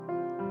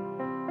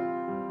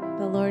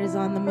Lord is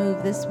on the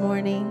move this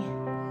morning.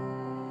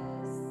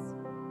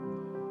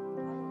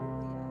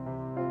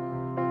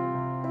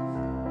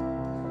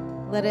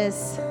 Let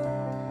us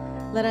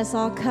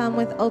all come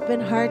with open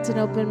hearts and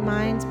open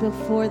minds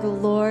before the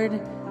Lord,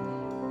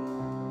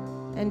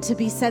 and to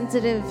be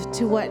sensitive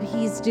to what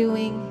He's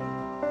doing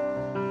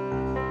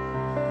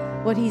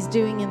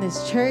in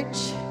this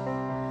church,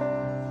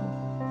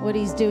 what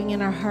He's doing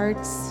in our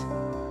hearts.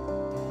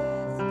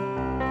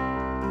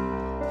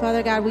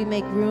 Father God, we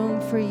make room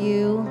for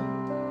You.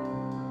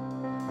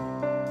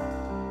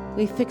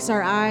 We fix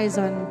our eyes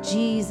on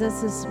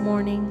Jesus this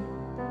morning.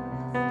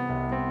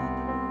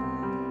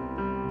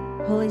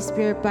 Holy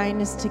Spirit,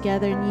 bind us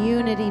together in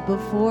unity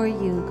before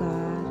You, God.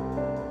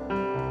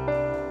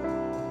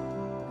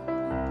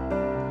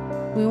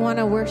 We want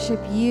to worship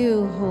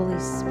You, Holy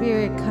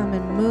Spirit. Come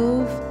and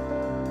move.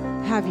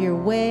 Have Your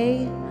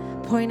way.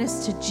 Point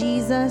us to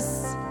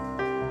Jesus.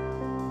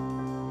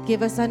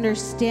 Give us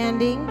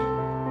understanding.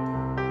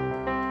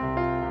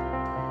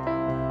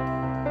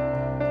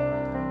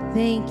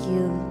 Thank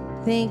You.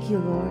 Thank You,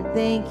 Lord.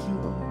 Thank You,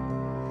 Lord.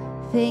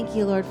 Thank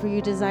You, Lord, for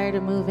Your desire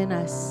to move in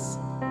us.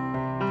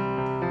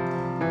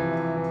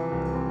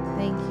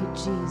 Thank You,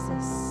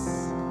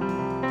 Jesus.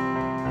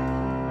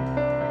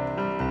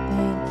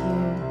 Thank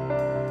You.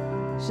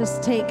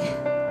 Just take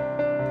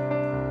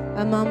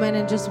a moment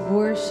and just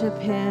worship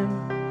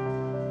Him.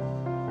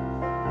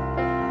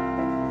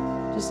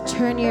 Just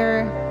turn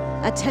your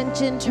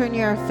attention, turn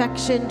your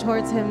affection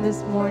towards Him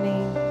this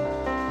morning.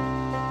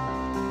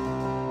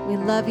 We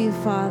love You,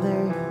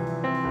 Father.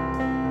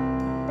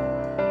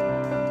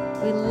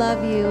 We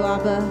love You,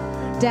 Abba,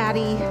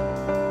 Daddy.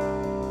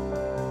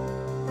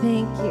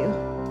 Thank You.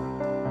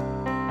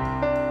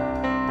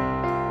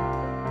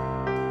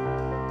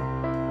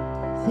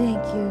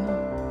 Thank You.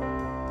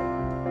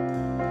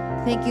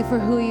 Thank You for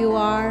who You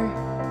are.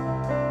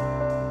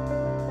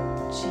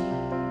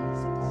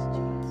 Jesus,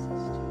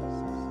 Jesus,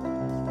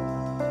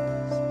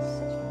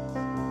 Jesus.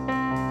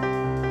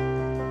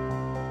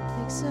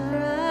 Fix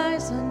our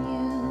eyes on You.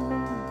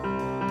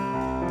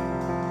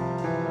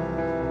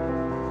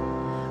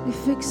 We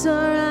fix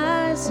our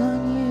eyes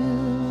on You.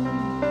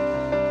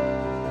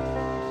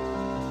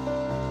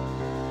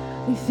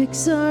 We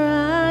fix our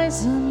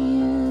eyes on You.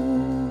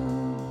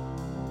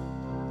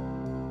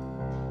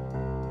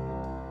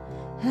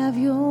 Have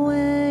Your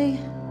way.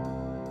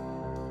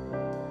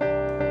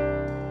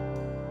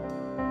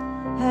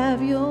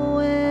 Have Your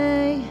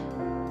way.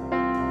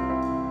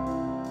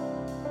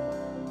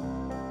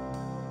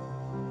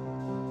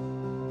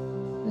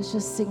 Let's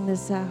just sing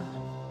this out.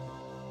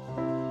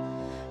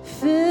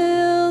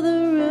 Fill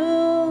the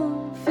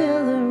room,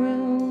 fill the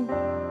room,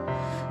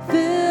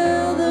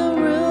 fill the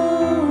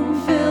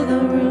room, fill the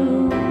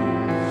room.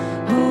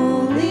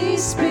 Holy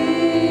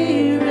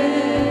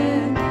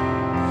Spirit,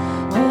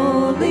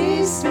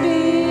 Holy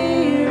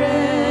Spirit,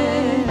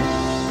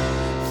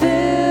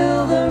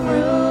 fill the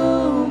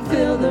room,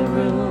 fill the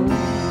room,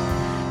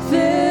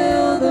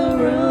 fill the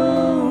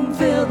room,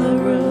 fill the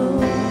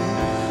room.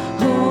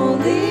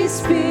 Holy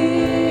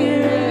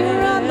Spirit,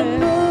 You're on the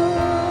move.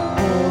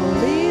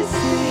 Holy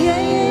Spirit,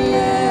 yeah, yeah,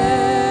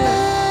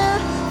 yeah.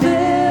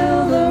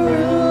 Fill the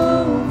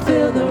room,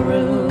 fill the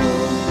room,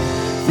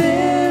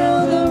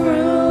 fill the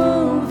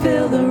room,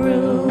 fill the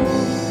room.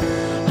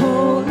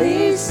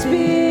 Holy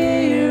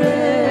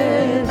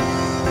Spirit,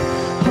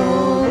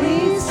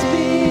 Holy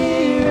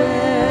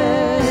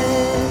Spirit,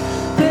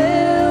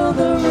 fill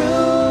the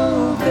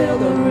room, fill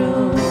the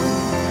room,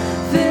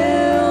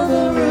 fill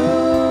the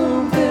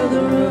room, fill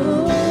the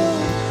room.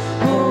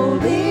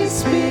 Holy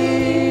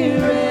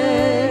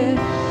Spirit,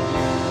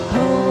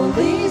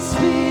 Holy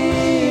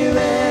Spirit,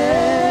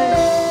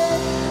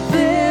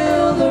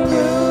 fill the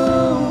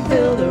room,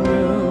 fill the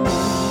room,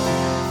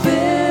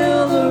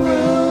 fill the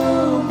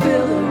room,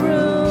 fill the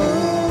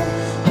room.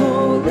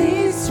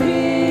 Holy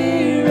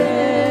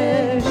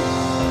Spirit,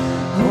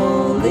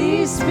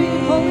 Holy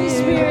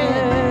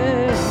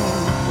Spirit,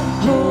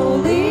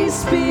 Holy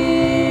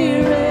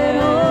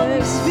Spirit,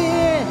 Holy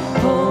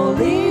Spirit,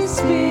 Holy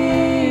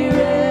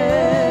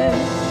Spirit,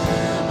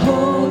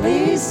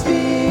 Holy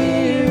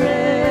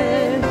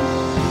Spirit,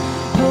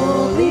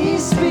 Holy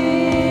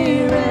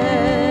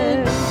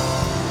Spirit,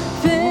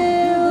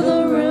 fill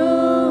the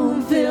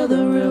room, fill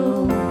the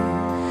room,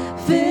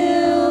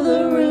 fill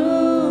the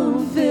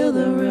room, fill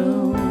the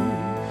room.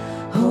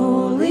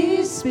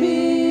 Holy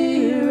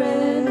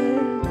Spirit,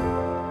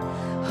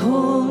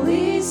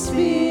 Holy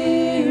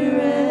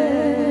Spirit,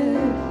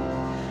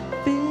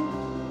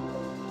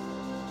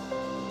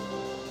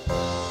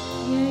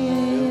 yeah,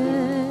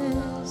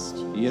 yeah, yes.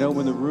 You know,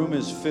 when the room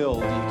is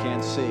filled, you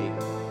can't see.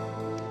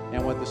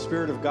 And what the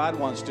Spirit of God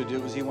wants to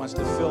do is He wants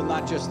to fill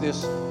not just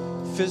this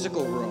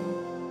physical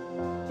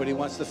room, but He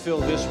wants to fill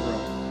this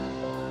room.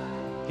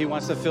 He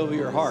wants to fill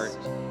your heart.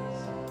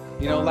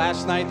 You know,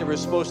 last night there was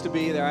supposed to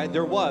be,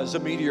 there was a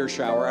meteor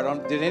shower.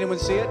 Did anyone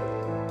see it?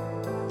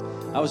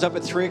 I was up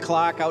at 3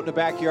 o'clock out in the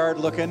backyard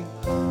looking.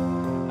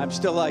 I'm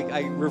still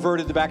I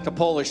reverted back to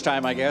Polish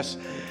time, I guess.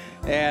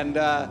 And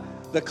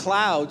the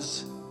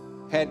clouds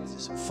had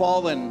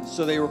fallen,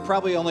 so they were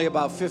probably only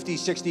about 50,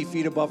 60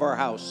 feet above our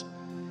house.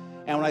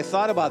 And when I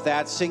thought about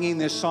that, singing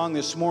this song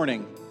this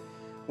morning,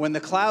 when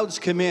the clouds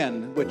come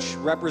in, which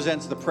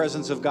represents the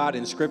presence of God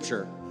in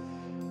Scripture,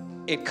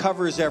 it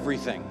covers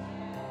everything.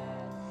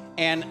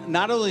 And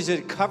not only does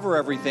it cover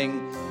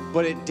everything,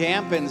 but it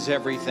dampens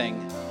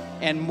everything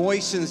and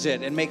moistens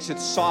it and makes it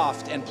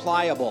soft and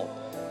pliable.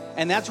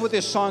 And that's what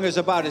this song is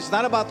about. It's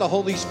not about the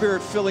Holy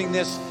Spirit filling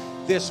this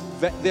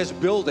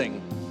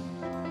building.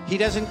 He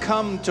doesn't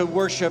come to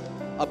worship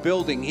a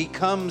building. He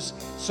comes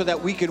so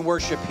that we can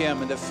worship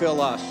Him and to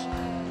fill us.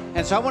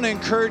 And so I want to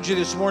encourage you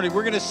this morning.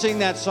 We're going to sing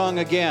that song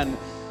again,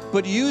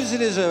 but use it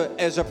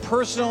as a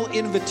personal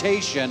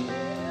invitation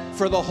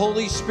for the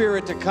Holy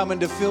Spirit to come and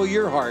to fill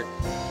your heart,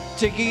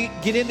 to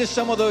get into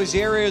some of those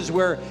areas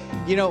where,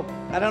 you know,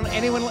 I don't know,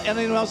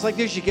 anyone else like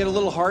this, you get a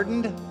little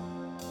hardened?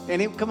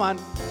 Come on.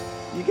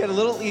 You get a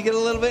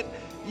little bit,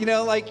 you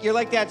know, like you're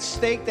like that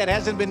steak that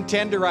hasn't been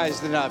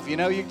tenderized enough, you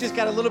know, you just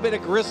got a little bit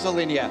of gristle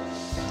in you.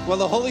 Well,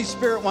 the Holy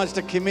Spirit wants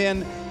to come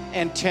in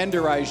and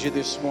tenderize you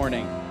this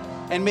morning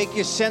and make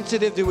you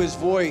sensitive to His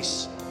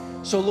voice.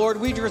 So Lord,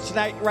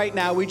 right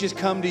now, we just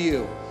come to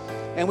you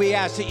and we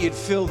ask that you'd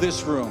fill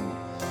this room.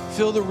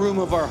 Fill the room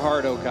of our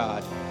heart, oh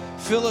God.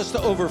 Fill us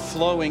to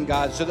overflowing,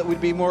 God, so that we'd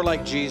be more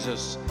like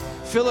Jesus.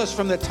 Fill us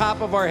from the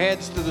top of our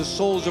heads to the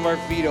soles of our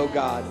feet, oh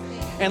God.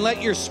 And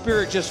let your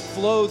Spirit just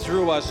flow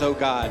through us, oh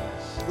God.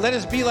 Let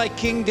us be like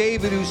King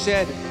David, who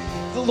said,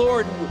 "The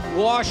Lord,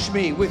 wash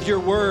me with your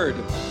word.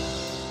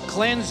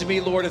 Cleanse me,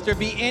 Lord. If there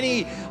be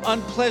any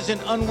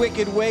unpleasant,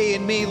 unwicked way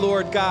in me,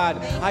 Lord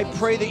God, I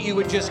pray that you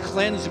would just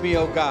cleanse me,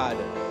 oh God."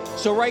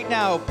 So right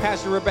now,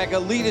 Pastor Rebecca,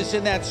 lead us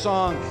in that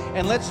song,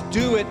 and let's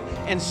do it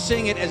and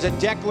sing it as a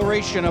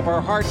declaration of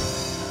our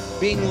hearts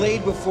being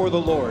laid before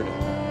the Lord.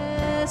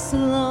 Yes,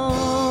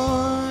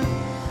 Lord,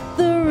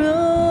 the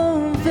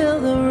room, fill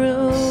the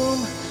room.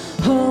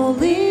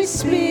 Holy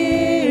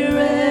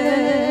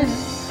Spirit,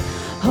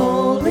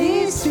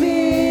 Holy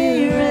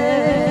Spirit,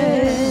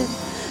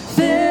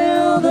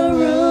 fill the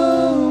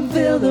room,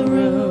 fill the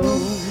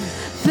room,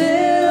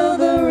 fill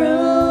the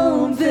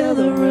room, fill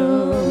the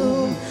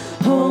room.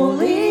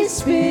 Holy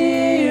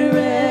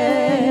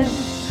Spirit,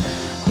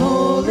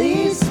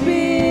 Holy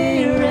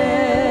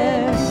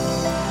Spirit,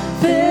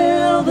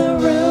 fill the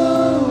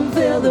room,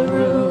 fill the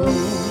room,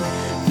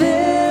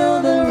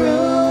 fill the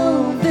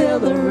room, fill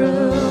the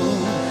room.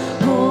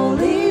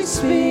 Holy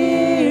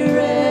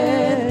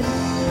Spirit,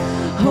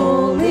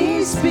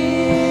 Holy Spirit,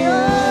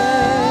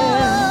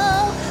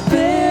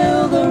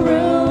 fill the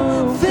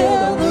room,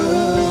 fill the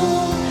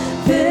room,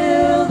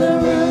 fill the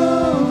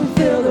room,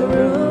 fill the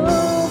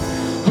room.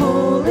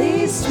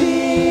 Holy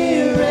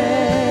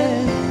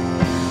Spirit,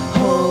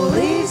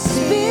 Holy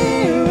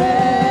Spirit,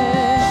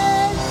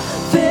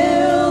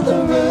 fill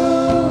the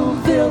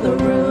room, fill the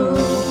room,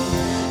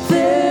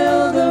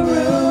 fill the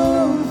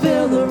room,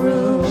 fill the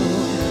room.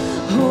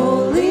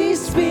 Holy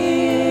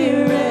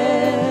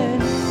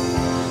Spirit,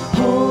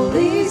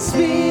 Holy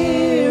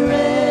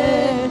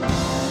Spirit,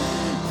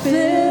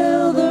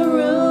 fill the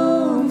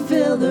room,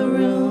 fill the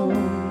room,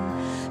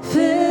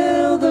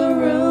 fill the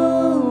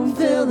room,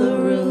 fill the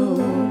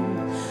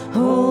room.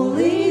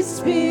 Holy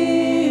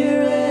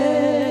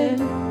Spirit,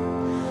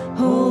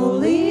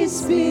 Holy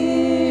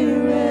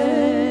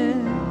Spirit,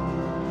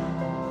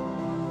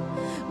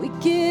 we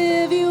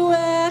give you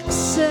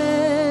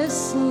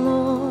access,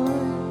 Lord,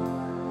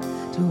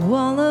 to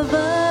all of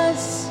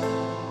us,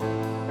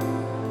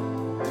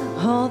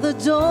 all the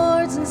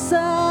doors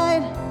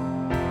inside.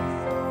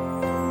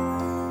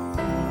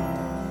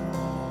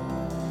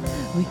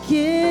 We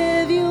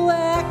give you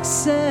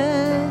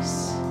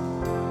access,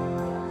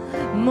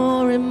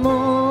 more and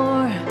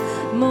more,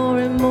 more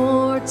and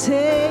more,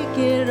 take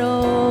it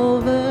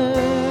over.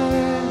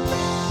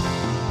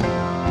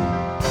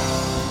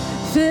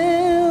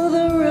 Fill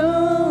the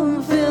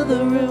room, fill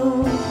the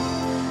room,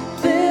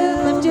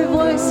 lift your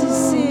voices,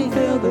 sing.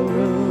 Fill the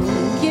room.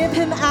 Give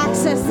Him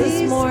access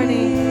this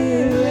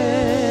morning.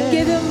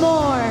 Give Him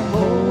more.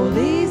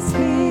 Holy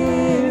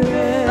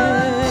Spirit,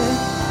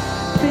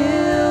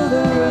 fill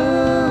the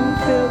room,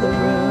 fill the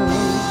room.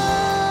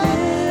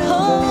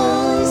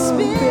 Holy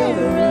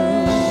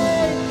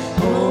Spirit,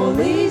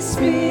 Holy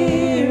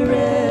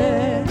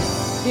Spirit.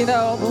 You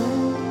know,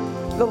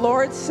 the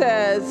Lord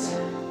says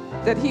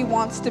that He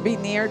wants to be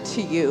near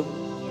to you.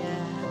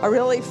 I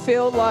really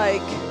feel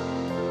like,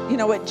 you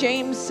know, what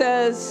James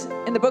says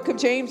in the book of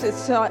James, it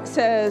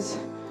says,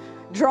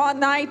 draw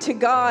nigh to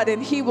God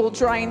and He will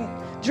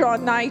draw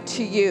nigh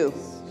to you.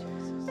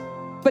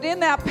 But in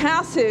that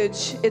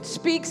passage, it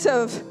speaks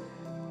of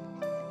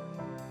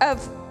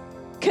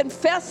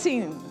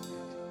confessing.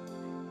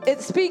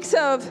 It speaks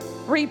of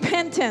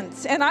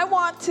repentance. And I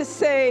want to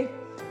say,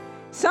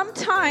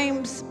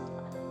 sometimes,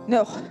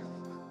 no,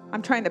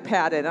 I'm trying to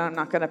pad it. I'm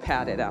not going to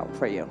pad it out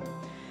for you.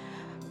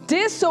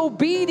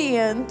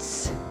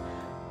 Disobedience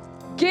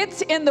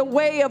gets in the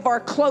way of our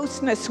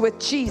closeness with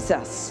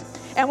Jesus.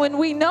 And when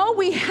we know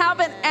we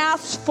haven't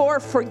asked for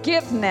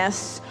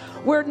forgiveness,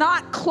 we're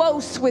not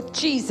close with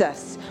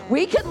Jesus.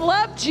 We can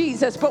love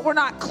Jesus, but we're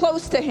not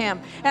close to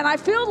him. And I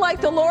feel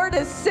like the Lord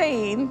is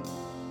saying,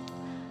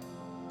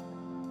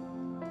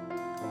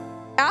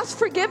 ask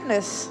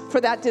forgiveness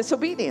for that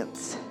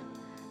disobedience.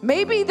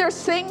 Maybe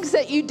there's things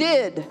that you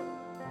did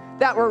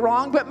that were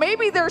wrong, but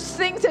maybe there's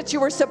things that you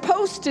were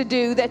supposed to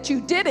do that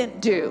you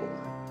didn't do.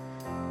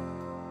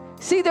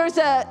 See, there's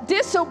a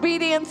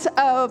disobedience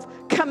of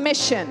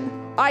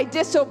commission. I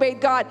disobeyed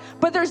God.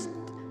 But there's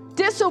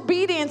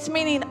disobedience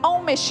meaning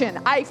omission.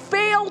 I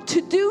failed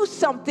to do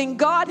something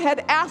God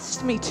had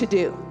asked me to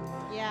do.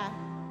 Yeah.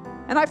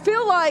 And I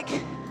feel like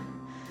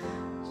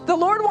the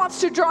Lord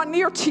wants to draw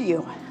near to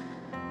you.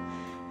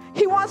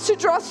 He wants to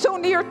draw so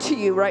near to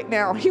you right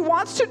now. He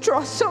wants to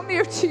draw so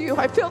near to you.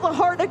 I feel the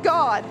heart of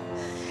God.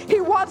 He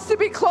wants to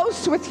be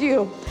close with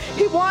you.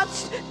 He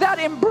wants that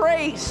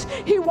embrace.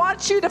 He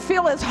wants you to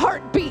feel his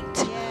heartbeat.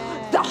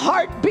 Yes. The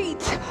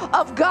heartbeat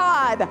of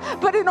God.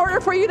 But in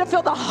order for you to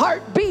feel the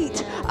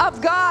heartbeat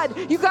of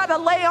God, you got to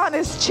lay on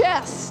his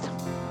chest.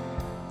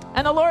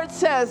 And the Lord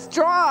says,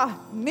 draw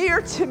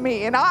near to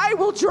me and I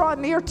will draw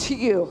near to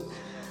you.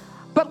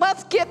 But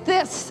let's get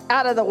this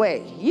out of the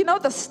way. You know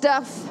the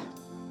stuff.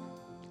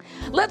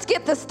 Let's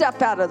get the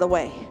stuff out of the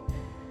way.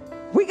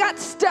 We got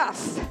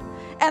stuff.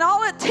 And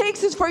all it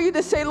takes is for you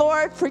to say,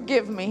 Lord,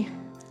 forgive me.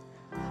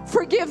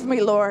 Forgive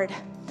me, Lord.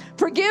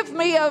 Forgive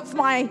me of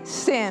my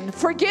sin.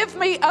 Forgive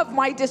me of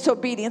my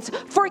disobedience.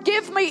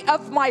 Forgive me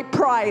of my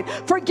pride.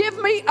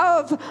 Forgive me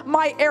of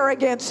my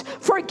arrogance.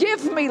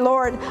 Forgive me,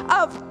 Lord,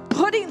 of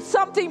putting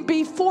something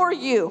before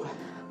you.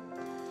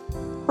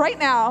 Right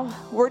now,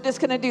 we're just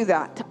going to do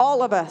that.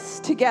 All of us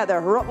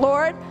together.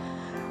 Lord,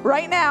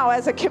 right now,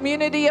 as a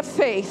community of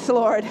faith,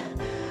 Lord,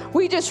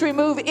 we just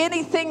remove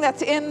anything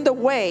that's in the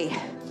way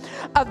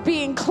of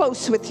being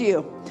close with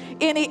you.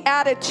 Any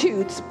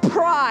attitudes,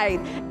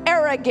 pride,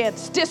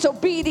 arrogance,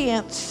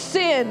 disobedience,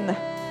 sin,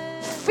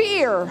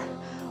 fear,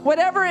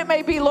 whatever it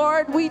may be,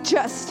 Lord, we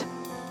just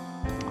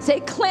say,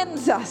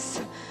 cleanse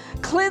us,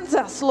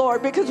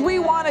 Lord, because we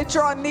want to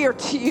draw near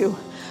to you.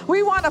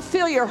 We want to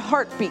feel your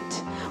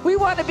heartbeat. We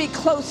want to be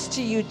close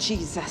to you,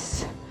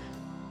 Jesus,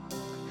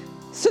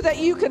 so that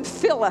you can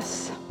fill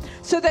us,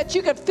 so that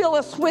you can fill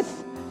us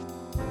with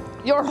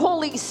your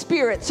Holy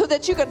Spirit, so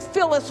that you can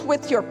fill us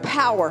with your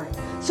power,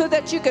 so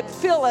that you can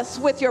fill us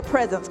with your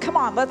presence. Come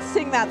on, let's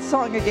sing that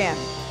song again.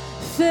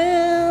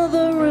 Fill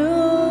the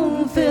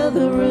room, fill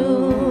the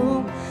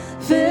room,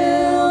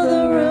 fill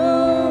the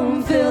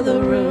room, fill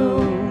the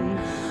room.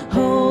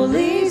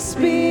 Holy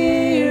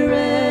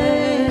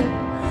Spirit,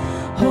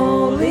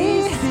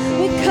 Holy Spirit.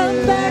 We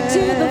come back to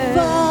the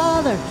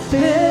Father.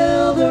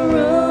 Fill the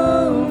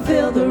room,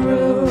 fill the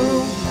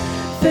room,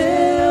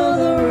 fill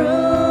the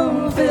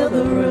room, fill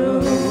the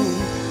room.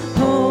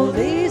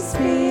 Holy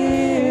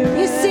Spirit.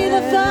 You see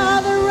the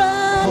Father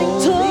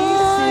running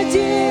toward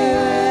you.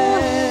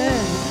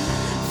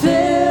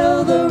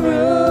 Fill the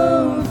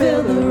room,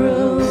 fill the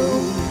room,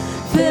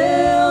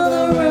 fill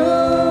the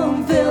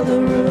room, fill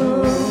the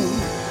room.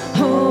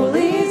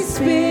 Holy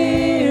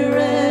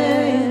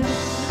Spirit,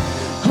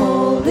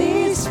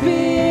 Holy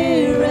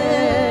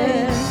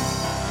Spirit.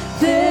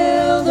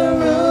 Fill the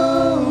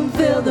room,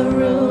 fill the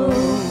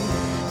room,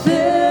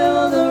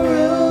 fill the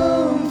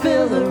room,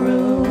 fill the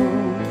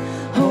room.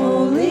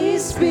 Holy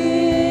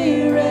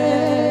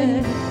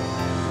Spirit,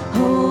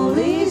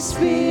 Holy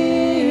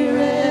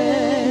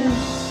Spirit.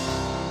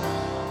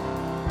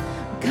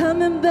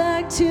 Coming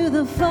back to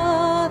the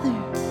Father.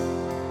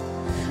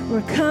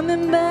 We're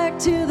coming back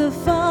to the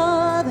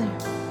Father.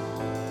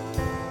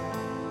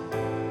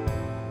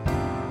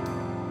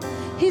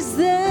 He's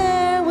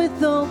there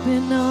with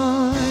open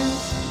arms.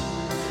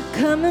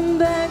 Coming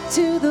back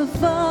to the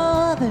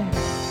Father.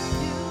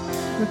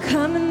 We're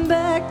coming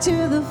back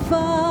to the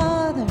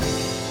Father.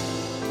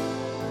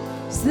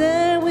 He's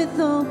there with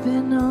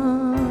open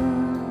arms.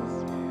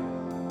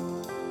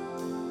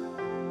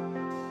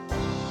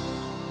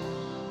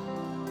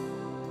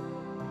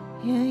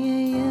 Yeah,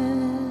 yeah,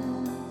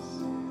 yes.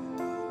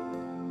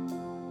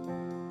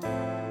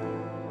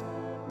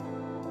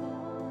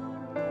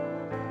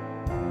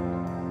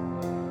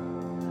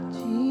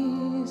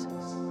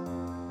 Jesus.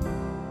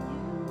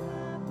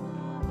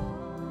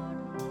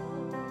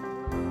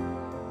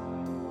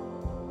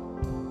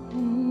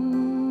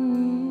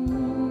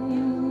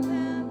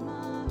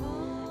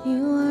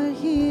 You are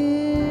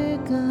here,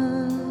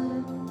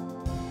 God.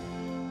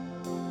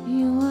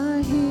 You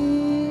are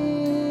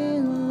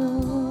here,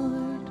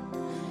 Lord.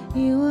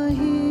 You are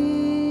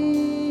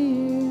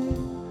here.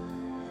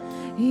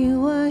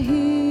 You are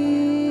here.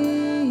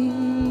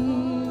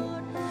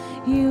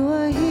 You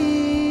are here.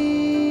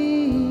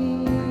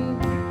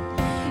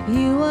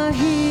 You are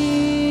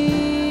here.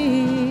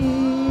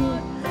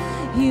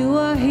 You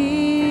are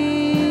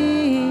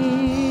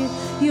here.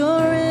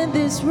 You're in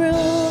this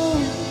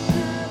room.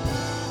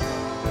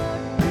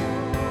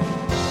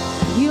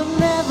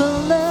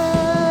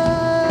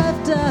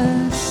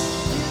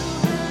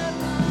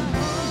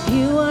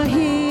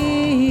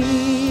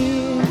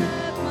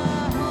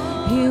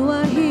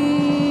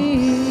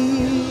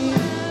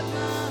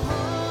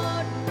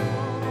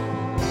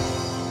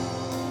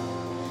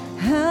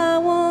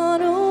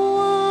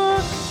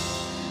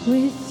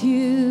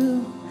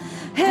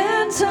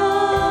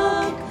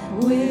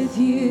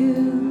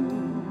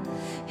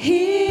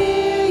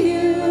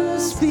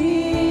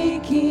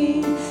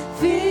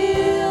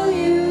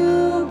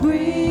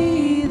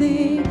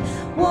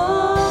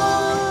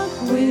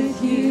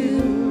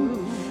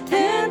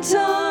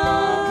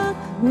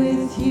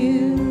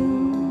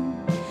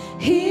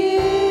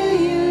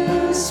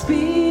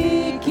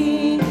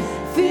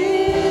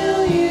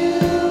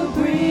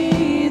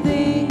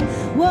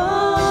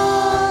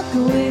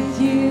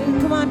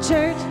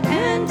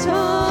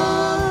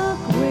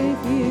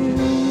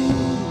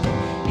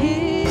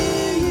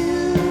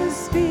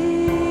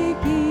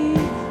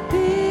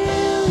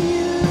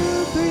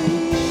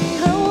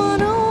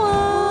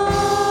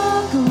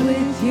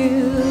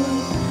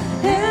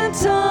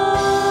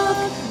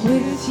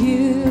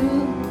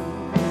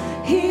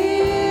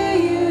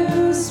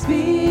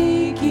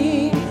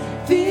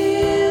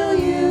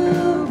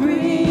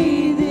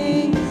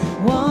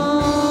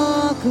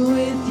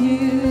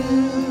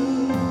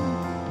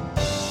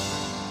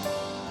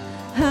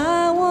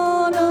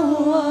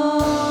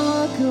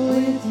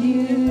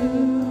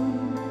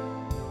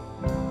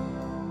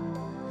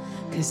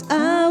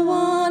 I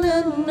want to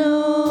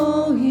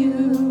know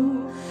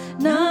you,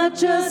 not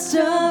just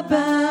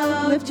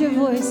about. Lift your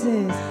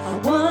voices. I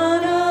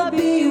want to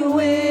be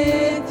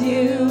with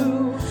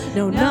you,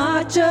 no,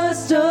 not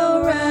just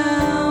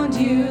around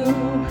you.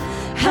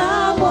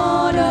 I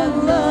want to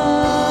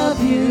love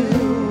you,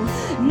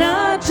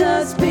 not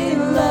just be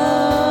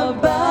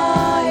loved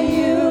by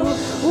you.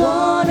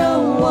 Want to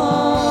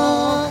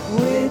walk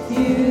with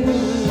you.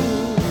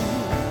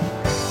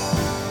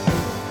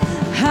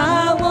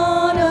 I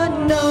want to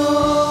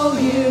know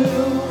you,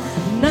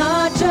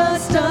 not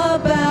just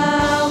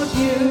about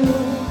you.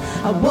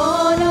 I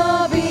want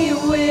to be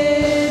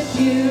with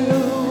you,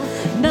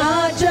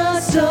 not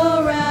just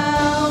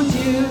around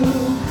you.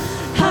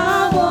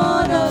 I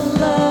want to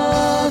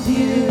love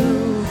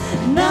you,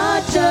 not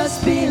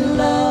just be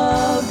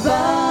loved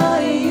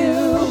by you.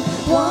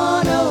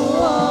 Want to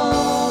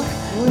walk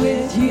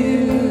with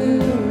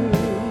you.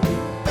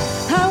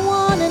 I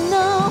want to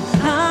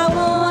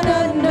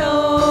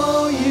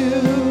know you,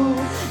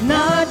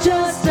 not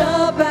just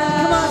about.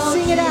 Come on,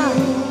 sing it out.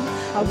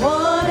 I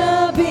want to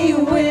be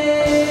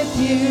with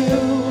you,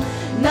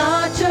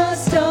 not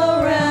just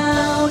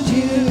around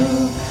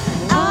you.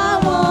 I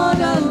want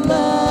to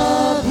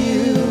love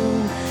you,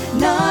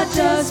 not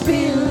just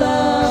be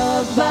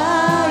loved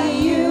by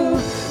you.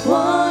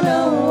 Want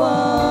to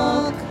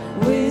walk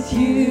with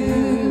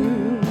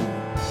you.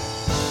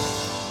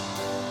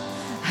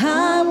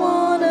 I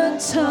want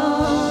to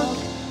talk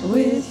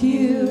with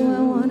you. I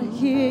want to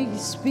hear you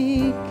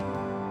speak.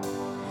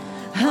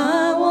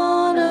 I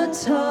want to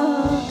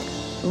talk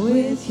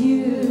with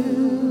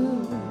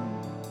you.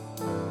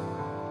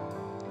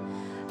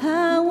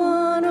 I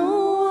want to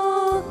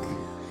walk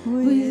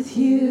with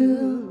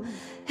you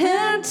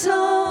and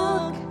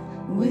talk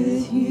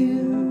with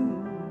you.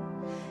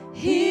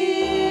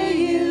 Hear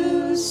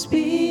you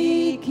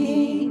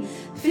speaking,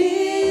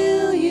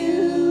 feel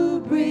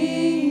you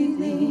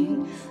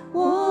breathing.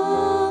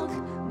 Walk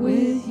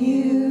with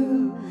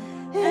you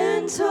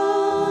and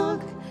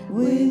talk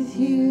with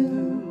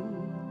you.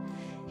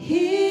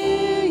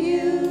 Hear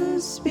you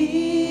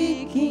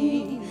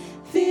speaking,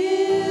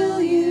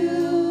 feel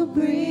you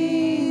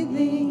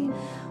breathing.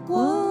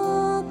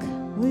 Walk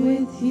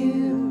with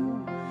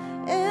you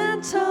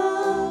and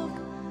talk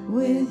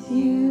with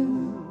you.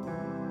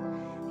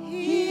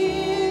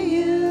 Hear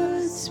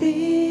you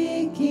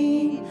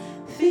speaking,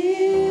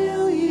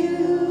 feel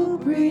you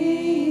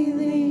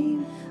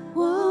breathing.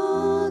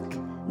 Walk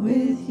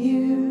with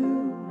you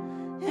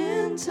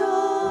and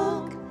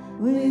talk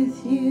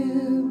with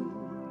you.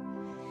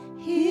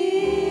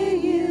 Hear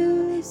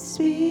you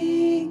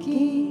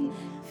speaking,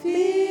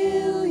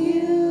 feel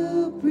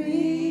you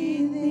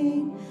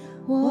breathing.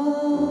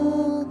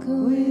 Walk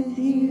with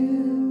you.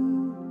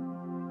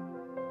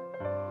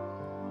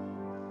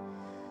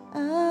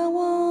 I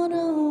want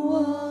to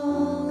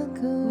walk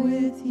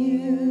with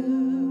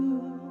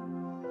you.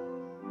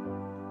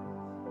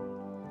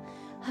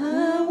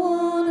 I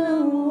want to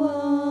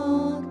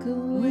walk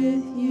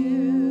with you.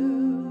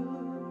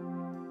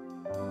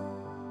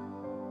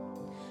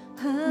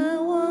 I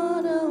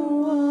want to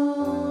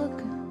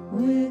walk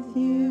with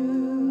you.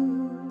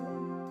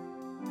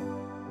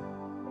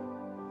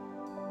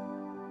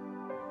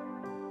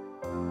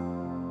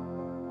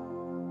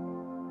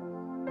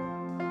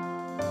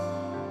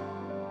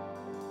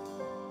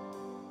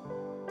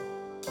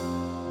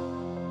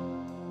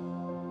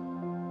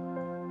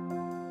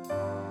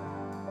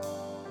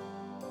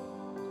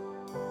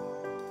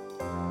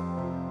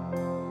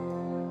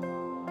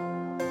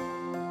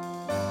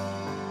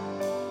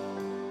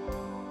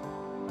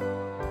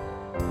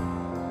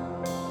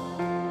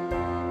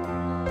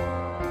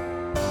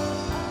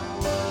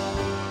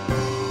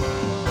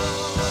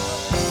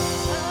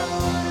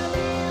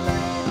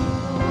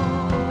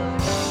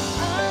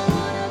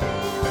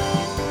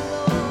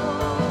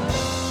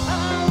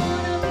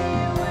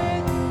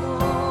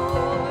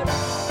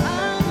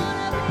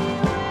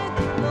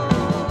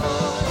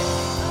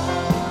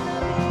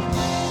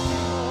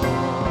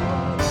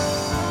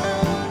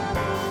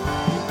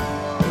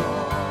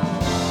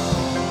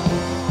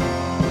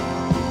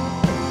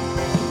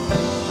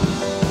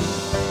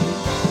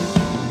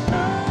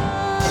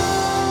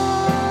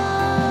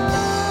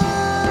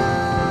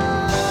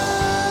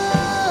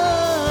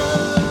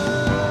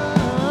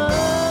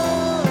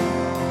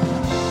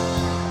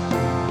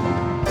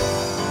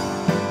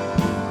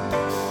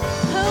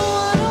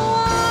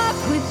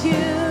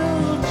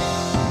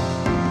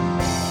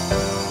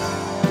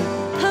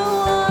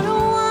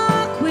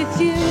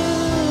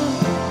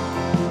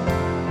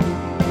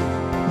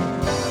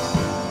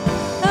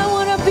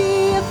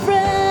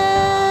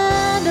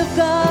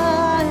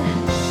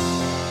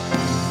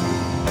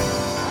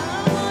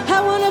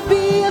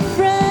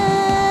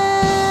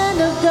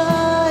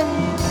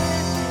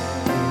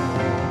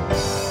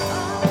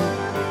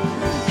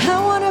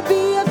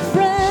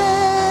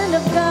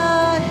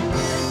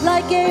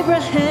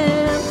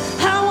 Abraham.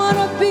 I want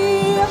to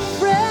be a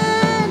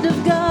friend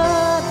of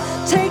God.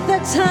 Take the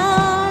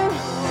time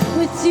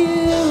with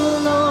you,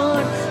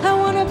 Lord. I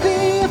want to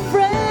be a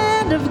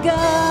friend of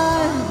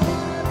God.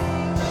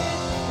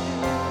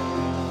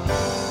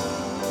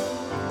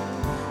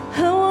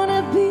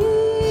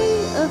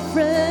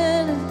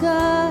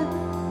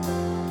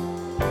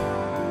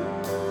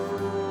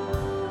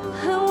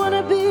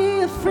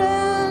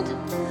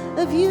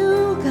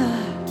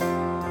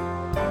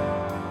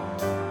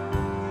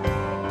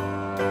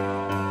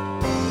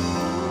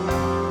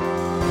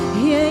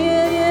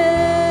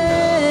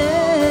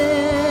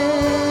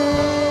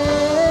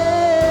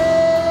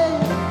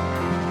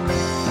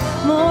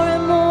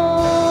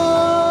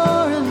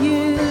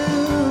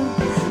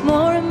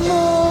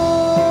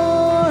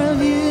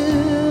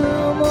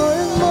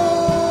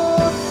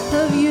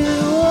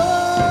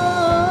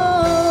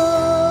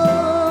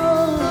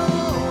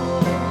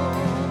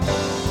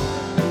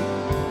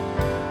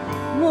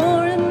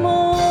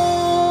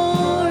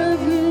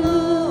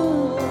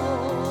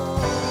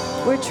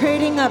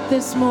 trading up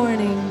this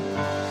morning.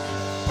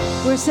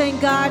 We're saying,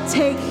 God,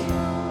 take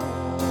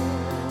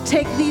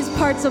these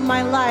parts of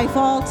my life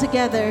all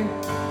together.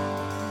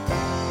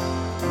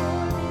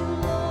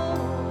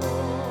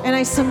 And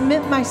I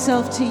submit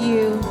myself to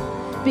you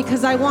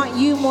because I want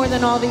you more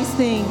than all these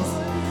things.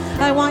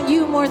 I want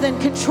you more than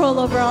control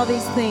over all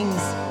these things.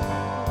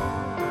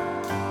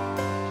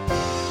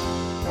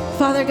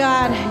 Father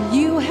God,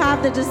 you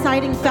have the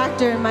deciding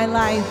factor in my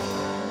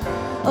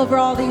life over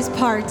all these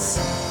parts.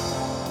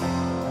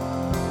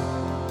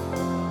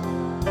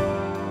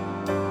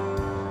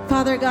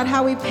 Father God,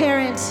 how we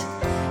parent,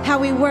 how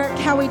we work,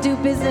 how we do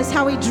business,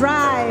 how we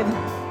drive,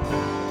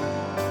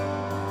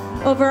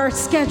 over our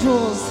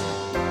schedules.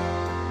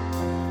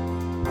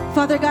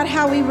 Father God,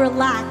 how we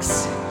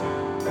relax,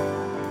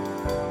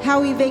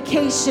 how we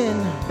vacation.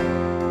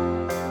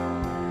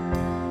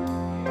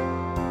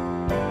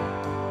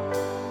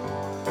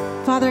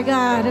 Father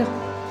God,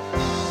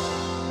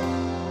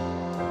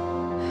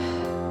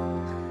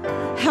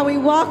 how we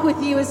walk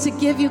with you is to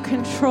give you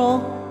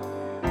control,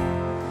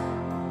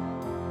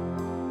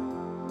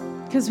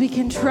 because we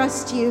can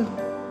trust you.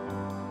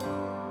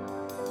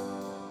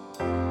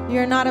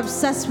 You're not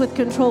obsessed with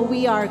control.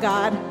 We are,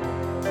 God.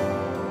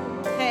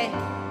 Hey.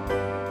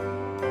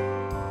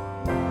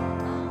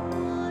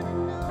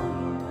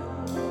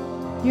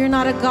 You're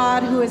not a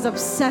God who is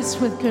obsessed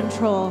with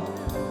control.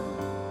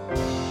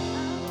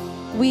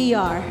 We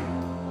are.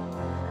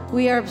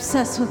 We are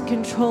obsessed with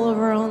control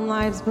over our own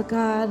lives, but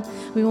God,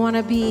 we want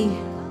to be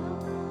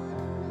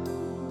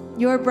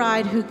your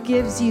bride who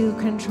gives you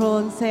control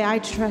and say, I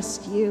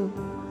trust you.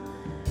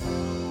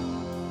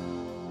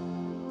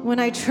 When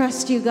I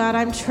trust you, God,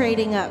 I'm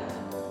trading up.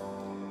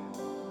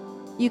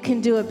 You can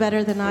do it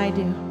better than I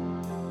do.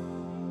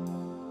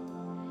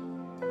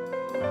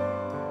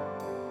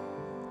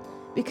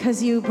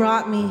 Because you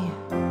brought me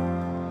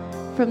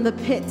from the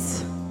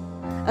pits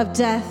of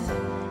death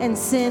and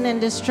sin and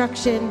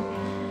destruction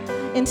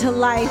into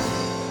life,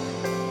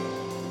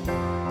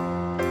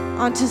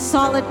 onto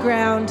solid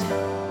ground.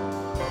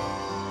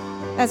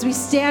 As we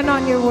stand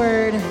on your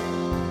word,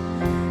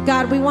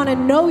 God, we want to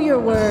know your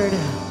word.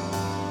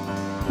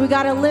 We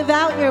got to live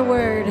out your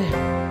word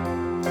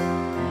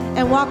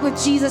and walk with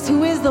Jesus,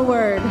 who is the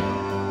word,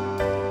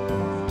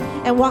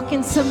 and walk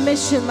in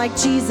submission like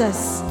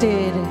Jesus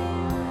did.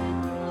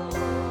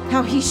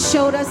 How he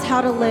showed us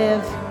how to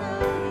live.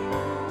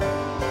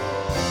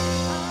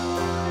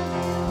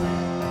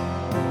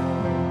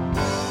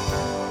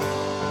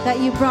 That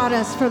you brought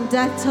us from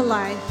death to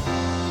life.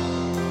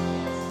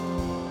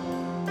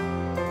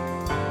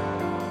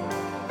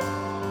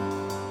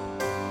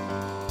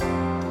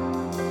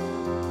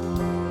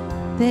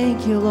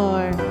 Thank you,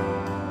 Lord.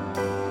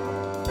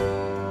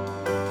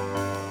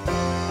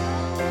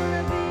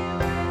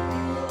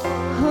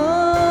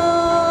 Oh,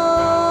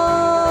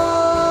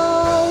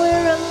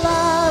 we're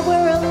alive,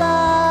 we're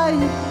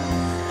alive,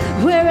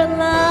 we're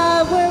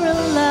alive, we're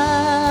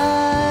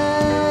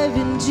alive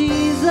in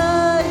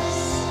Jesus,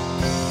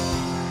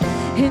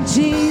 in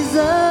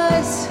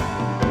Jesus.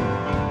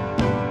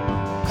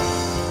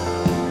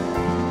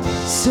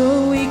 So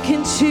we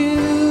can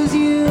choose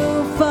you,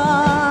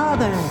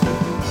 Father.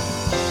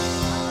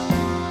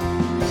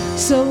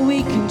 So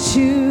we can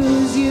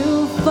choose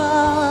you,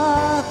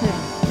 Father.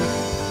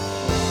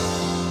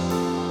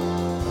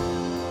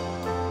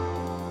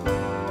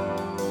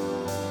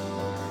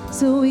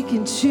 So we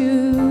can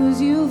choose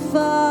you,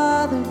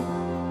 Father.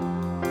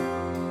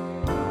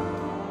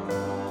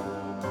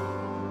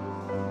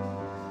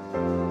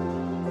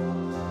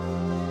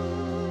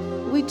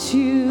 We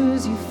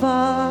choose you,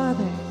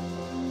 Father.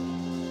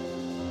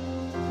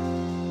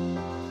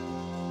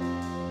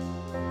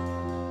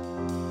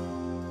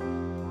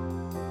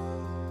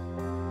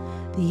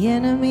 The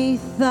enemy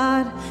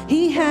thought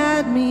he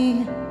had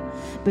me,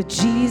 but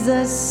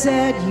Jesus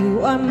said,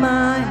 you are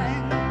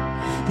mine.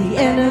 The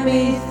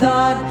enemy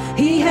thought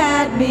he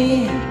had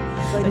me,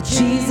 but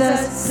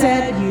Jesus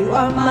said, you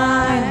are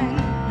mine.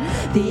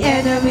 The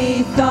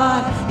enemy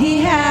thought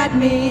he had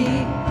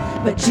me,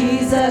 but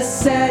Jesus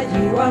said,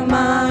 you are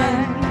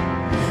mine.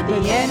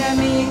 The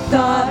enemy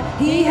thought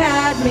he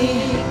had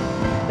me,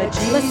 but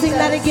Jesus Let's sing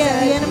that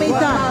again. The enemy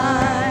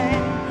thought.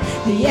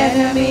 The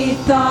enemy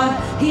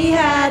thought he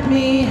had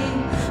me,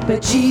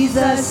 but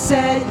Jesus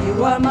said,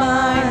 you are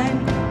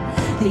mine.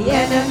 The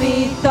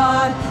enemy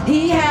thought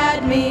he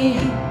had me,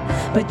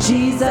 but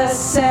Jesus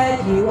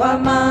said, you are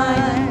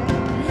mine.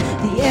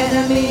 The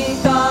enemy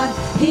thought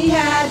he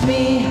had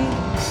me,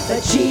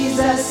 but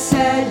Jesus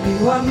said,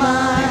 you are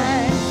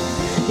mine.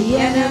 The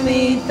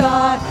enemy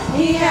thought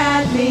he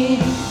had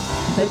me,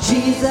 but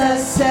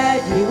Jesus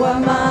said, you are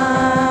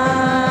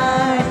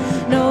mine.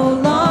 No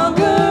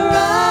longer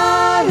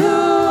I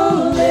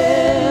who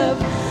live,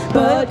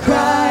 but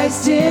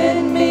Christ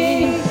in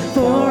me,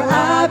 for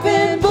I've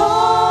been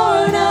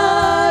born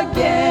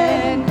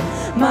again.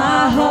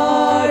 My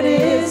heart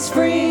is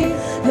free,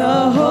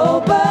 the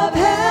hope of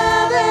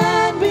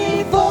heaven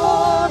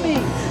before me,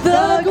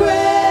 the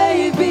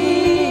grave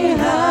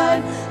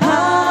behind.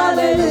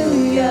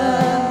 Hallelujah,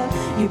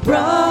 you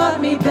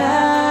brought me back.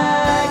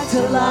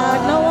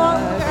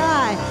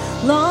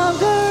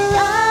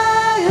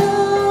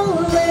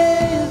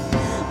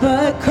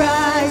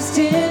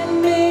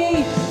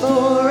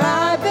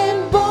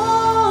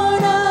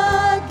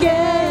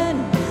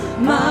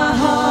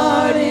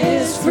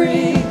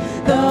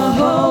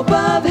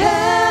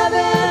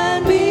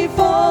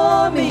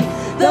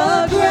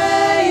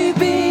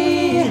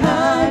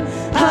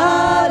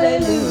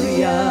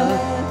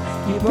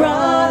 You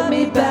brought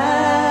me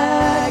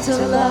back to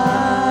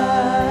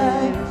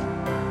life.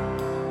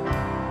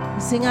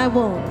 Sing, I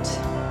won't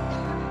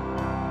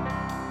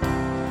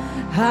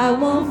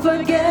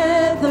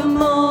forget the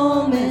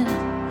moment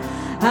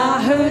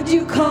I heard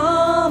you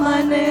call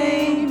my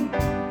name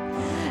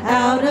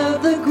out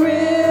of the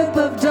grip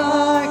of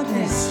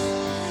darkness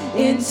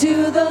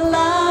into the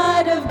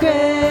light of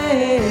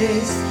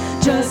grace,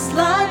 just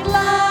like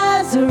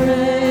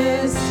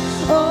Lazarus.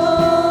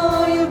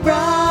 Oh, you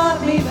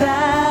brought me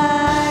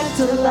back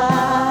to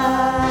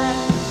life.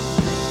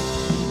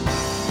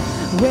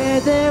 Where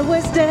there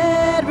was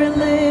dead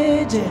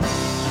religion,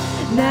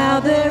 now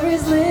there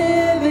is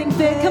living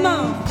faith. Come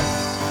on.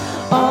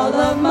 All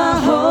of my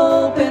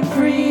hope and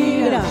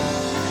freedom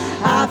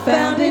I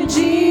found in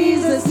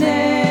Jesus'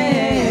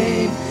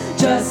 name,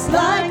 just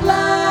like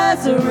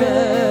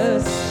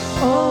Lazarus.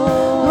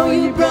 Oh,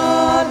 you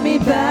brought me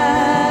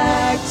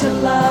back to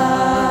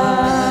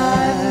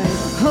life.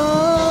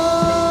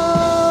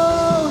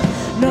 Oh,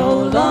 no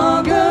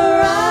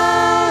longer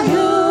I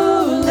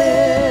who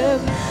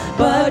live,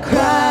 but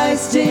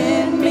Christ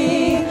in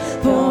me,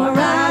 for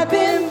I've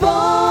been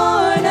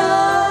born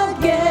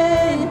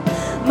again.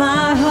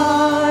 My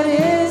heart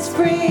is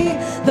free,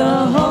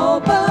 the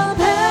hope of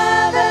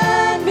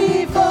heaven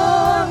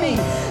before me,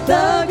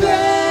 the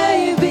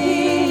grave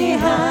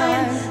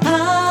behind.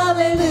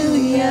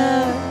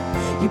 Hallelujah,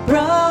 you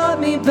brought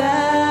me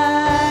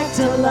back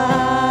to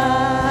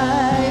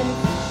life.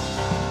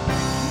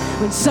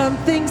 When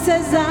something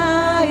says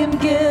I am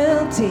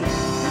guilty,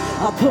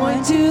 I'll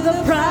point to the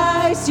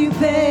price you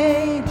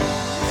paid.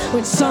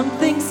 When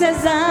something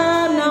says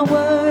I'm not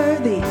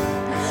worthy,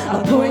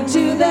 I'll point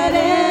to that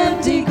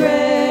empty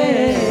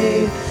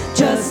grave,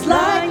 just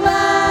like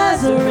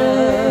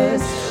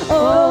Lazarus.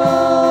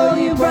 Oh,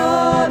 you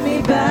brought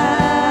me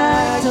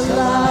back to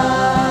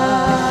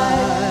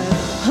life.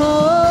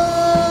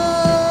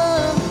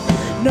 Oh,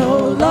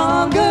 no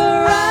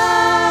longer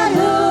I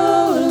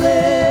who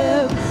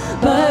live,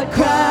 but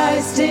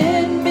Christ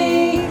in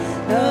me.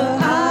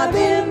 I've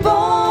been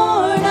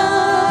born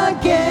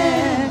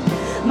again.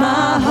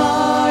 My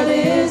heart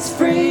is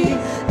free,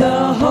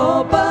 the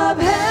hope of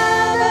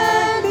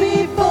heaven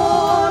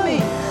before me,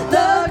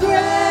 the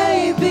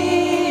grave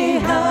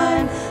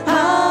behind.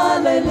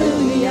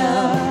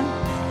 Hallelujah,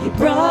 you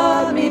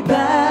brought me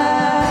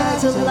back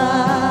to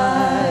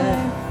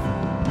life.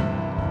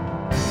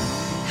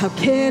 How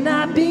can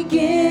I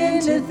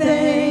begin to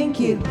thank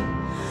you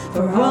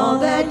for all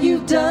that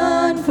you've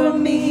done for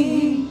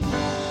me?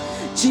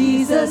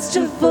 Jesus,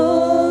 to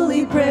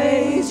fully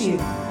praise you,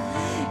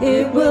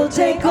 it will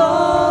take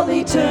all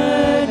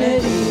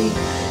eternity,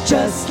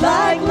 just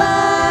like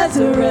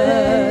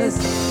Lazarus.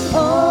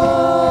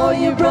 Oh,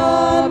 you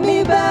brought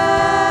me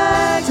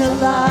back to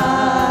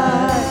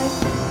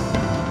life.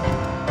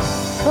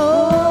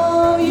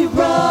 Oh, you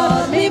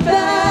brought me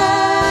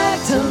back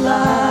to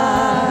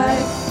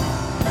life.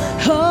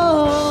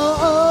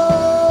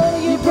 Oh,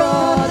 you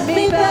brought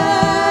me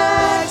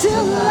back to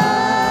life.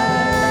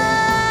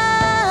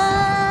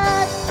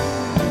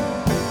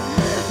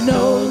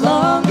 No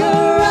longer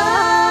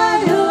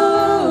I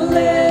who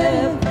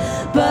live,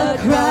 but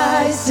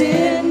Christ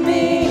in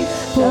me,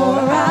 for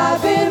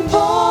I've been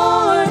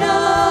born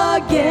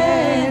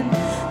again.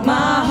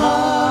 My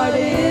heart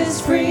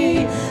is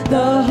free,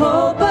 the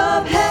hope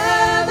of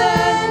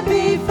heaven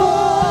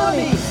before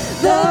me,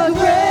 the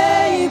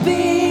grave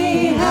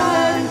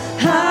behind.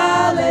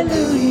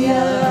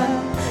 Hallelujah,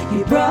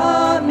 you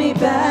brought me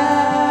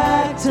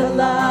back to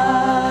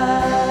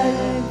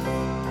life.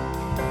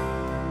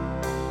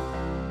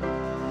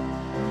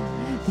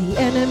 The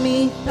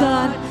enemy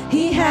thought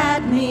he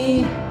had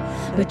me,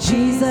 but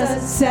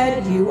Jesus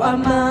said, you are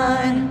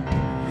mine.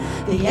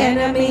 The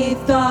enemy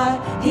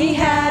thought he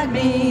had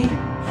me,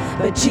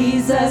 but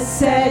Jesus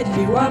said,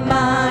 you are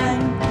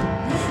mine.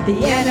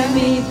 The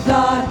enemy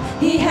thought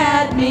he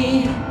had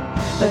me,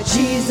 but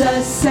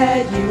Jesus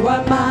said, you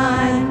are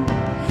mine.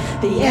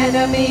 The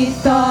enemy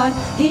thought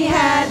he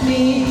had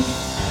me,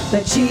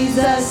 but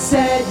Jesus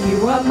said,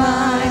 you are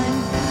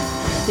mine.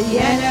 The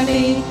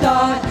enemy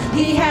thought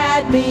he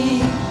had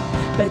me,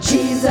 but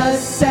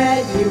Jesus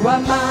said, you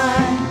are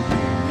mine.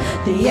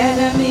 The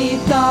enemy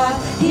thought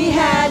he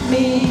had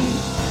me,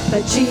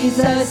 but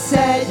Jesus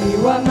said,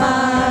 you are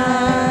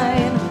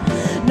mine.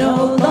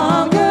 No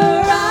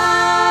longer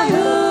I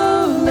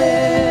who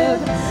live,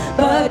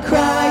 but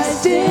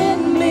Christ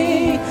in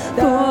me,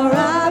 for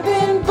I've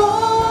been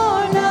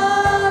born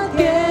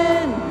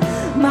again.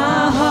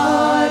 My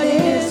heart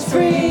is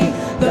free,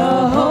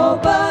 the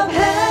hope of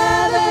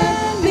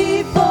heaven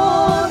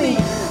before me,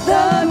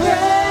 the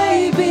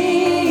grave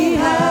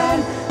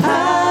behind.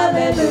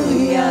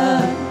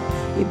 Hallelujah,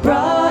 you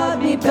brought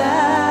me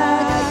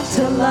back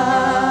to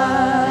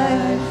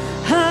life.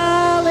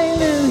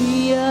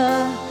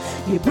 Hallelujah,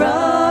 you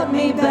brought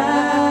me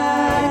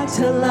back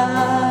to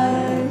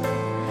life.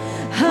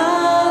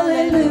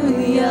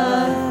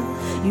 Hallelujah,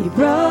 you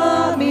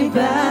brought me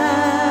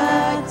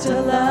back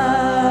to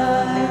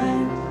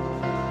life.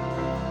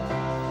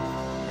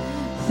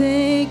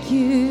 Thank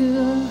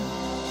you.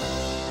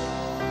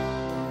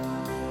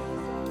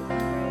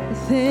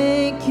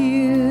 Thank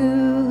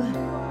you.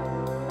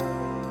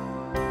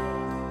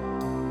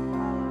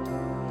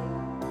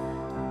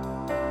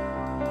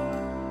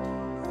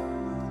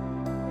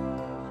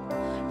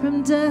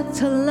 From death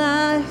to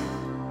life,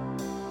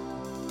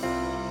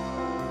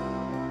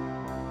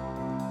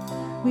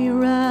 we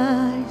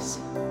rise.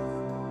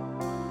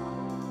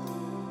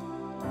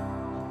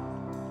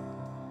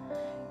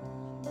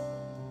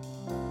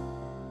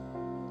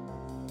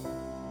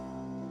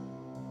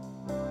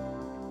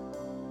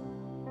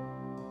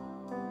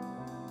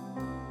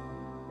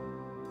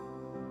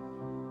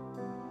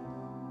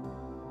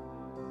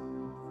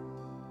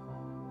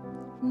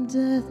 From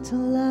death to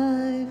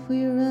life,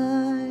 we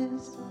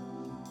rise.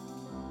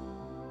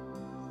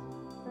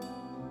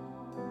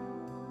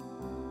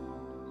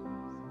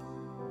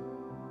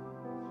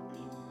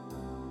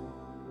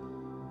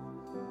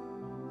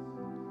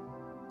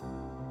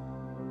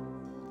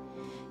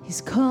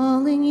 He's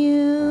calling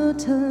you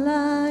to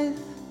life.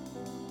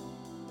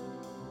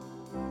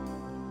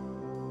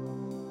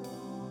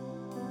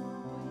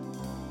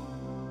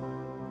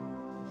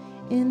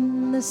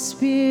 In the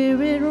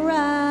Spirit,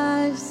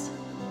 rise.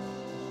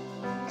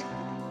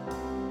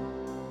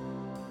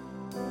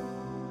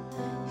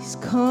 He's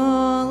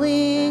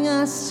calling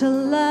us to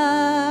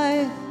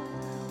life.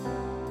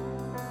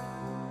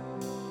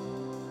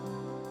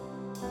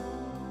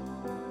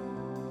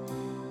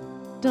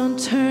 Don't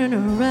turn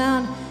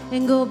around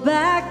and go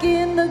back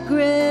in the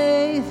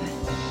grave.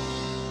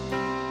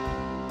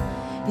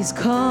 He's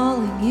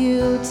calling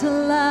you to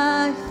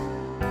life.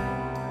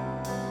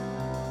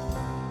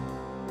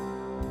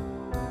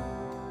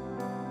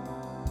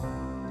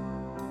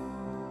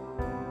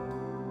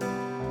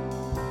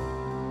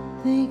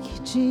 Thank you,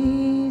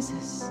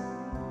 Jesus.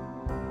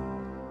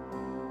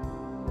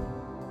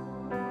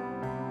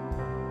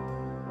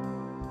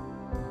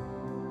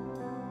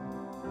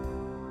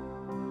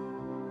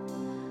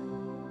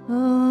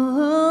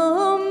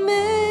 Oh,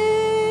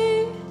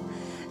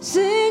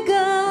 amazing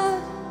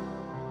God,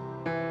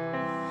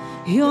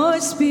 your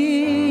Spirit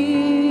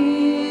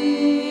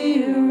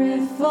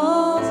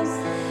falls,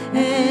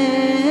 and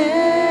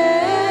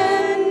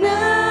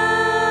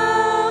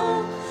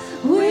now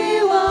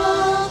we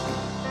walk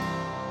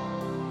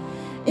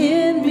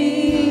in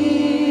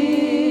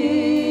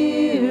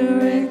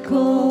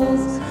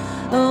miracles.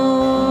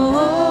 Oh,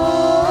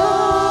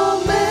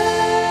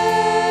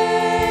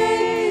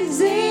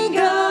 amazing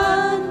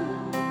God,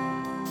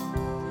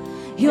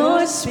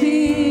 your Spirit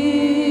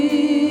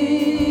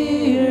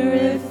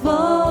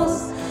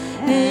falls,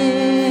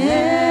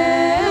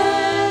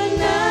 and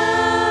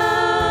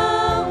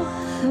now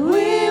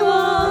we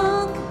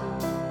walk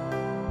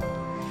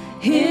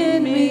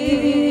in miracles.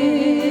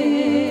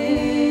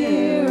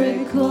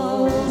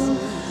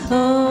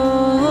 Oh,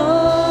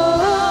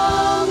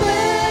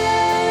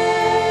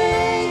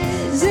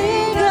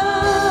 amazing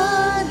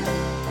God,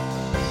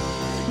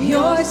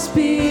 your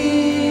Spirit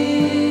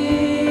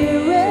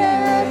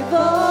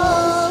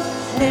falls,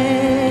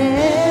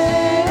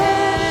 and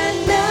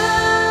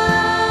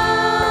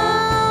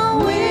now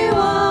we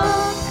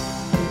walk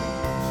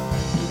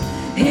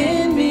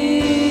in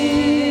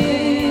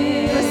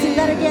miracles. Let's sing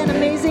that again.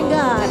 Amazing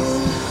God.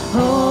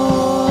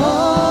 Oh,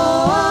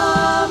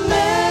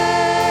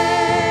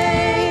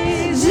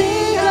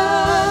 amazing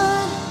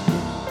God,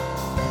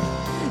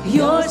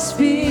 your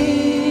Spirit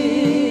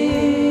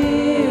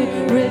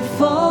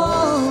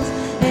falls,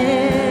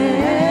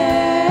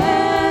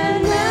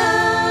 and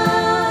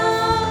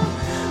now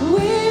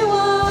we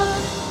walk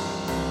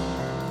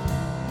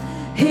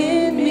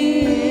in miracles.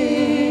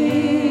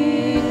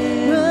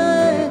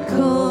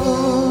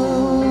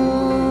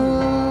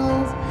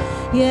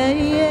 Yeah,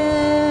 yeah.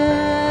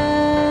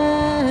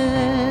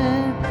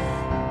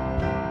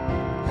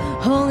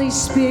 Holy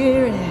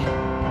Spirit,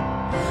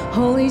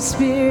 Holy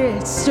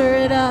Spirit, stir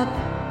it up.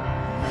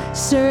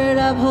 Stir it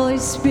up, Holy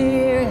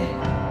Spirit.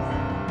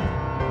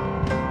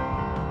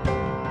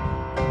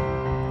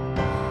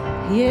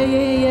 Yeah,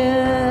 yeah,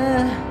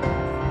 yeah.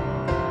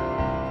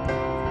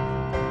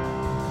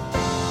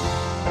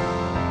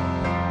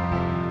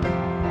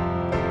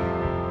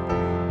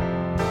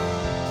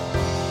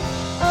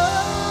 Oh,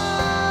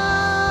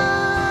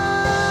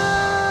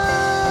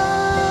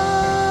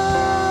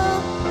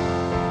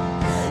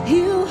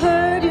 you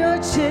heard your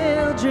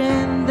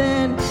children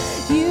then,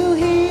 you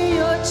hear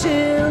your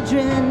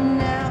children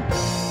now.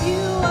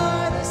 You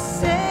are the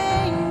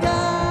same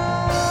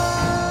God.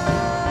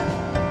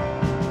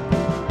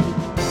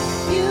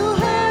 You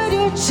heard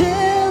your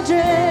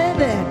children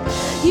then,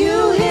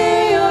 you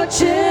hear your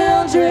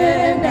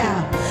children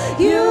now.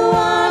 You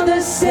are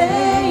the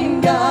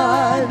same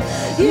God.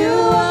 You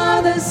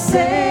are the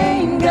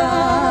same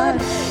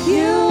God.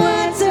 You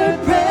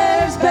answered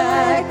prayers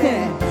back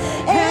then,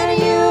 and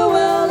you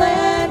will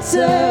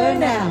answer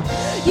now.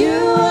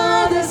 You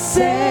are the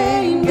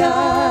same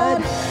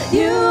God.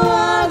 You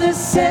are the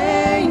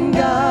same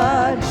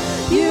God.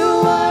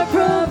 You are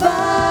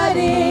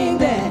providing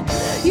then.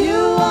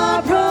 You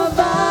are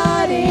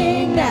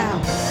providing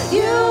now.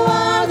 You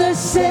are the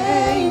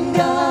same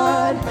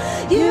God.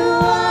 You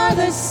are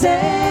the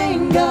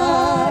same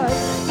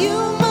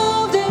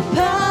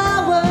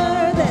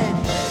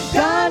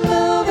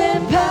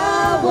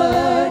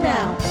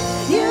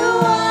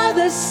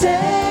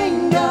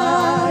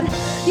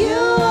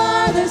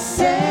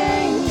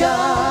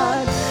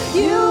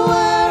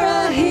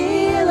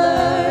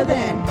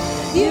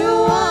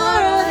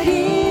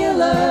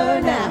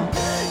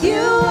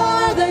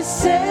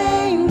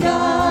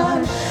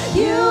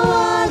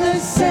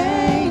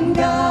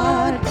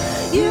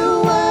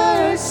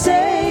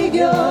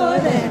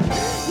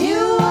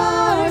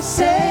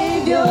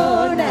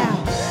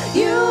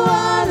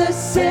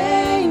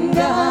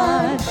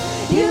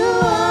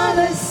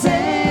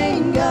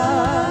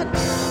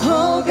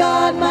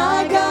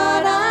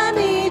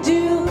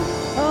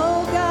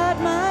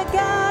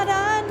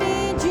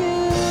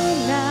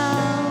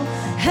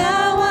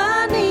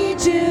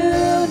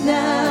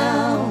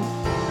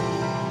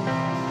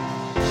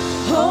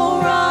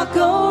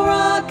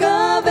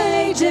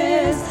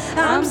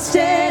I'm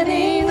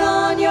standing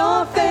on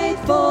your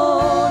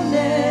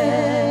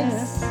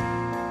faithfulness.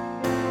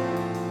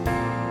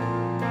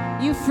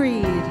 You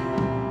freed.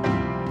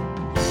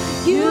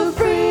 You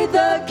freed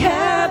the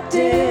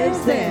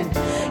captives then.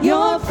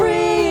 You're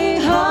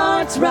freeing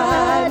hearts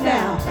right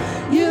now.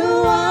 You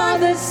are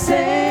the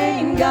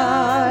same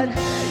God.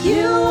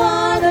 You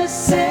are the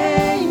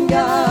same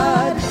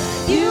God.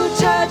 You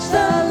touch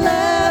the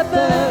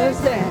lepers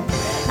then.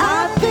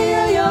 I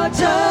feel your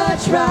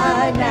touch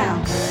right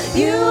now.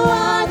 You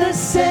are the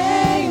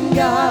same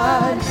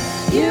God.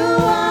 You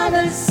are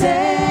the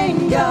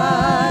same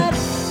God.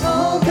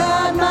 Oh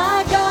God,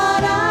 my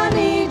God, I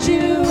need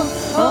you.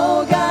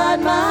 Oh God,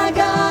 my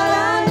God,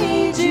 I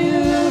need you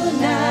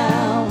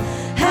now.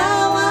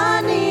 How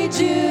I need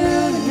you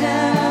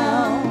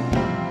now.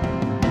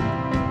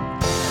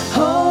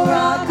 Oh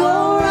rock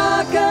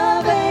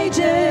of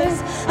ages,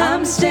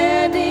 I'm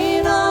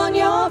standing on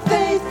your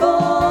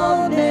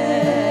faithfulness.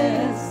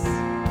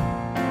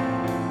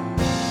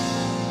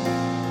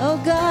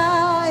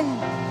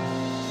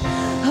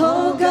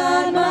 Oh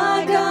God,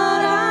 my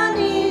God, I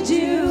need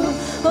you.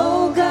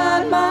 Oh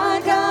God,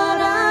 my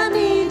God, I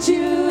need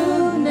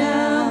you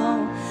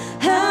now.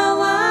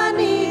 How I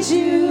need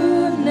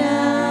you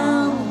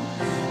now.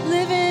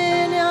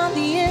 Living on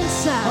the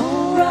inside.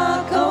 Oh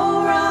rock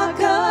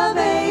of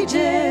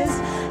ages,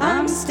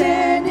 I'm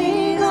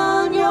standing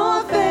on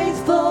your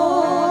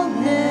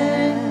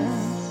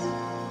faithfulness.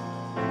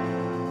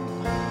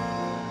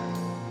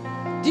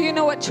 Do you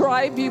know what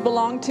tribe you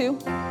belong to?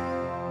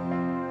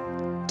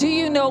 Do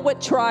you know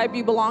what tribe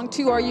you belong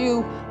to? Are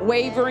you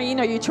wavering?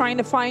 Are you trying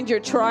to find your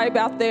tribe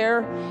out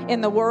there in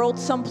the world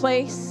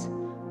someplace?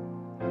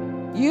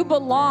 You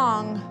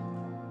belong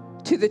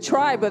to the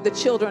tribe of the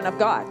children of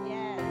God.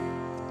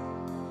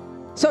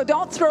 So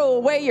don't throw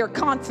away your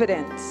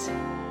confidence.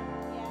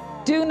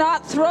 Do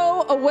not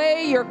throw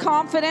away your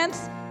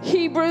confidence.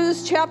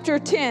 Hebrews chapter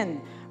 10,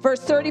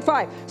 verse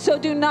 35. So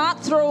do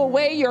not throw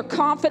away your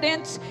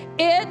confidence.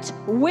 It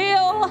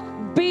will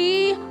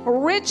be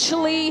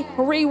richly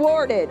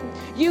rewarded.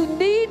 You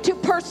need to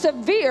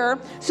persevere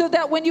so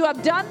that when you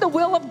have done the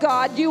will of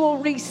God, you will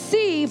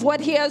receive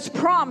what he has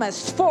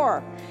promised.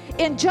 For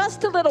in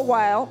just a little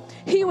while,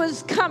 he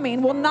was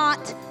coming, will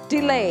not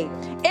delay.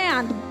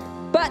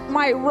 But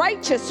my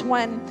righteous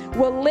one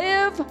will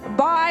live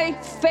by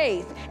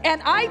faith.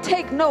 And I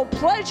take no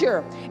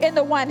pleasure in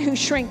the one who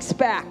shrinks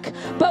back.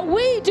 But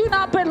we do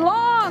not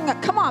belong,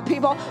 come on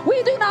people,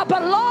 we do not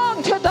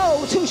belong to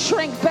those who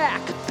shrink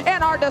back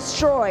and are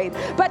destroyed,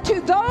 but to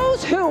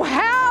those who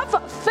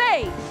have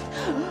faith.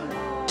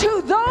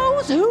 To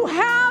those who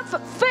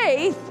have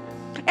faith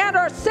and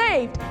are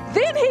saved.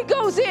 Then he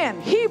goes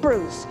in,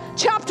 Hebrews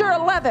chapter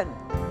 11.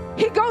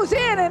 He goes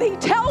in and he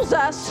tells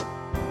us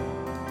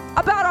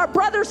about our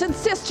brothers and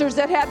sisters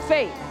that had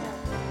faith.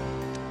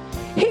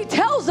 He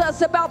tells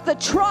us about the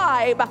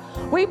tribe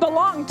we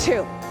belong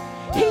to.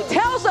 He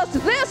tells us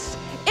this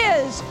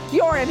is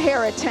your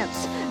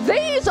inheritance.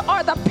 These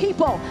are the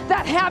people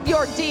that have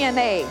your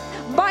DNA.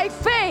 By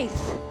faith,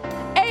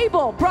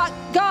 Abel brought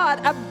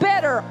God a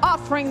better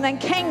offering than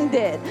Cain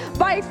did.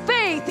 By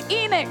faith,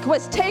 Enoch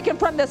was taken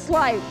from this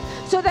life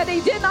so that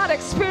he did not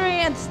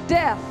experience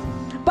death.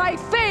 By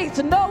faith,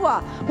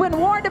 Noah, when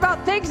warned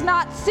about things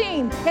not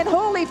seen, in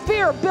holy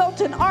fear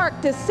built an ark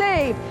to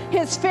save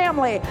his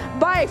family.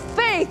 By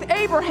faith,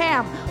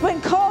 Abraham, when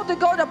called to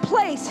go to a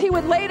place he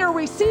would later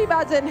receive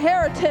as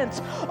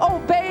inheritance,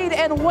 obeyed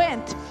and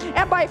went.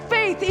 And by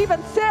faith, even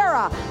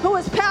Sarah, who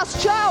was past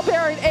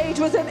childbearing age,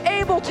 was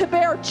unable to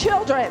bear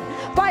children.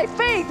 By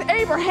faith,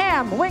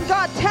 Abraham, when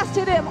God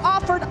tested him,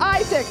 offered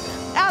Isaac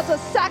as a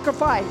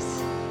sacrifice.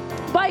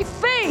 By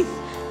faith,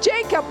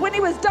 Jacob, when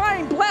he was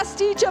dying,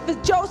 blessed each of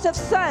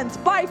Joseph's sons.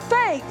 By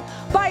faith,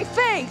 by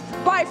faith,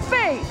 by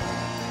faith.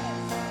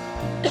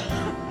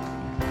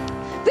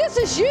 This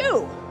is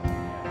you.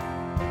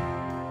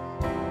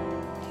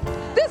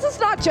 This is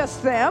not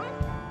just them.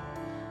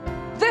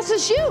 This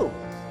is you.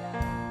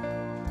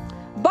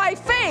 By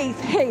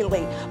faith,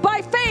 Haley.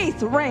 By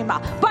faith,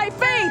 Rhema. By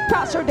faith,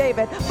 Pastor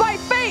David. By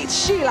faith,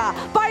 Sheila.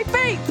 By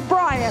faith,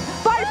 Brian.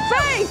 By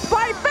faith,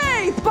 by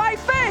faith, by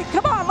faith.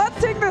 Come on, let's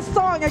sing this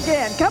song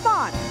again. Come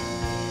on.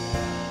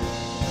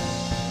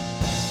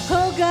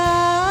 Oh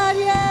God,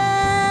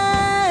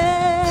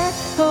 yeah.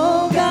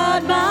 Oh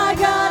God, my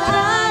God,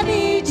 I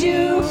need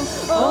you.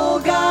 Oh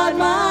God,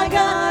 my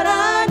God,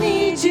 I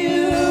need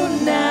you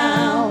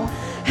now.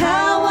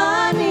 How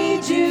I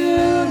need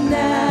you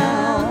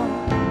now.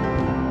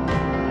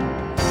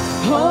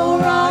 Oh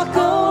rock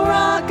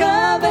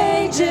of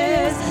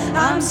ages,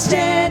 I'm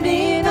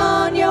standing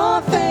on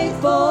your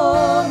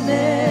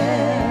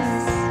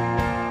faithfulness.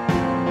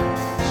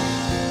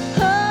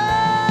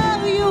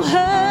 Oh, you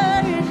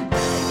heard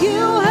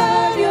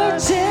your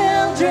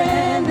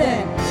children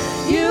then.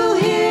 You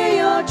hear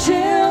your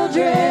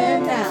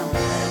children now.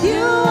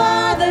 You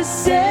are the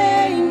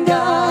same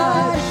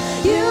God.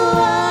 You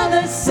are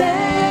the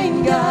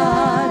same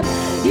God.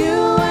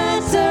 You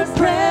answered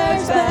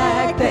prayers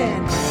back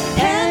then,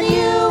 and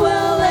you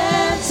will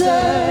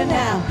answer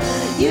now.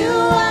 You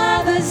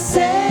are the the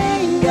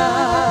same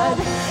God.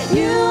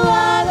 You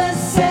are the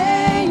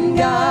same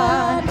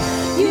God.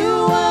 You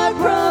are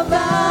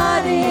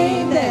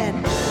providing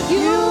then.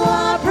 You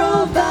are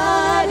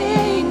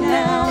providing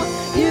now.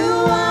 You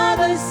are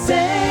the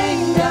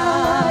same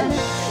God.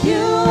 You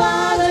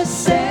are the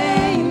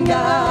same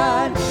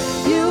God.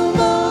 You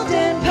moved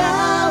in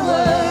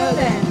power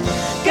then.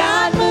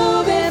 God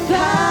move in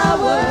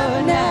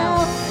power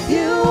now.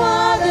 You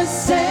are the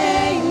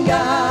same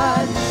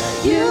God.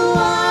 You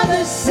are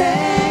the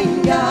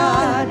same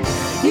God.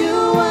 You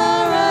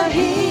are a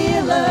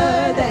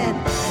healer then.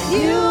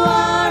 You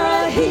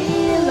are a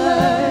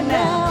healer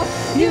now.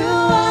 You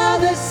are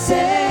the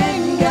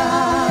same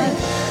God.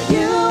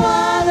 You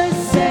are the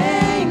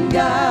same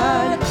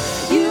God.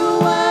 You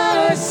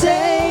are a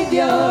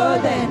Savior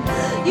then.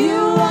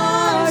 You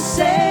are a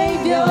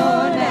Savior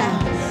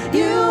now.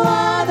 You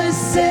are the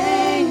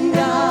same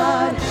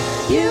God.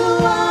 You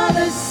are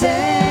the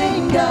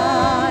same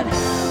God.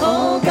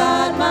 Oh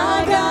God,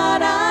 my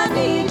God, I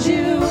need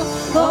you.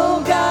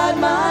 Oh God,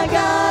 my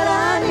God,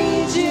 I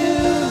need you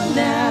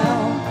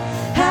now.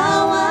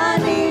 How I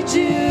need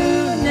you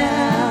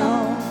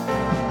now.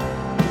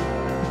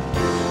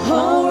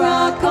 Oh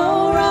rock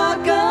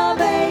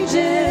of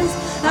ages,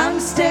 I'm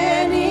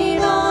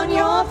standing on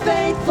your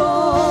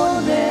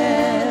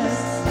faithfulness.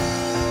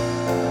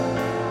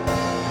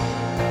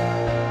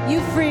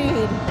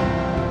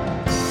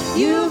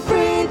 You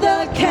freed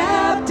the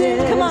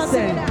captives. Come on,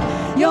 sing it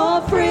out.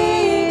 You're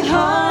freeing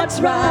hearts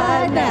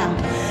right now.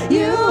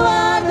 You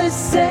are the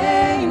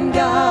same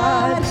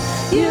God.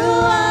 You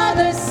are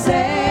the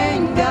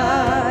same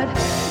God.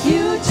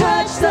 You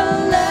touch the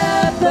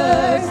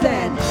lepers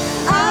then.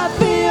 I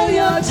feel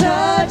your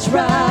touch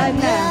right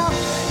now.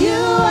 You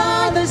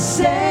are the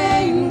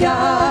same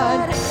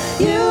God.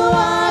 You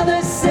are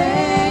the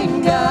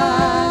same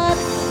God.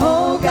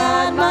 Oh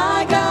God,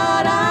 my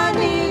God, I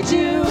need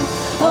you.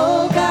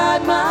 Oh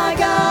God, my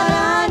God,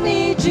 I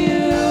need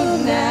you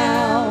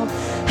now.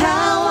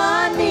 How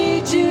I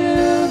need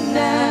you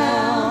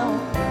now.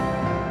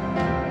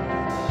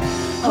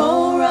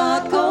 Oh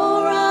rock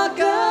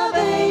of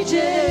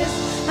ages,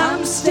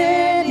 I'm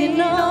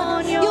standing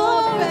on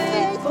your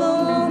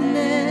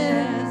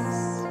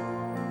faithfulness.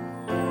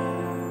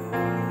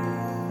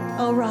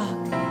 Oh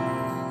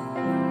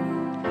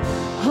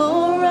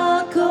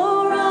rock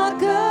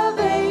of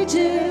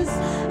ages,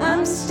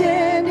 I'm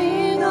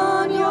standing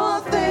on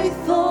your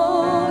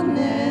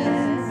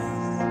faithfulness.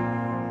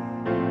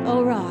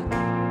 Oh, rock.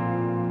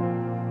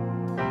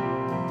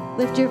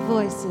 Lift your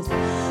voices.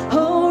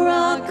 Oh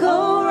rock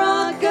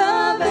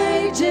of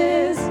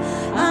ages,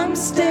 I'm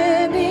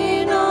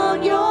standing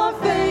on your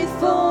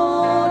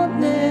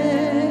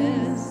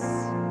faithfulness.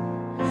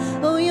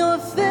 Oh, your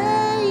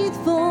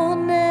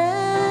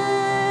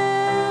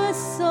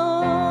faithfulness,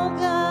 oh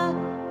God.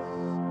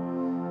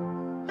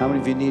 How many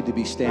of you need to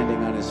be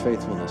standing on his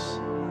faithfulness?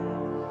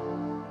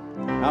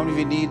 How many of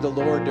you need the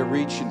Lord to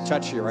reach and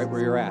touch you right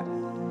where you're at?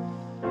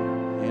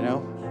 You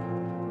know?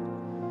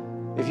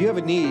 If you have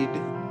a need,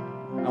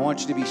 I want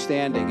you to be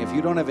standing. If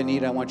you don't have a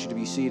need, I want you to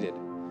be seated.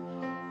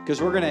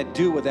 Because we're going to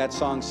do what that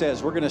song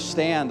says. We're going to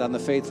stand on the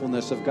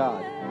faithfulness of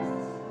God.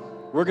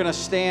 We're going to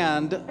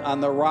stand on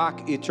the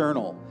rock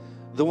eternal.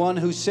 The one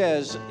who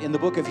says in the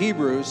book of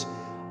Hebrews,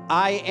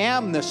 I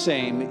am the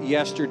same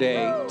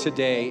yesterday,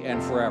 today,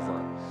 and forever.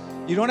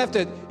 You don't have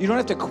to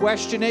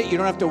question it. You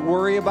don't have to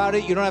worry about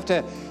it. You don't have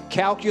to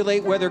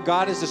calculate whether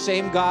God is the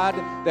same God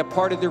that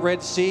parted the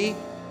Red Sea,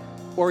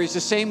 or he's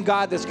the same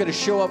God that's going to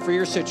show up for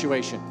your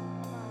situation.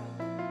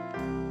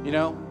 You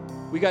know,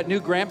 we got new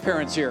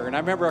grandparents here, and I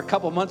remember a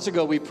couple months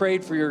ago we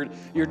prayed for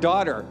your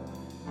daughter,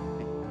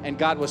 and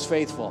God was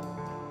faithful.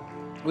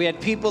 We had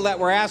people that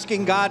were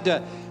asking God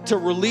to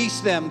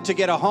release them to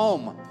get a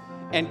home,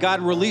 and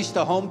God released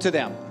a home to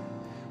them.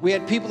 We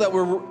had people that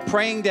were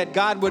praying that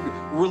God would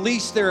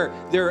release their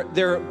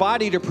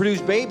body to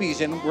produce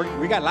babies, and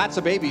we got lots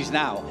of babies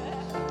now,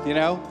 you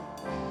know.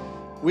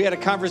 We had a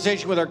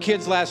conversation with our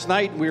kids last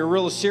night, and we were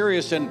real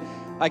serious, and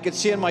I could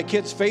see in my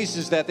kids'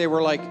 faces that they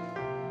were like,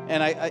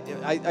 and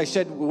I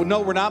said, well,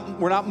 no, we're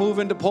not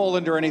moving to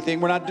Poland or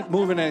anything. We're not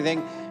moving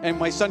anything. And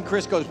my son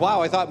Chris goes, wow,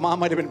 I thought Mom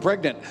might have been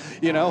pregnant,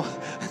 you know.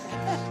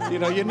 You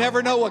know, you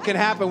never know what can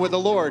happen with the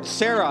Lord.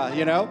 Sarah,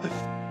 you know.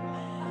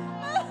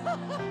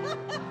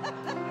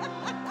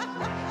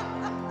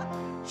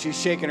 She's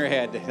shaking her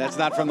head. That's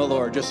not from the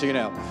Lord, just so you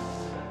know.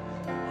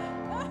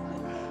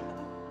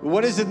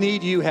 What is the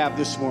need you have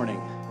this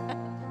morning?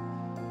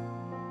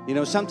 You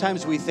know,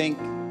 sometimes we think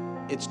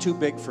it's too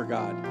big for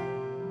God.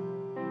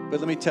 But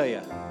let me tell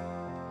you,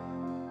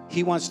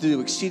 he wants to do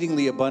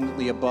exceedingly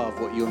abundantly above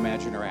what you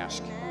imagine or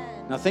ask.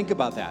 Now think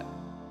about that.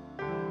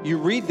 You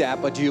read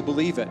that, but do you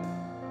believe it?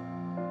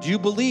 Do you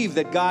believe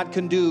that God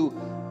can do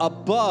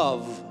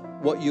above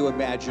what you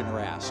imagine or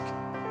ask?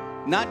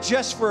 Not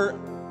just for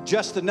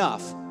just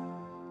enough,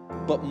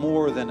 but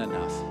more than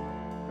enough.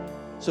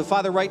 So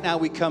Father, right now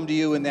we come to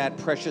you in that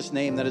precious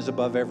name that is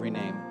above every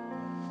name.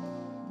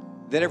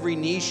 That every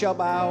knee shall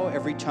bow,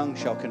 every tongue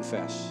shall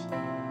confess.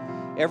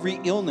 Every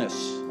illness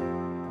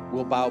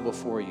will bow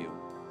before you.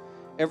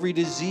 Every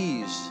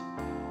disease,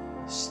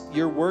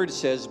 your word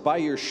says, by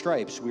your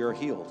stripes we are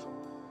healed.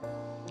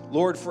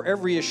 Lord, for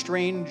every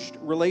estranged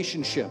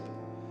relationship,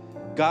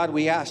 God,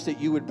 we ask that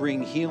you would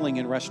bring healing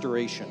and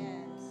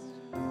restoration.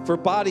 For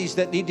bodies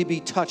that need to be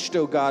touched,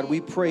 oh God,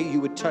 we pray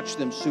you would touch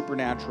them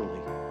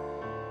supernaturally.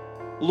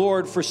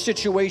 Lord, for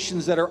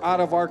situations that are out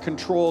of our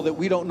control that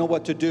we don't know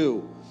what to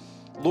do,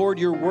 Lord,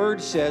 your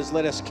word says,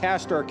 let us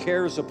cast our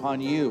cares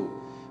upon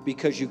you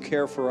because you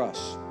care for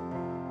us.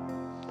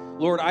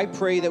 Lord, I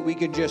pray that we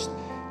can just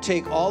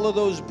take all of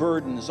those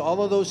burdens,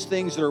 all of those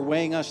things that are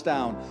weighing us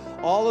down,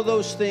 all of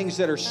those things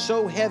that are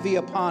so heavy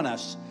upon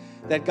us,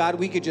 that God,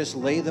 we could just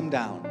lay them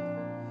down.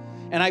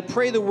 And I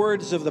pray the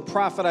words of the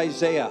prophet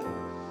Isaiah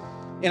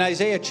in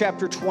Isaiah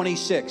chapter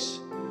 26,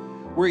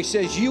 where he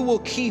says, you will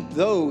keep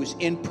those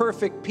in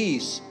perfect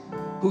peace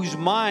whose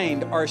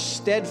mind are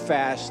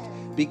steadfast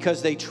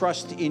because they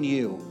trust in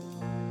you.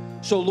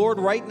 So Lord,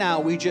 right now,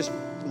 we just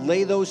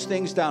lay those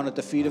things down at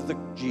the feet of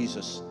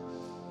Jesus.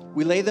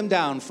 We lay them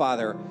down,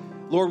 Father.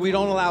 Lord, we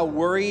don't allow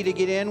worry to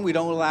get in. We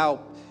don't allow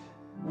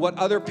what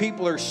other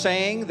people are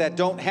saying that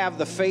don't have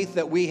the faith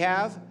that we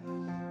have.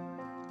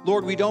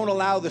 Lord, we don't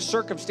allow the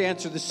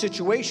circumstance or the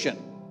situation.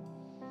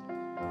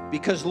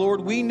 Because,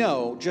 Lord, we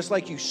know, just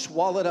like you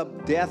swallowed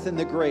up death in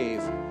the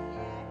grave,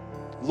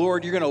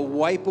 Lord, you're going to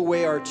wipe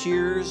away our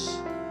tears.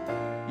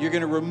 You're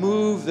going to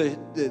remove the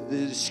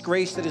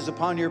disgrace that is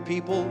upon your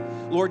people.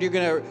 Lord, you're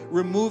going to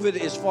remove it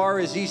as far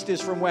as east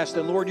is from west.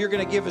 And, Lord, you're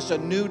going to give us a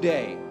new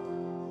day.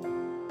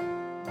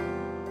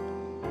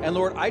 And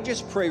Lord, I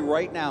just pray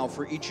right now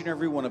for each and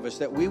every one of us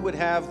that we would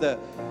have the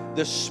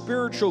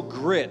spiritual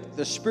grit,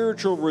 the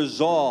spiritual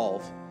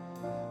resolve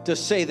to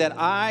say that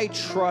I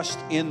trust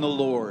in the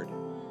Lord.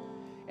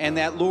 And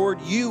that,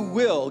 Lord, you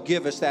will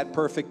give us that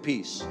perfect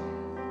peace.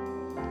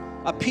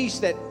 A peace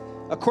that,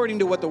 according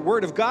to what the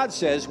Word of God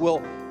says,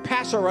 will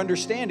pass our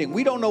understanding.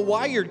 We don't know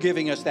why you're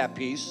giving us that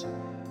peace,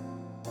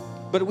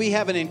 but we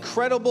have an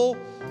incredible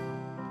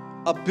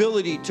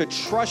ability to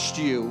trust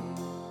you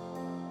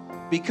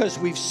because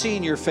we've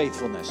seen your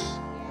faithfulness.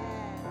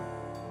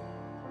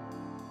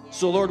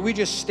 So, Lord, we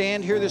just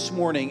stand here this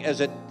morning as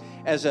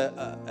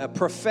a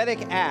prophetic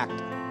act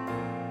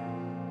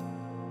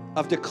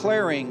of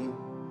declaring,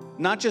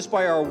 not just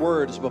by our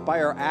words, but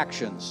by our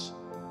actions,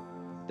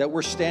 that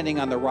we're standing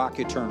on the rock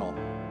eternal.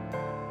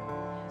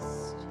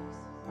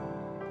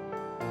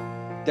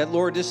 That,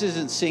 Lord, this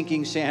isn't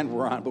sinking sand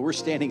we're on, but we're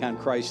standing on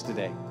Christ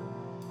today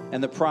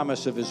and the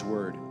promise of his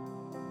word.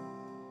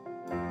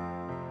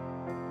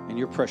 In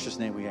your precious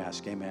name we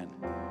ask, amen.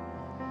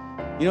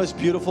 You know, it's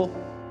beautiful.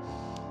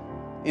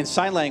 In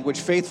sign language,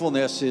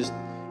 faithfulness is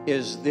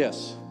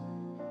this.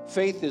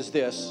 Faith is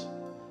this.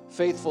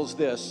 Faithful is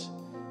this.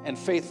 And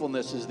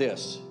faithfulness is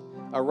this.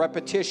 A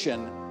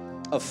repetition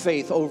of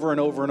faith over and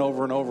over and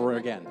over and over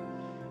again.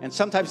 And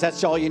sometimes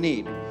that's all you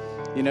need.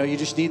 You know, you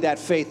just need that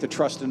faith to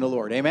trust in the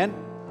Lord. Amen?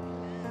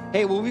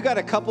 Hey, well, we've got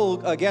a couple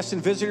guests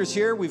and visitors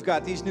here. We've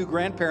got these new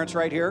grandparents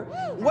right here.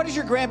 What is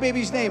your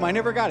grandbaby's name? I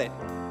never got it.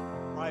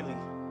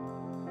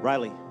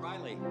 Riley.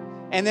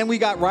 And then we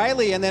got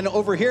Riley, and then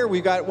over here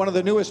we got one of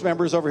the newest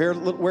members over here.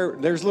 Where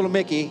there's little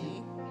Mickey.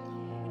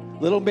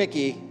 Little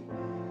Mickey.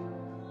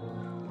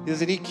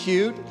 Isn't he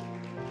cute?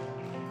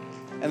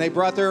 And they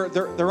brought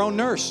their own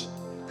nurse.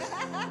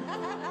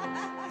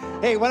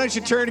 Hey, why don't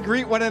you turn and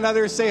greet one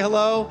another, say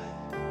hello,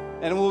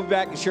 and we'll be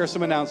back and share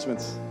some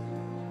announcements.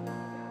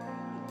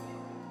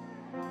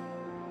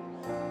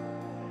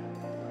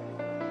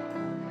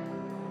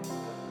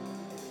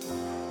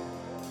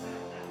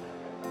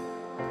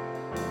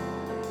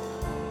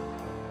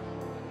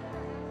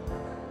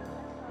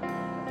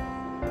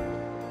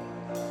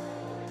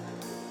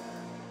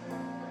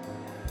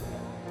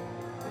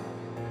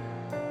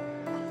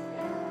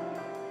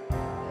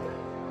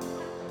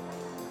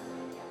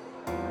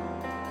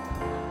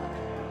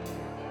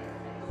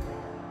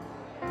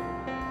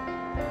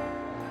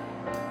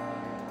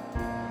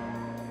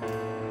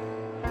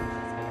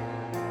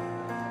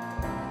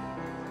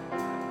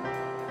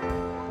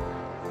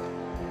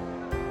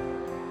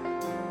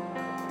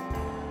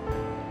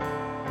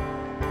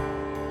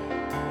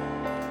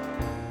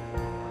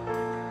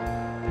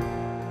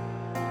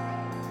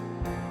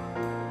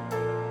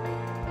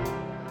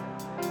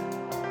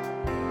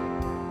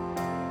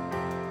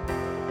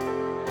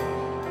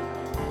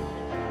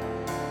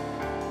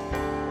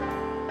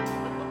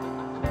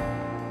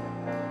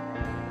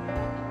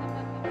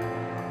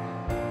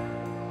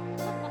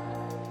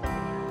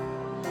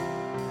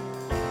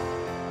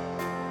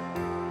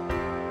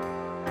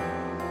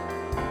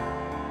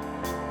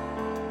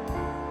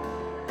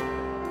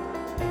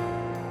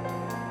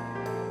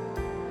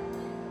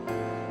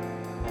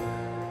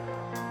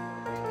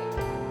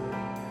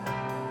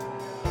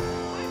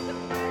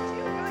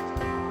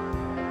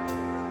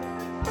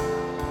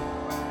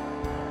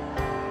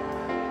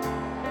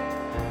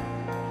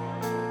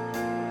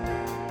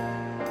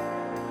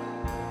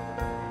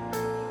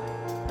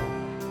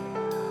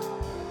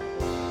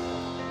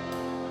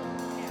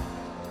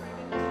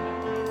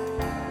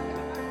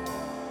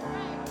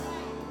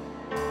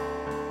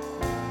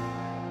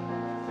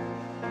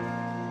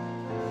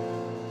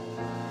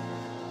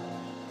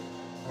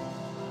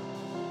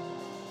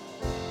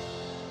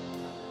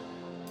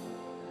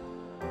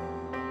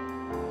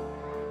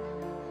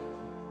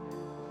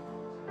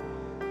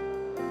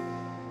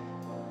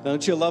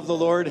 Don't you love the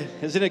Lord?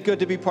 Isn't it good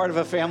to be part of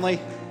a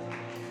family?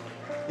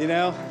 You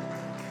know?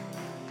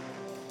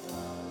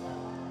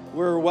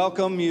 We're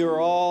welcome. You're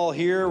all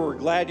here. We're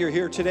glad you're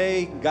here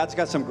today. God's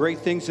got some great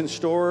things in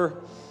store.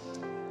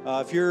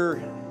 If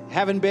you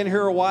haven't been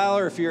here a while,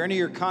 or if any of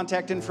your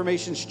contact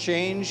information's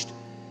changed,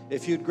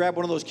 if you'd grab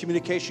one of those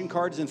communication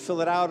cards and fill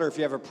it out, or if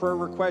you have a prayer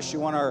request you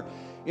want our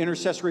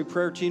intercessory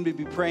prayer team to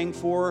be praying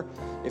for,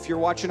 if you're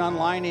watching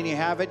online and you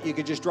have it, you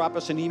could just drop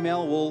us an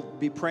email. We'll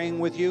be praying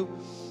with you.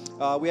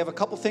 We have a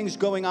couple things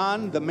going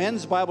on. The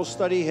men's Bible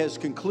study has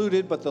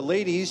concluded, but the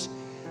ladies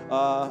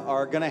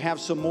are going to have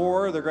some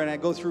more. They're going to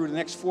go through the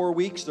next 4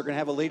 weeks. They're going to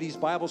have a ladies'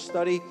 Bible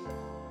study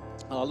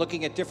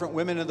looking at different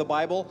women in the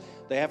Bible.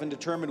 They haven't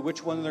determined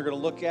which one they're going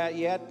to look at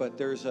yet, but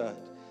there's a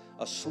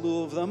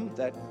slew of them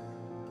that...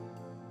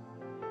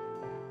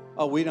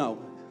 Oh, we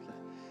know.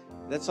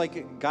 That's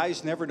like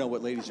guys never know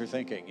what ladies are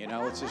thinking, you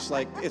know. It's just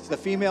like, it's the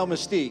female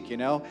mystique, you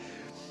know.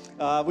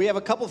 We have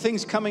a couple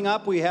things coming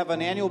up. We have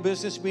an annual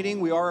business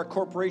meeting. We are a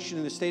corporation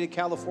in the state of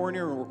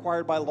California and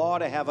required by law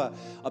to have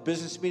a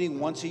business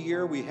meeting once a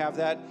year. We have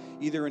that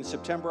either in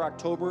September,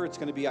 October. It's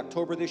going to be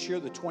October this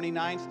year, the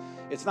 29th.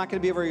 It's not going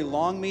to be a very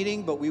long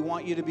meeting, but we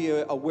want you to be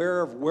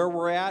aware of where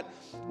we're at.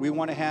 We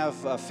want to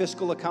have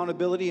fiscal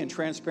accountability and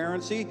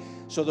transparency.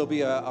 So there'll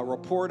be a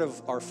report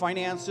of our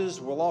finances.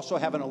 We'll also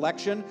have an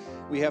election.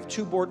 We have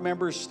 2 board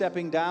members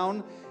stepping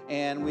down.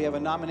 And we have a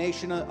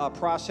nomination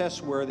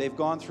process where they've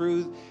gone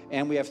through,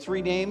 and we have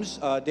 3 names.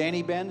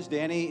 Danny Benz.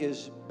 Danny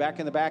is back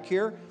in the back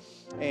here.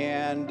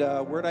 And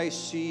where'd I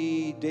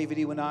see David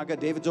Iwanaga?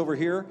 David's over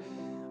here.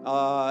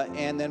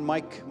 And then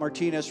Mike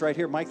Martinez right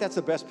here. Mike, that's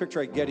the best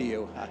picture I can get of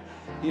you.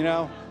 You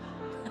know,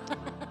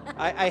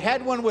 I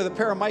had one with a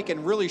pair of Mike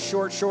in really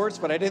short shorts,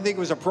 but I didn't think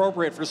it was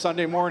appropriate for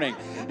Sunday morning,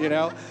 you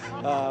know.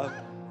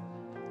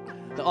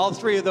 All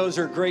 3 of those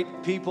are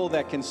great people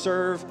that can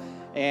serve,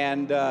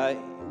 and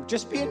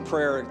just be in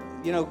prayer.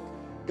 You know,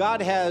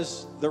 God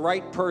has the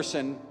right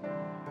person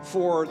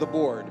for the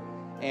board,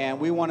 and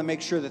we want to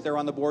make sure that they're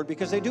on the board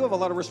because they do have a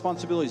lot of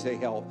responsibilities they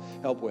help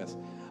with.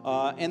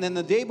 And then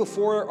the day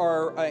before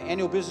our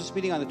annual business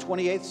meeting on the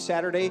 28th,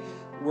 Saturday,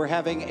 we're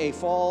having a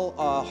fall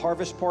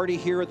harvest party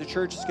here at the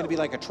church. It's going to be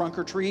like a trunk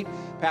or treat.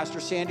 Pastor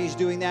Sandy's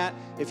doing that.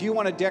 If you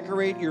want to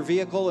decorate your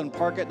vehicle and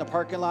park it in the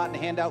parking lot and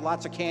hand out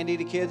lots of candy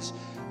to kids,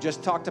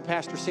 just talk to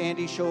Pastor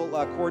Sandy. She'll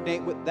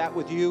coordinate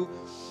with you.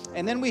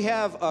 And then we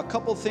have a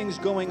couple things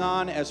going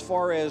on as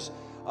far as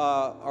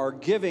our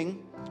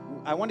giving.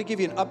 I want to give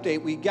you an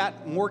update. We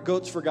got more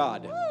Goats for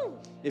God.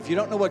 If you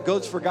don't know what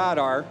Goats for God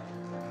are,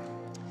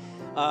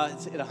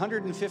 it's at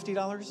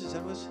 $150. Is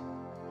that what it was?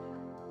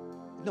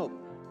 No,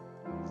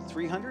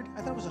 300?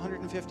 I thought it was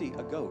 150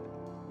 a goat.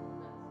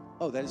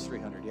 Oh, that is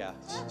 300. Yeah.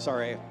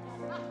 Sorry.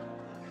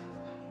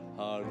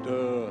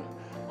 Duh.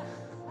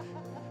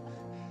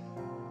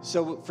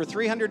 So for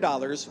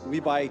 $300, we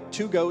buy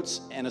 2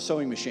 goats and a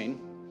sewing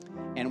machine.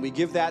 And we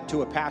give that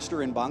to a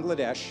pastor in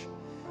Bangladesh.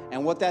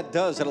 And what that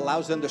does, it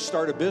allows them to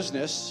start a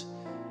business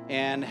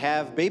and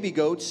have baby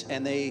goats,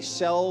 and they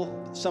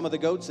sell some of the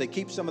goats, they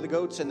keep some of the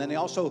goats, and then they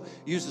also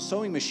use the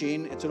sewing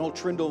machine. It's an old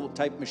Trindle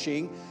type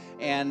machine,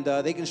 and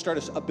they can start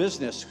a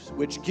business,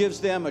 which gives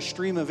them a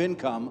stream of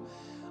income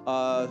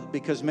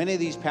because many of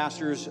these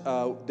pastors,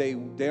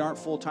 they aren't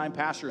full-time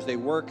pastors. They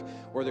work,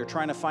 or they're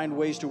trying to find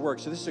ways to work.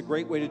 So this is a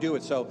great way to do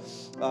it. So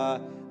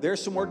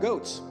there's some more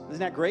goats. Isn't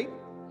that great?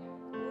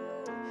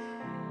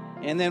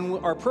 And then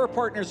our prayer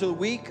partners of the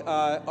week,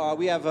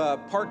 we have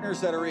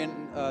partners that are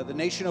in the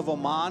nation of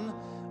Oman.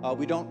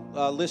 We don't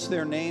list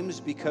their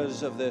names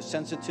because of the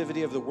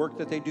sensitivity of the work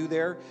that they do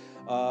there,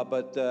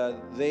 but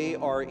they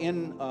are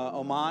in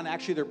Oman.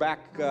 Actually, they're back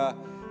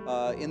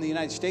in the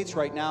United States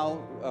right now,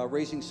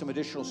 raising some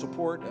additional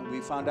support. And we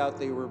found out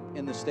they were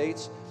in the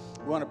States.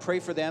 We want to pray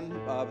for them.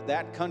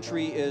 That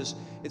country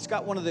it's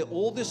got one of the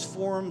oldest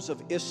forms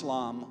of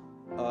Islam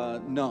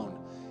known.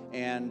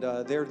 And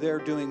they're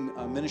doing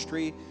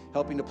ministry,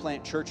 helping to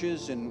plant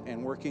churches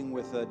and working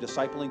with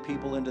discipling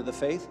people into the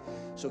faith.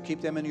 So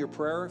keep them in your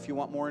prayer. If you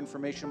want more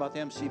information about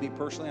them, see me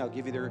personally. I'll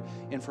give you their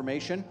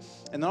information.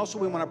 And then also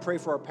we want to pray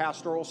for our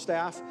pastoral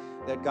staff,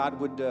 that God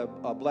would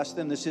bless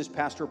them. This is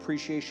Pastor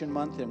Appreciation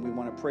Month, and we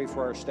want to pray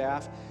for our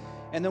staff.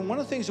 And then one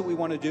of the things that we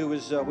want to do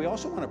is we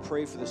also want to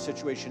pray for the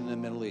situation in the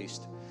Middle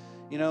East.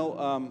 You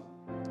know,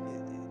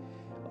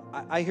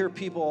 I hear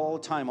people all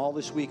the time, all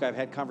this week, I've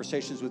had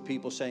conversations with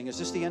people saying, is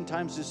this the end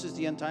times? This is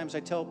the end times.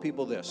 I tell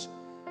people this.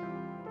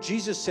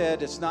 Jesus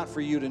said it's not for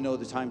you to know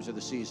the times or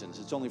the seasons.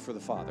 It's only for the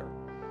Father.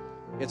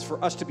 It's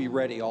for us to be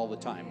ready all the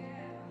time.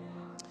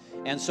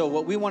 And so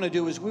what we want to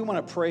do is we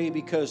want to pray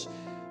because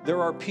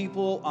there are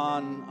people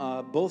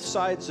on both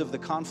sides of the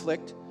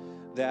conflict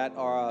that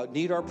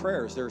need our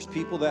prayers. There's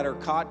people that are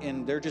caught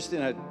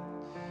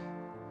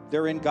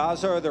they're in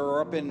Gaza,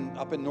 they're up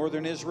in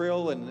northern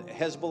Israel, and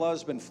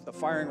Hezbollah's been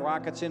firing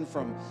rockets in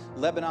from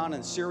Lebanon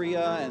and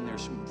Syria, and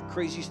there's some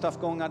crazy stuff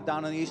going on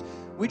down in the east.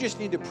 We just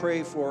need to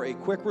pray for a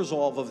quick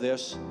resolve of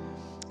this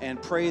and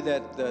pray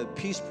that the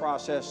peace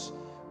process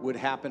would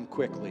happen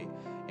quickly.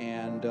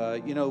 And,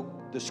 you know,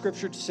 the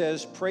scripture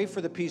says, pray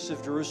for the peace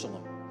of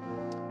Jerusalem.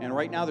 And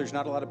right now, there's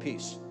not a lot of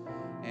peace.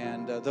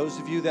 And those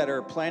of you that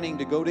are planning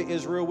to go to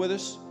Israel with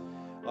us,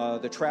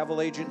 the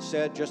travel agent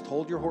said, just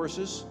hold your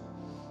horses.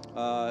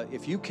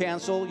 If you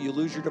cancel, you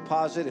lose your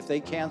deposit. If they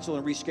cancel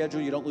and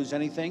reschedule, you don't lose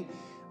anything.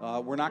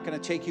 We're not going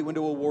to take you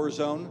into a war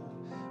zone,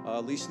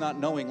 at least not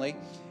knowingly.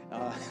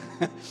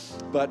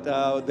 But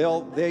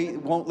they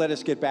won't let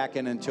us get back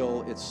in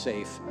until it's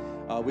safe.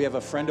 We have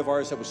a friend of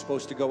ours that was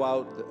supposed to go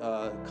out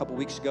a couple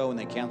weeks ago, and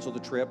they canceled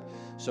the trip.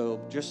 So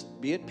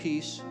just be at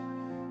peace.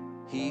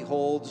 He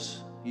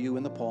holds you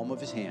in the palm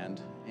of his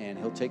hand, and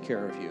he'll take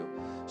care of you.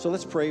 So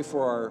let's pray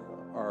for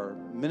our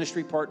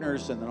ministry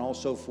partners and then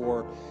also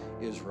for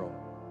Israel.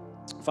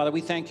 Father,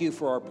 we thank you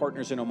for our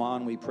partners in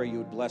Oman. We pray you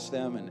would bless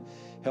them and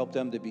help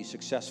them to be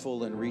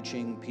successful in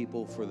reaching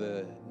people for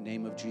the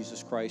name of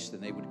Jesus Christ,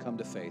 and they would come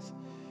to faith.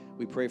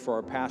 We pray for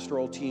our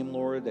pastoral team,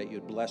 Lord, that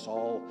you'd bless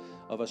all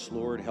of us,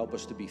 Lord. Help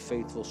us to be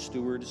faithful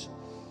stewards.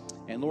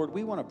 And Lord,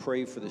 we want to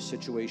pray for the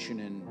situation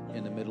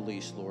in the Middle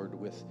East, Lord,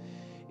 with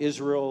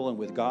Israel and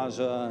with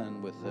Gaza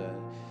and with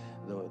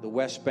the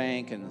West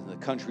Bank and the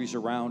countries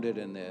around it,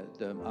 and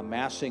the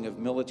amassing of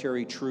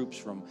military troops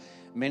from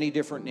many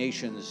different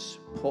nations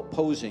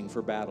posing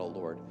for battle,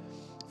 Lord.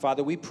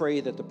 Father, we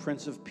pray that the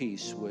Prince of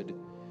Peace would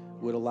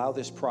allow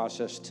this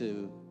process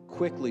to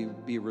quickly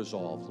be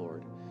resolved,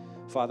 Lord.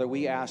 Father,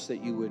 we ask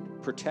that you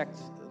would protect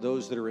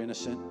those that are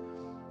innocent.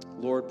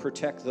 Lord,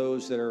 protect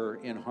those that are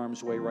in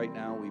harm's way right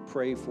now. We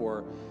pray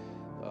for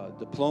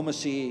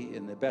diplomacy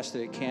and the best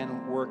that it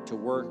can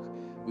work.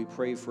 We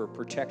pray for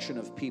protection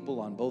of people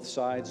on both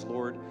sides,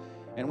 Lord.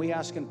 And we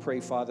ask and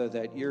pray, Father,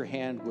 that your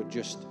hand would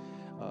just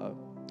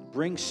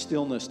bring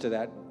stillness to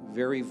that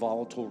very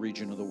volatile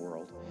region of the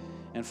world.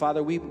 And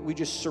Father, we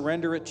just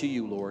surrender it to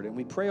you, Lord. And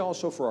we pray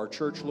also for our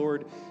church,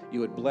 Lord. You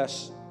would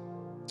bless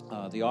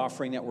the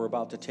offering that we're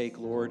about to take,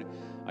 Lord.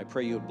 I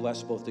pray you would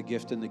bless both the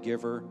gift and the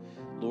giver.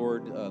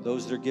 Lord,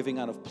 those that are giving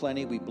out of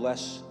plenty, we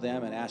bless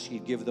them and ask you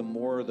to give them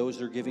more. Those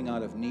that are giving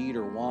out of need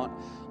or want,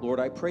 Lord,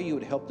 I pray you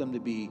would help them to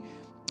be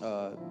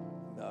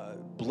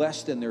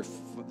blessed in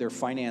their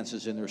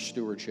finances and their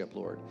stewardship,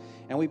 Lord.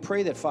 And we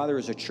pray that, Father,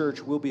 as a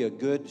church, we'll be a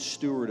good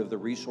steward of the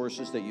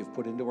resources that you've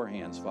put into our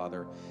hands,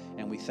 Father.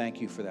 And we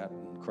thank you for that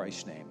in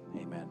Christ's name.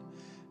 Amen.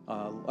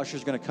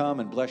 Usher's going to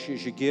come and bless you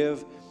as you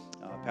give.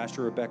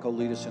 Pastor Rebecca will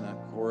lead us in a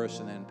chorus,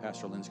 and then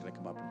Pastor Lynn's going to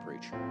come up and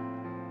preach.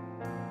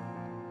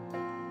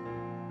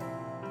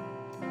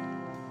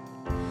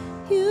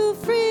 You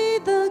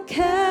freed the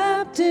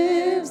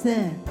captives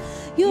then.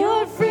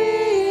 You're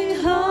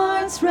freeing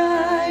hearts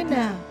right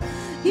now.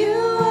 You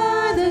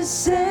are the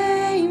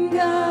same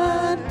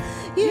God.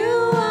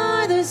 You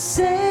are the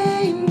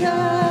same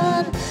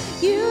God.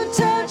 You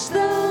touched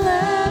the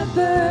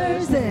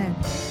lepers then.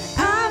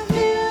 I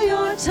feel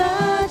your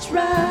touch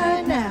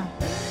right now.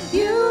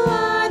 You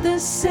are the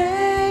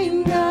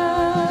same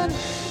God.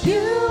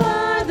 You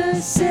are the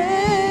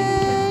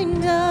same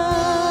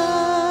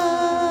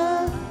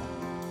God.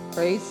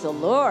 Praise the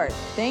Lord.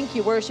 Thank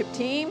you, worship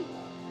team.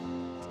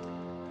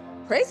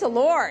 Praise the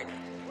Lord.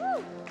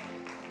 Woo.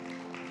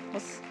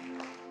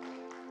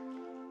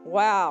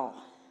 Wow.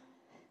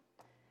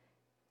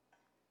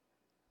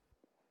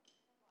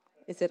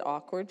 Is it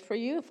awkward for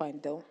you if I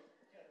don't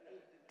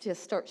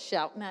just start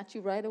shouting at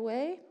you right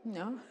away?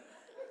 No?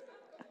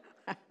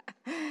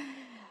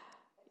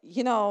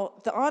 You know,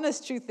 the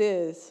honest truth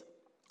is,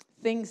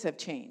 things have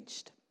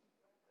changed.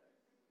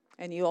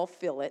 And you all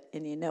feel it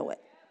and you know it.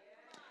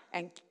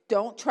 And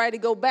don't try to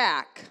go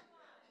back.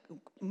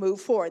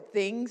 Move forward.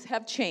 Things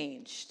have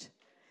changed.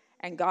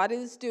 And God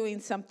is doing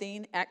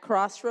something at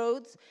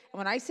Crossroads. And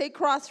when I say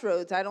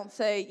Crossroads, I don't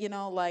say,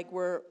 like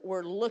we're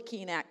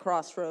looking at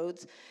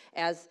Crossroads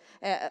as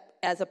a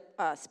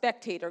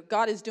spectator.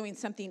 God is doing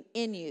something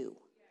in you.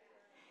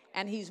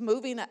 And he's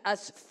moving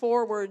us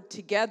forward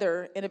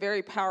together in a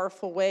very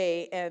powerful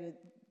way. And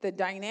the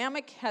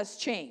dynamic has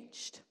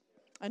changed.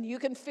 And you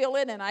can feel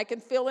it, and I can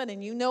feel it,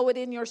 and you know it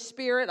in your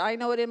spirit. I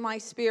know it in my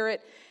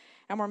spirit.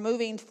 And we're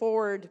moving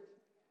forward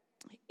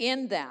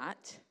in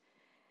that.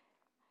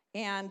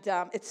 And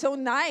it's so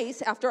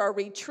nice after our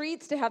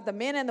retreats to have the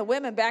men and the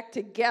women back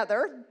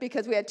together,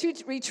 because we had 2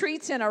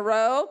 retreats in a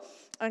row,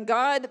 and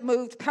God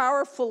moved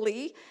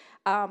powerfully.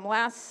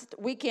 Last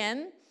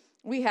weekend,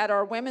 we had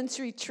our women's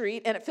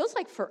retreat, and it feels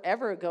like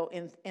forever ago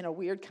in a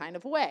weird kind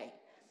of way.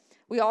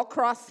 We all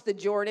crossed the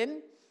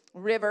Jordan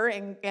River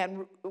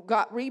and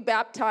got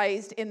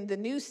rebaptized in the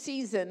new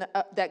season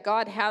that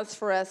God has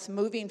for us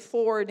moving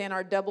forward in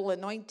our double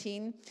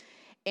anointing.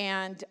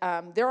 And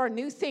there are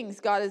new things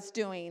God is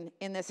doing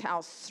in this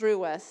house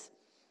through us.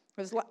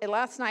 It was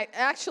last night.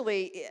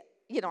 Actually,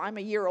 I'm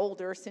a year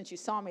older since you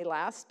saw me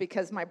last,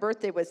 because my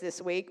birthday was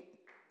this week.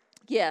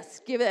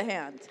 Yes, give it a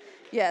hand.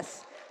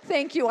 Yes,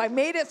 thank you. I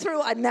made it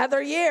through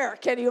another year.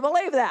 Can you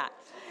believe that?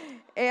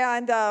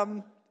 And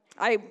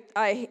I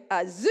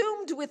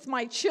Zoomed with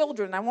my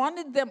children. I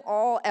wanted them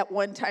all at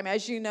one time.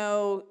 As you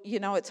know,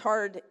 it's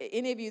hard.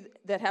 Any of you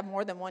that have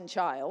more than one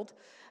child,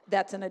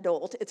 that's an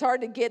adult. It's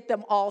hard to get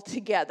them all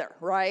together,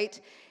 right?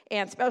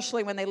 And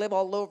especially when they live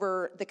all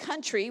over the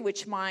country,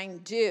 which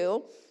mine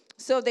do.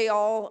 So they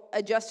all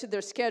adjusted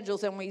their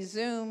schedules, and we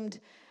Zoomed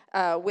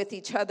with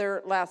each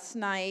other last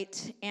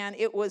night, and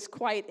it was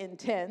quite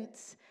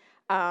intense.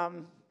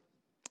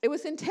 It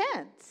was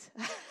intense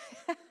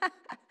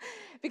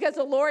because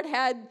the Lord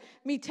had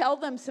me tell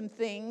them some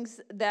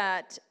things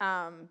that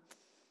are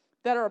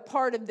a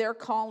part of their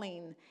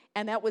calling,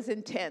 and that was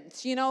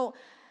intense. You know,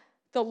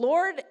 the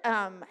Lord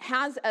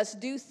has us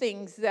do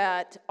things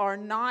that are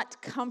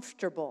not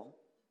comfortable,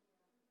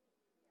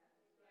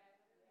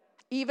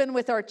 even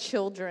with our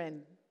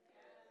children,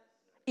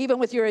 even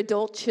with your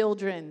adult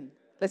children.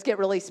 Let's get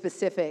really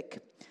specific,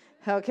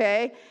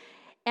 okay?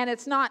 And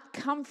it's not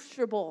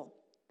comfortable.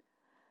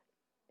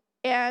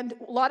 And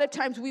a lot of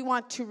times we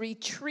want to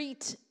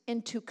retreat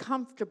into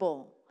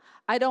comfortable.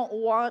 I don't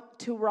want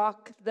to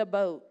rock the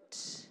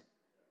boat.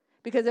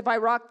 Because if I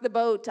rock the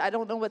boat, I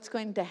don't know what's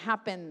going to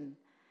happen.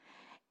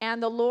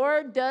 And the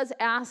Lord does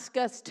ask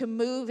us to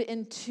move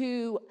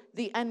into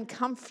the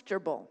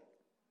uncomfortable,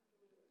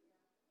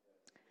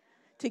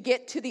 to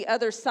get to the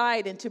other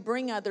side and to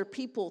bring other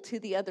people to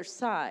the other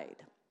side.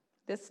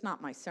 That's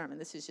not my sermon.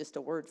 This is just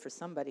a word for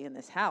somebody in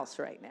this house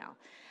right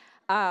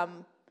now.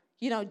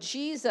 You know,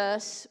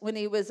 Jesus, when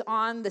he was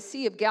on the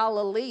Sea of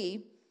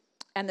Galilee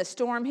and the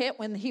storm hit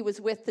when he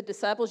was with the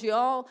disciples,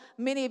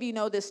 many of you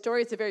know this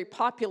story. It's a very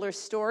popular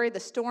story. The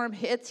storm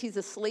hits. He's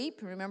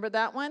asleep. Remember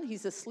that one?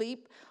 He's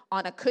asleep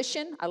on a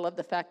cushion. I love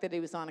the fact that he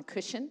was on a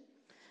cushion.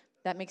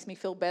 That makes me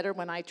feel better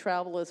when I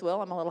travel as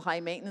well. I'm a little high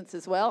maintenance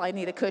as well. I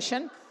need a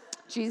cushion.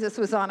 Jesus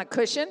was on a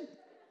cushion.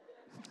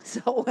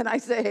 So when I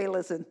say, hey,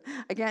 listen,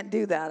 I can't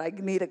do that. I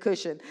need a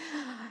cushion.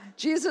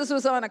 Jesus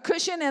was on a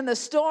cushion and the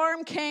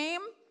storm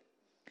came.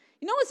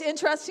 You know what's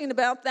interesting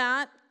about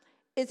that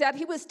is that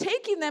he was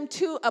taking them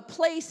to a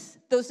place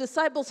those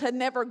disciples had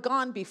never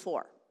gone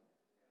before.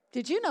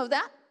 Did you know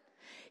that?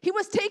 He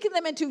was taking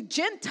them into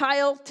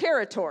Gentile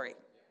territory.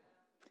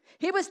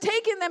 He was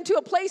taking them to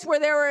a place where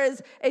there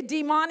was a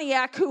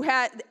demoniac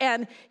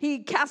and he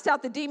cast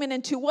out the demon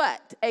into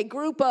what? A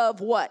group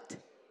of what?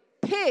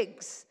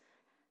 Pigs.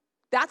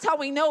 That's how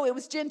we know it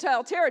was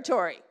Gentile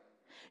territory.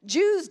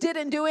 Jews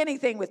didn't do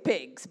anything with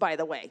pigs, by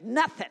the way.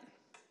 Nothing.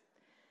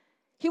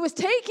 He was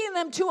taking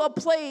them to a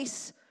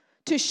place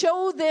to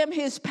show them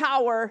his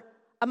power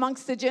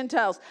amongst the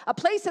Gentiles, a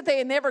place that they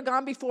had never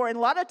gone before. And a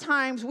lot of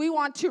times we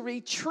want to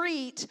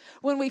retreat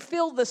when we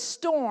feel the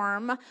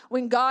storm,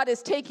 when God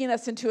is taking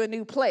us into a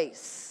new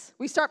place.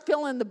 We start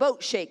feeling the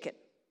boat shaking.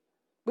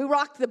 We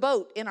rock the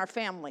boat in our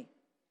family.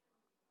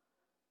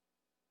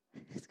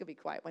 It's going to be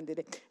quiet one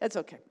today. That's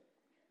okay.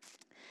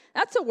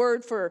 That's a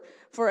word for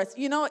us.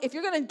 You know, if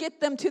you're going to get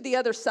them to the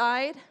other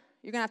side,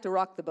 you're going to have to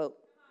rock the boat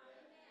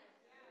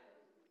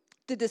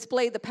to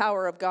display the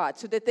power of God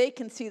so that they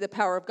can see the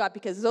power of God,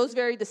 because those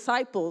very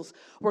disciples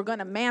were going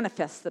to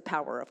manifest the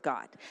power of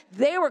God.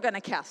 They were going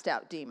to cast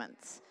out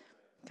demons.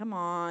 Come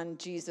on,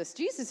 Jesus.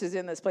 Jesus is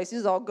in this place.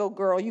 This is all go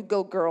girl. You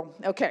go girl.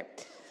 Okay.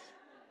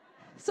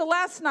 So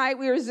last night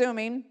we were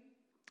Zooming,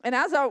 and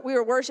as we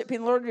were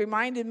worshiping, the Lord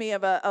reminded me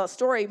of a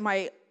story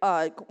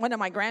one of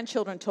my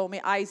grandchildren told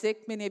me.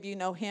 Isaac, many of you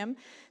know him.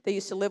 They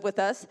used to live with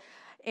us.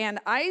 And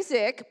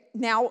Isaac,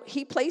 now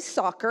he plays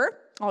soccer.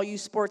 All you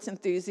sports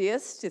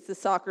enthusiasts, it's a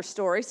soccer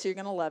story, so you're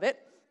going to love it.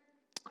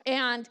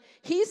 And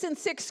he's in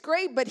 6th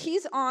grade, but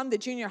he's on the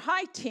junior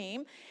high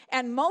team,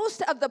 and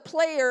most of the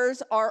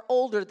players are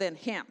older than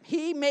him.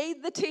 He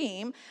made the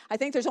team. I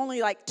think there's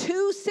only like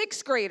 2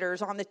 6th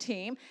graders on the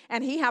team,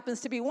 and he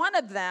happens to be one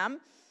of them.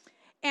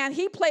 And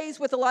he plays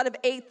with a lot of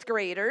 8th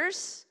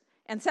graders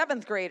and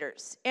 7th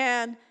graders.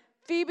 And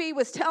Phoebe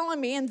was telling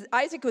me, and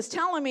Isaac was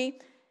telling me,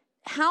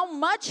 how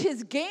much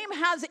his game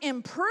has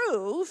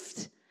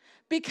improved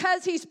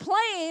because he's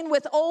playing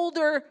with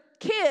older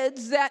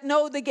kids that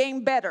know the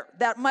game better,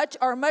 that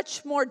are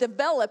much more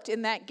developed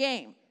in that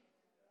game.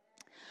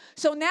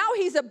 So now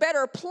he's a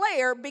better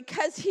player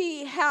because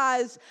he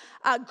has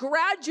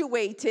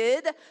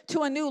graduated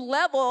to a new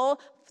level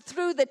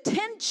through the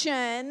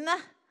tension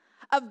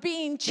of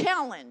being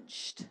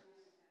challenged.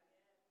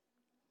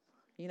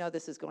 You know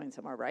this is going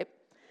somewhere, right?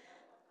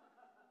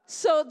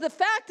 So the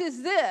fact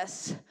is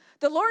this.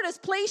 The Lord has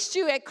placed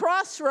you at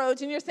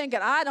crossroads, and you're thinking,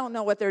 I don't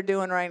know what they're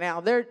doing right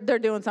now. They're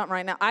doing something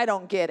right now. I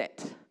don't get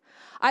it.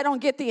 I don't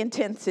get the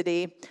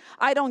intensity.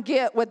 I don't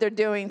get what they're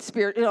doing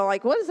spirit. You know,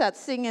 like, what is that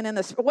singing in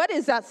the spirit? What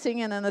is that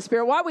singing in the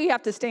spirit? Why do we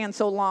have to stand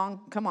so long?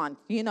 Come on.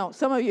 You know,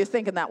 some of you are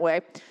thinking that way.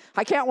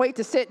 I can't wait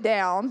to sit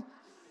down.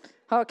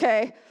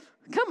 Okay.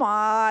 Come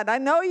on. I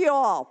know you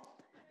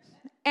all.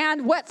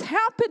 And what's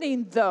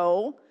happening,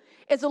 though,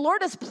 is the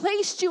Lord has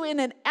placed you in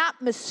an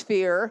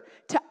atmosphere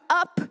to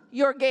up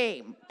your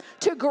game,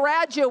 to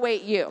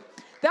graduate you.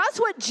 That's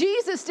what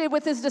Jesus did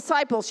with his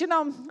disciples. You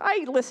know,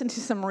 I listened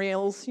to some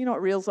reels. You know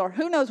what reels are?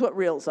 Who knows what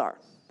reels are?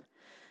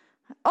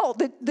 Oh,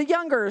 the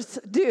youngers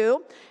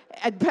do.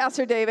 And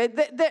Pastor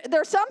David,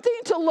 there's something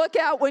to look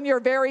at when you're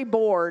very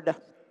bored.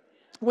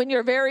 When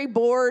you're very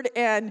bored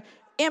and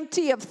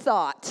empty of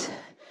thought.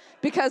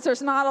 because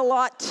there's not a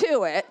lot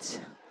to it.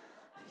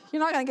 You're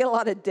not going to get a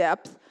lot of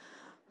depth.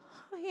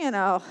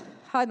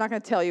 I'm not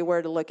going to tell you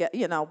where to look at,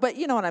 but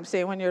you know what I'm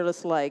saying when you're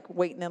just like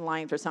waiting in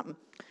line for something.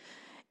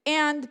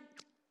 And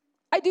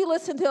I do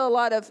listen to a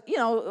lot of,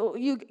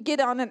 you get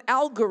on an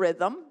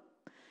algorithm,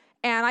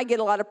 and I get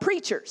a lot of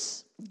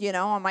preachers,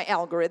 on my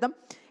algorithm.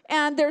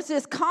 And there's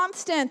this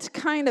constant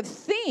kind of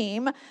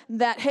theme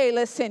that, hey,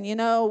 listen,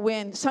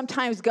 when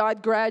sometimes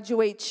God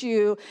graduates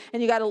you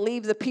and you got to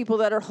leave the people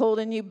that are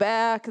holding you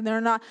back and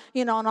they're not,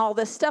 and all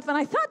this stuff. And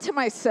I thought to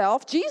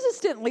myself, Jesus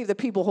didn't leave the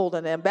people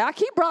holding them back.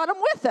 He brought them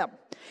with him.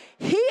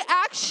 He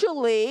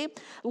actually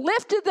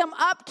lifted them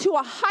up to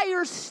a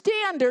higher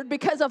standard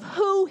because of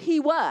who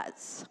he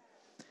was.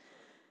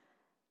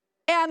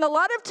 And a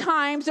lot of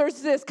times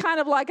there's this kind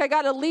of like, I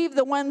got to leave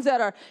the ones that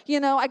are,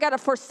 I got to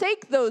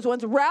forsake those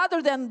ones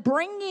rather than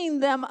bringing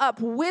them up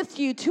with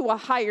you to a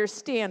higher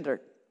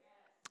standard.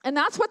 And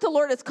that's what the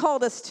Lord has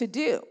called us to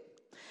do.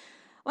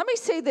 Let me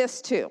say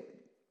this too.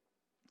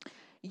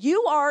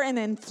 You are an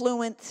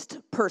influenced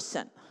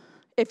person.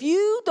 If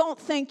you don't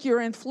think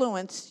you're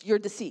influenced, you're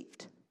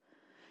deceived.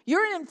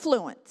 You're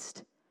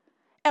influenced.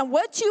 And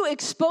what you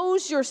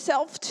expose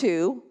yourself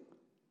to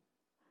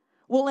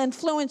will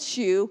influence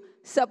you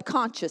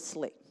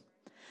subconsciously.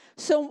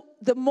 So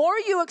the more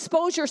you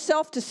expose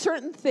yourself to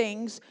certain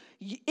things,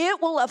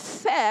 it will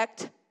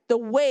affect the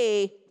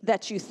way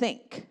that you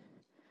think.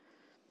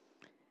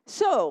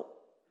 So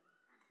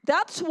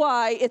that's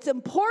why it's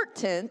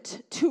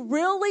important to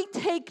really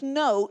take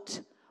note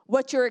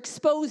what you're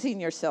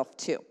exposing yourself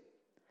to,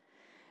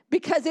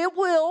 because it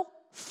will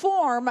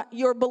form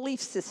your belief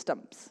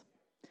systems.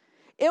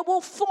 It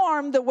will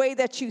form the way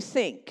that you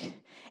think.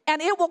 And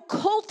it will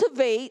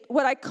cultivate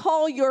what I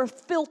call your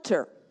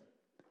filter.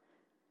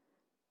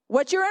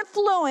 What you're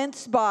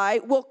influenced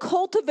by will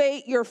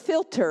cultivate your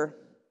filter.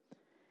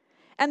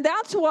 And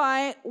that's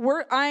why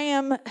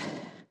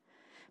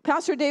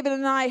Pastor David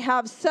and I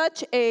have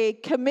such a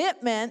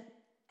commitment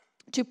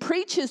to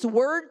preach his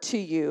word to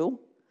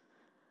you,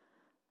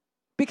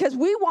 because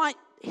we want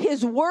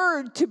his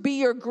word to be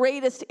your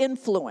greatest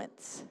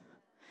influence.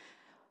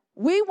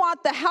 We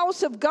want the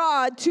house of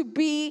God to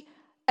be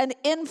an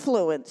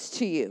influence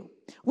to you.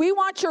 We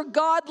want your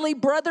godly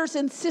brothers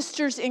and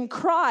sisters in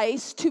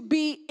Christ to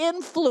be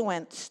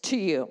influenced to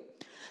you,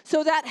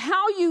 so that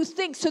how you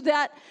think, so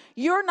that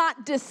you're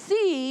not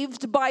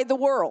deceived by the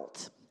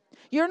world.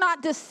 You're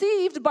not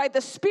deceived by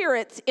the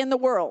spirits in the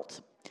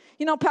world.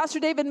 Pastor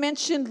David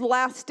mentioned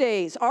last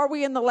days. Are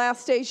we in the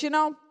last days?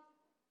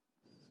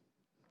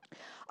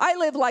 I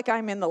live like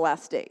I'm in the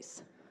last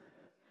days.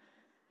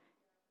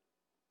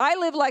 I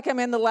live like I'm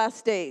in the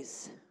last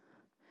days.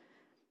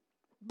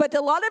 But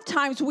a lot of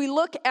times we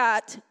look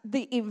at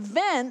the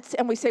events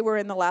and we say we're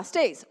in the last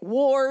days.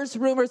 Wars,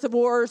 rumors of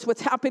wars,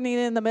 what's happening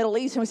in the Middle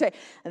East. And we say,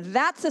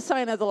 that's a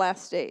sign of the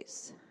last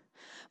days.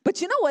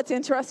 But you know what's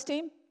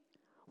interesting?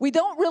 We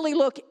don't really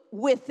look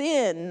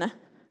within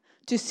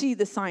to see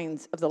the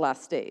signs of the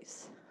last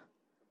days.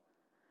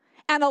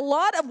 And a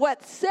lot of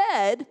what's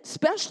said,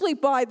 especially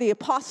by the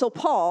Apostle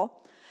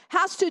Paul,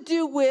 has to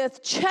do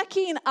with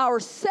checking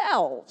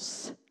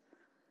ourselves.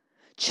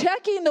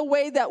 Checking the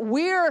way that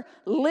we're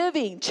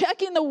living,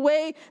 checking the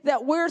way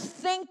that we're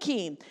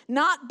thinking,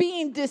 not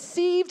being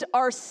deceived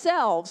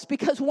ourselves,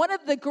 because one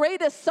of the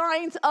greatest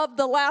signs of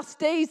the last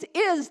days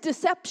is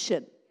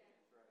deception.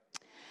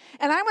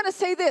 And I'm going to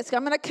say this,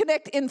 I'm going to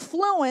connect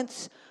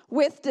influence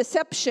with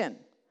deception.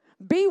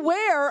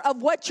 Beware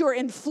of what you're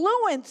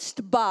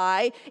influenced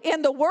by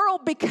in the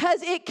world,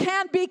 because it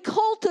can be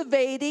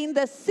cultivating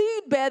the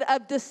seedbed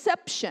of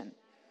deception.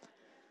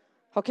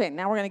 Okay,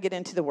 now we're going to get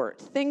into the word.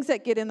 Things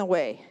that get in the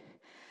way.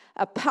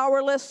 A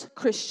powerless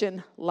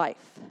Christian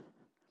life.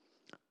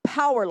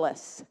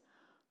 Powerless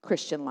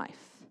Christian life.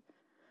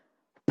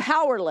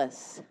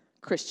 Powerless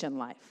Christian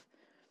life.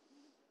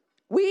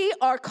 We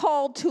are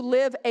called to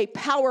live a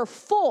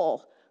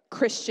powerful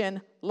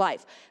Christian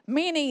life,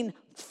 meaning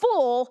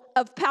full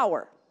of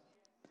power.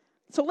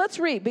 So let's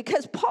read,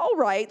 because Paul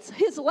writes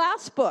his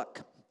last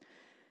book.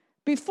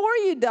 Before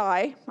you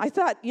die, I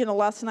thought,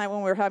 last night when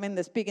we were having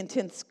this big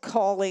intense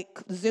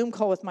Zoom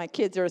call with my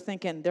kids, they were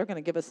thinking, they're going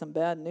to give us some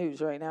bad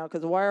news right now,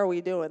 because why are we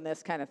doing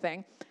this kind of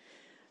thing?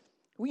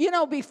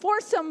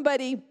 Before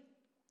somebody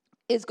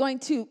is going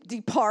to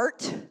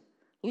depart,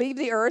 leave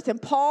the earth,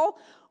 and Paul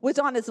was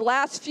on his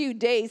last few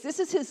days. This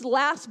is his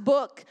last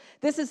book.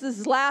 This is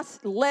his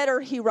last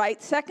letter he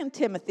writes, 2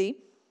 Timothy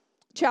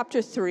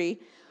chapter 3.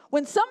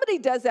 When somebody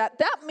does that,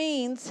 that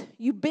means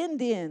you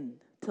bend in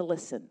to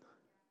listen.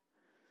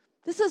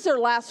 This is their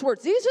last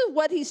words. These are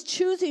what he's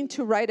choosing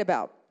to write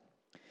about.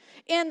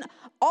 In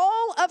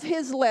all of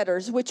his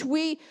letters, which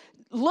we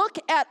look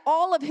at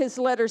all of his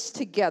letters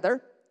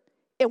together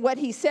and what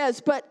he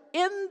says, but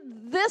in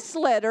this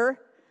letter,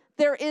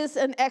 there is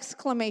an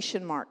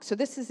exclamation mark. So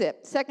this is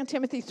it. 2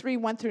 Timothy 3,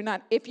 1 through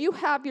 9. If you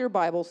have your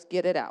Bibles,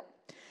 get it out.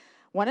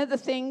 One of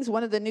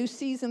the new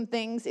season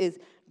things is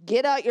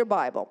get out your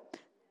Bible.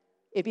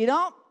 If you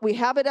don't, we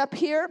have it up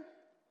here.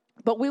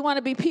 But we want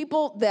to be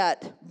people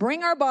that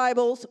bring our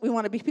Bibles. We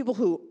want to be people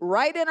who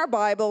write in our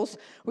Bibles.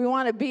 We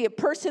want to be a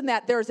person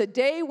that there's a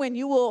day when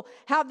you will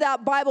have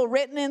that Bible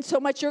written in so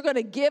much you're going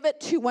to give it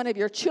to one of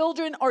your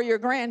children or your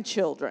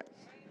grandchildren.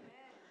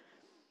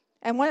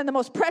 And one of the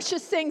most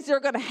precious things they're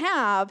going to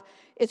have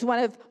is one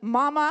of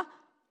mama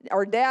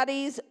or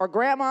daddy's or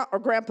grandma or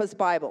grandpa's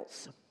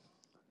Bibles.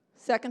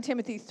 2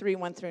 Timothy 3,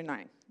 1 through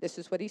 9. This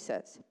is what he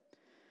says.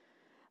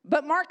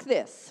 But mark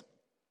this.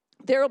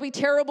 There will be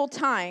terrible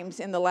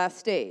times in the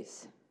last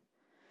days.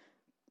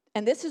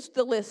 And this is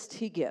the list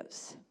he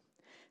gives.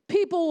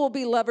 People will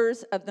be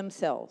lovers of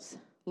themselves,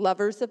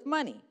 lovers of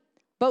money,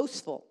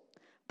 boastful,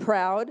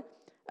 proud,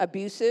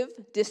 abusive,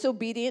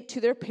 disobedient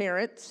to their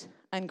parents,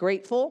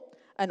 ungrateful,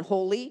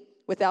 unholy,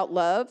 without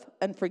love,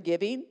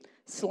 unforgiving,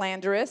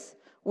 slanderous,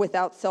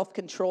 without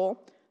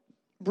self-control,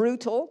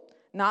 brutal,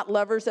 not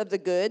lovers of the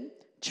good,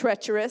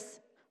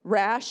 treacherous,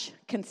 rash,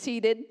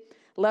 conceited,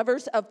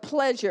 lovers of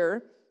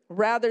pleasure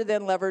rather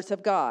than lovers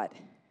of God,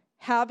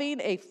 having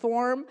a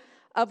form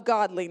of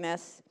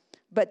godliness,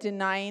 but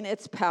denying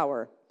its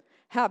power.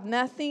 Have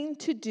nothing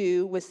to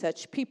do with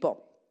such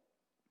people.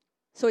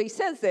 So he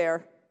says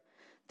there,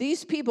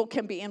 these people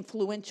can be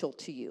influential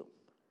to you.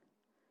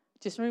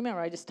 Just remember,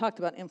 I just talked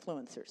about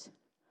influencers.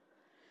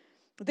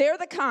 They're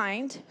the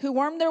kind who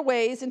worm their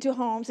ways into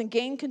homes and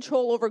gain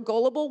control over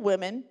gullible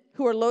women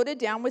who are loaded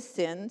down with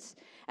sins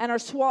and are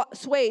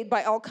swayed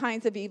by all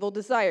kinds of evil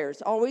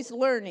desires, always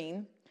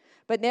learning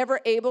but never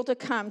able to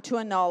come to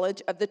a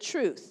knowledge of the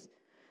truth.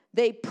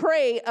 They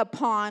prey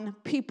upon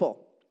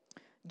people.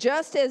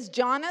 Just as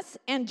Jannes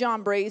and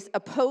Jambres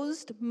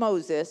opposed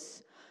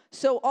Moses,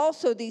 so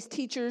also these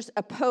teachers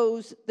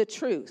oppose the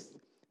truth.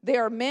 They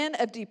are men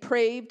of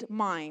depraved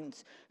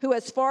minds, who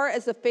as far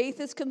as the faith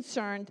is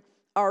concerned,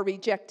 are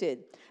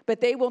rejected.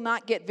 But they will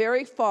not get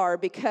very far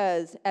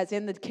because, as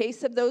in the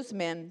case of those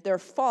men, their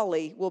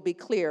folly will be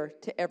clear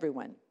to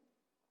everyone.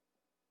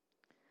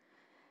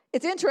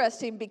 It's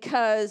interesting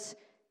because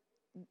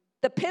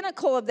the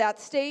pinnacle of that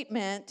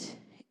statement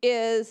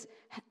is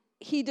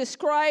he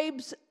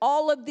describes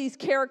all of these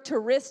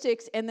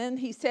characteristics, and then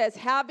he says,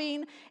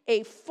 having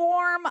a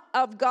form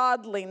of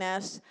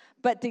godliness,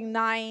 but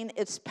denying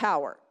its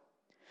power.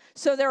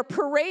 So they're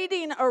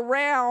parading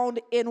around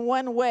in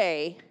one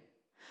way,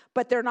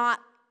 but they're not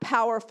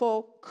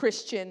powerful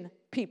Christian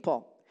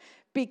people.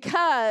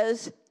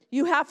 Because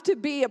you have to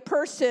be a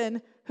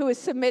person who is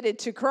submitted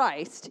to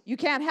Christ. You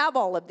can't have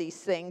all of these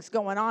things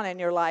going on in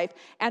your life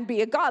and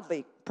be a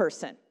godly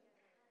person.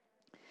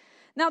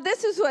 Now,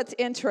 this is what's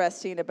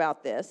interesting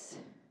about this,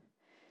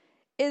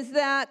 is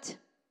that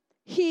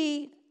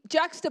he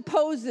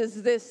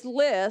juxtaposes this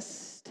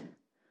list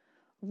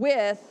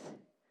with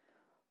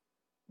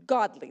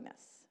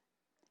godliness.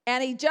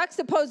 And he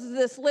juxtaposes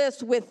this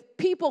list with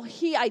people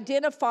he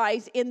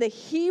identifies in the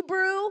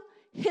Hebrew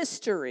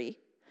history,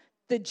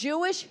 the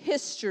Jewish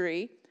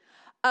history,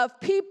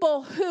 of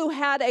people who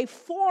had a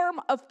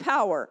form of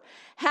power,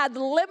 had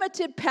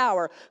limited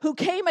power, who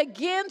came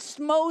against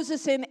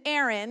Moses and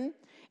Aaron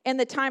in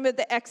the time of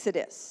the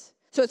Exodus.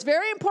 So it's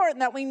very important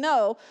that we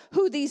know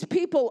who these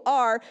people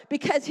are,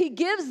 because he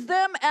gives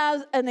them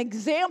as an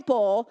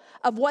example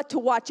of what to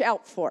watch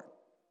out for.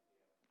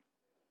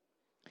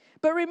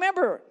 But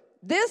remember,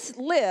 this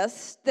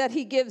list that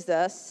he gives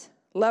us,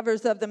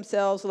 lovers of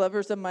themselves,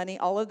 lovers of money,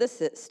 all of this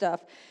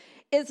stuff,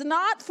 is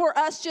not for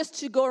us just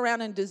to go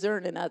around and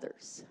discern in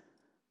others,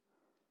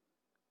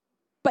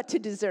 but to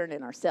discern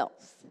in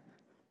ourselves.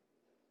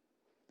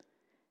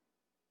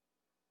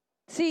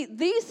 See,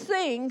 these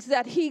things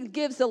that he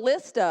gives a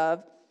list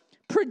of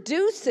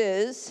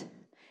produces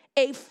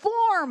a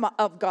form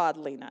of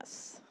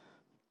godliness.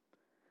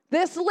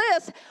 This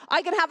list,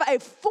 I can have a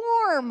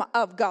form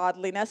of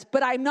godliness,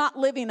 but I'm not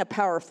living a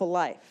powerful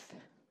life.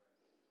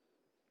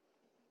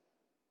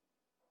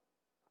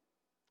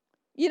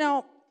 You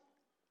know,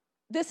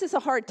 this is a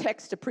hard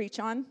text to preach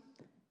on.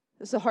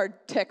 This is a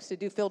hard text to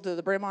do filled to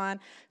the brim on.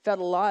 Felt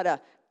a lot of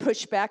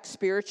pushback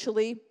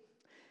spiritually,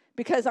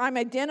 because I'm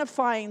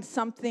identifying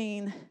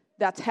something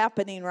that's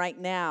happening right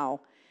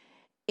now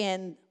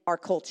in our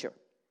culture.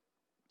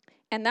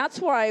 And that's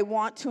why I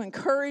want to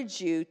encourage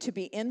you to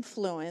be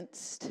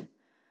influenced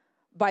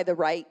by the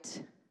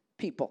right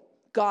people,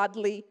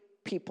 godly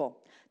people,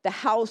 the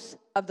house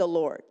of the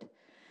Lord.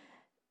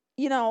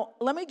 You know,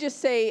 let me just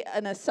say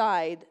an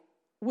aside.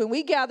 When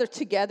we gather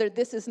together,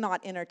 this is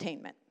not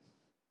entertainment.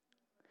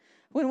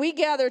 When we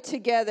gather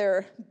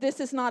together, this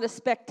is not a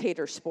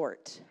spectator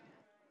sport.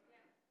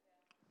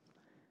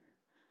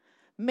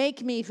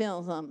 Make me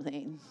feel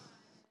something.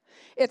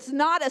 It's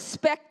not a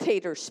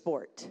spectator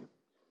sport.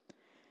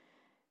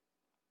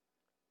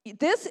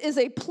 This is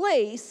a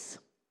place,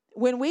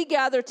 when we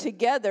gather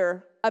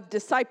together, of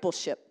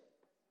discipleship.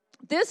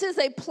 This is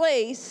a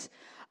place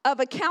of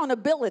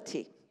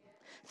accountability.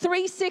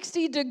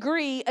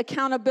 360-degree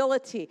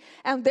accountability.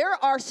 And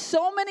there are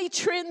so many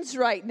trends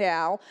right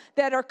now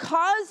that are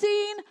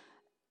causing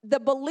the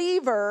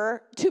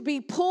believer to be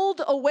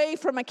pulled away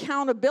from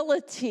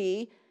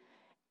accountability,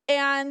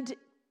 and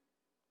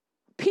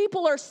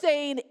people are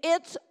saying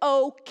it's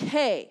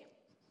okay.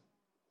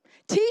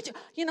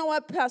 You know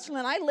what, Pastor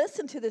Lynn, I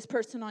listened to this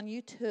person on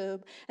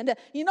YouTube, and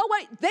you know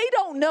what? They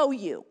don't know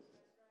you.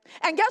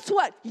 And guess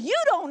what? You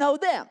don't know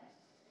them.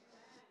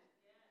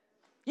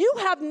 You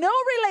have no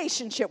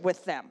relationship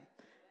with them.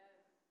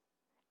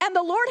 And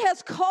the Lord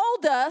has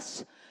called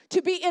us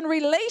to be in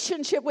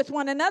relationship with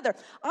one another.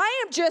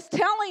 I am just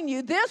telling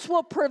you, this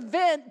will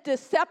prevent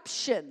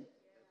deception.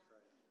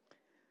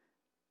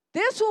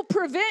 This will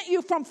prevent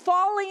you from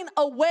falling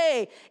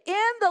away.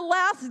 In the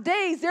last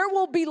days, there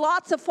will be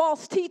lots of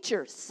false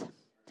teachers.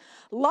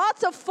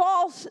 Lots of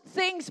false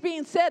things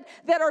being said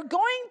that are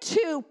going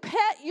to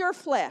pet your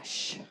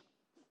flesh.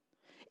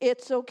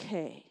 It's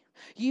okay.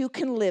 You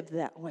can live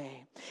that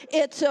way.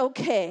 It's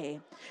okay.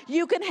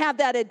 You can have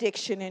that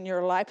addiction in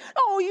your life.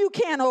 Oh, you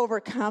can't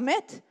overcome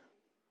it.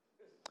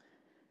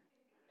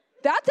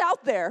 That's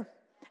out there,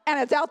 and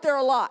it's out there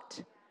a lot.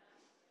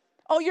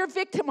 Oh, you're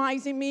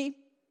victimizing me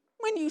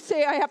when you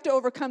say I have to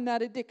overcome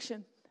that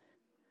addiction.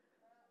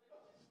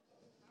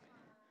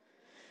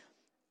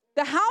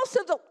 The house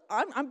of the,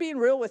 I'm being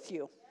real with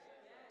you.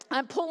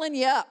 I'm pulling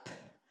you up.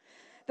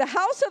 The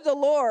house of the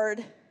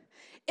Lord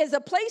is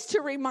a place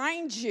to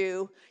remind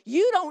you,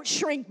 you don't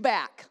shrink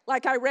back,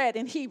 like I read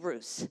in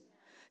Hebrews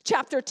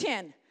chapter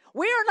 10.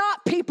 We are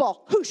not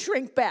people who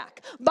shrink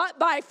back, but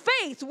by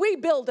faith we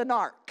build an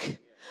ark.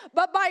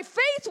 But by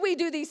faith we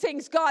do these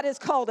things God has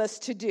called us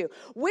to do.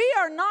 We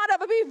are not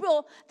of a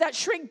people that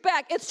shrink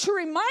back. It's to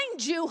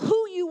remind you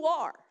who you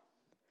are.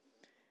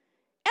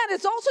 And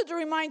it's also to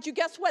remind you,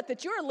 guess what?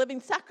 That you're a living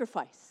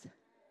sacrifice.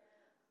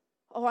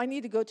 Oh, I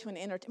need to go to an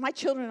entertainment. My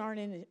children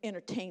aren't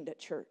entertained at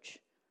church.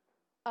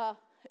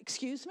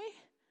 Excuse me?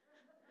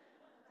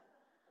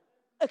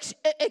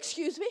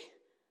 Excuse me?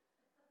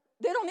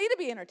 They don't need to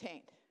be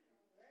entertained.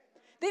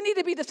 They need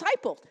to be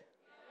discipled.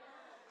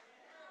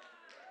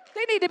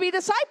 They need to be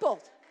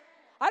discipled.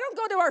 I don't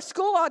go to our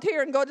school out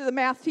here and go to the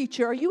math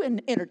teacher. Are you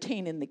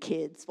entertaining the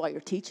kids while you're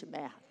teaching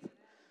math?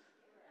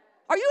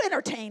 Are you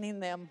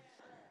entertaining them?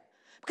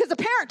 Because the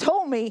parent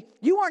told me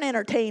you weren't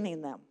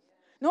entertaining them.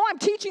 No, I'm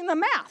teaching them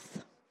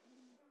math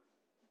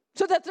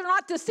so that they're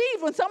not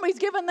deceived when somebody's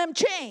giving them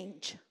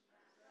change.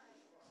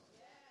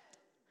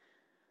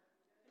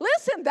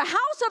 Listen, the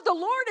house of the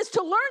Lord is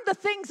to learn the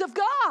things of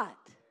God.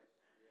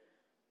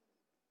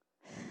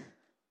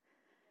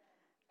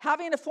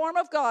 Having a form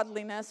of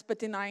godliness, but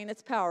denying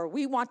its power.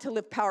 We want to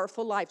live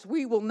powerful lives.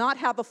 We will not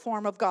have a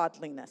form of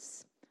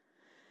godliness.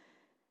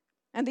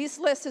 And this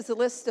list is a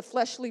list of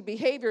fleshly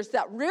behaviors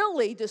that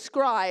really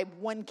describe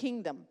one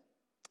kingdom,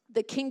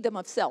 the kingdom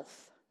of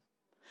self.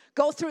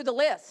 Go through the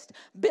list,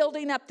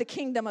 building up the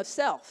kingdom of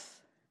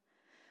self.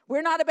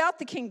 We're not about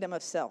the kingdom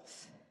of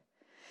self.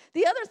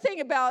 The other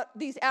thing about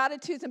these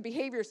attitudes and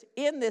behaviors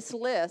in this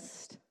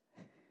list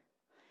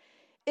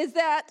is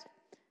that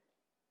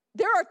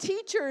there are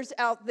teachers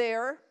out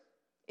there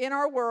in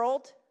our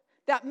world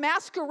that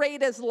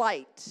masquerade as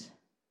light.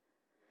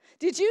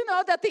 Did you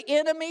know that the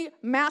enemy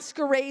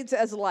masquerades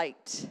as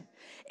light?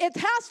 It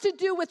has to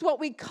do with what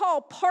we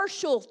call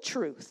partial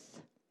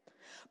truth.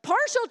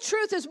 Partial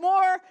truth is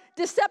more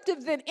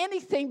deceptive than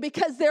anything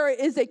because there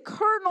is a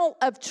kernel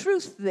of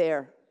truth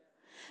there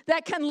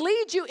that can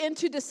lead you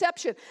into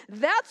deception.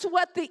 That's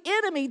what the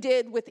enemy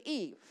did with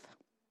Eve.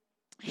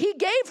 He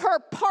gave her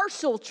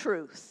partial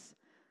truth.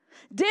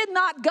 Did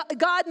not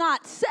God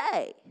not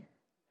say?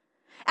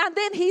 And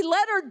then he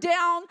led her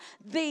down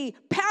the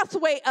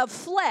pathway of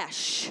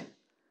flesh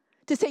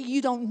to say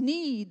you don't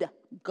need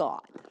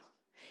God.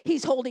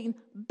 He's holding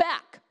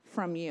back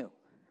from you.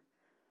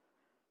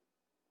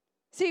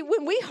 See,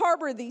 when we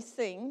harbor these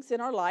things in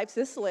our lives,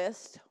 this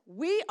list,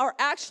 we are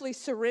actually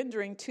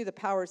surrendering to the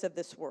powers of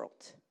this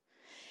world.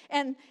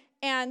 And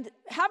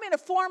having a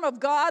form of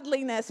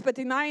godliness but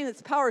denying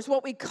its power is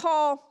what we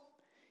call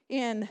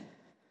in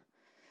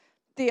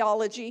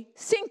theology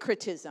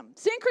syncretism.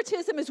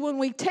 Syncretism is when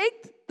we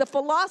take the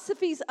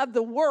philosophies of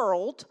the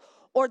world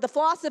or the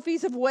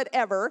philosophies of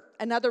whatever,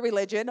 another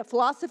religion, a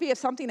philosophy of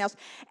something else,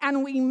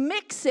 and we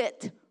mix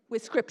it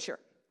with Scripture.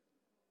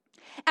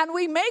 And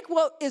we make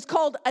what is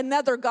called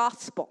another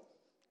gospel.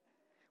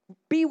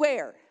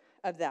 Beware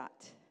of that.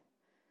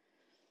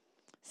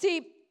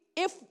 See,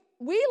 if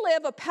we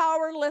live a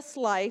powerless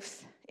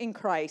life in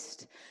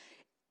Christ,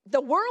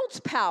 the world's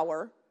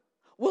power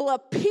will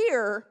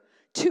appear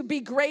to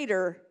be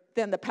greater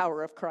than the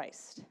power of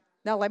Christ.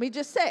 Now, let me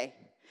just say,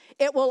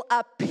 it will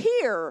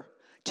appear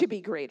to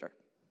be greater.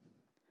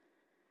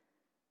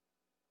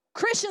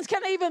 Christians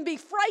can even be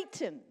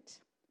frightened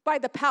by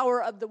the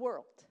power of the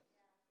world.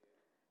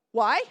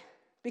 Why?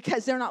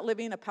 Because they're not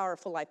living a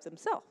powerful life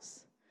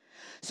themselves.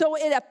 So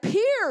it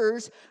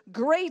appears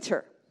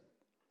greater.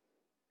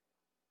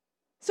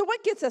 So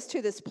what gets us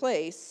to this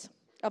place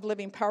of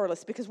living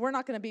powerless? Because we're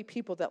not going to be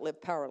people that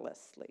live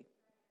powerlessly.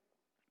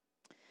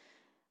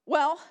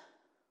 Well,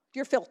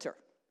 your filter.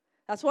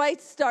 That's why I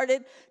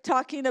started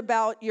talking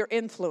about your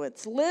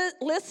influence.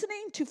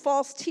 Listening to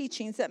false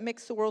teachings that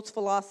mix the world's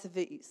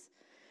philosophies.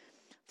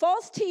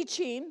 False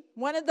teaching,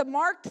 one of the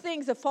marked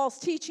things of false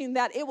teaching,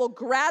 that it will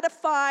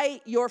gratify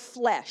your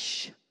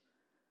flesh.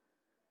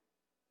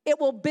 It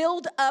will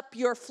build up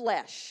your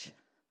flesh.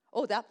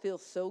 Oh, that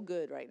feels so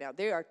good right now.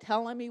 They are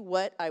telling me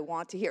what I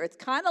want to hear. It's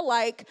kind of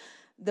like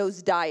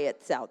those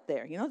diets out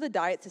there. You know, the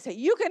diets that say,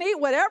 you can eat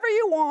whatever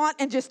you want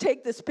and just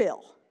take this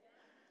pill.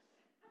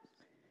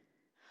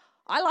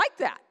 I like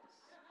that.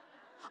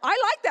 I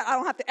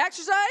don't have to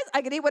exercise.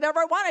 I can eat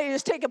whatever I want. I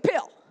just take a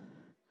pill.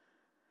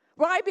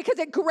 Right? Because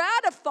it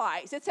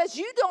gratifies. It says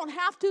you don't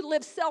have to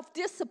live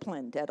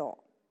self-disciplined at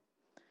all.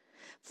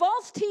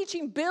 False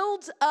teaching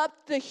builds up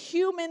the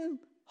human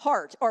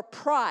heart or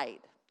pride.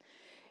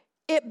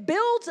 It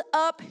builds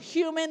up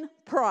human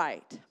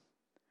pride.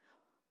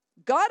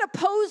 God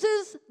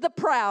opposes the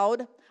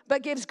proud,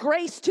 but gives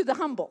grace to the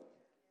humble.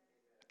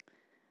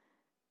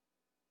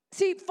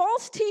 See,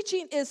 false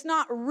teaching is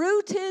not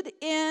rooted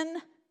in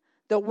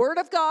the Word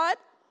of God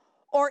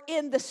or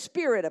in the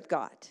Spirit of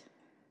God.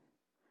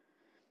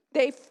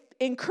 They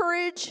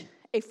encourage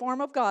a form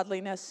of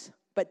godliness,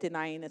 but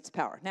denying its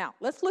power. Now,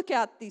 let's look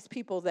at these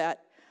people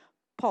that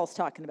Paul's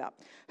talking about.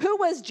 Who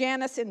was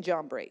Jannes and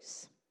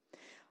Jambres?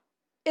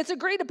 It's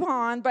agreed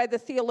upon by the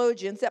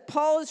theologians that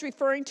Paul is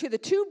referring to the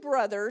two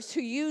brothers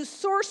who used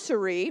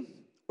sorcery,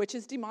 which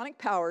is demonic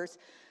powers,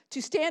 to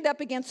stand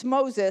up against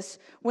Moses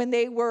when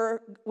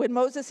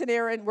Moses and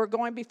Aaron were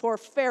going before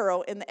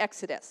Pharaoh in the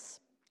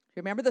Exodus.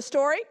 Remember the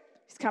story?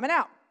 He's coming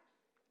out.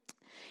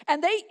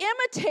 And they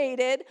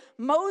imitated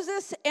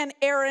Moses and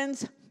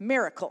Aaron's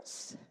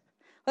miracles.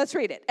 Let's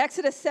read it.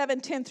 Exodus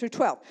 7:10 through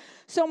 12.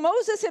 So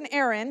Moses and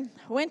Aaron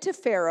went to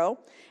Pharaoh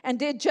and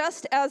did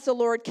just as the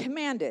Lord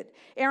commanded.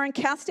 Aaron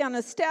cast down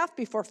his staff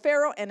before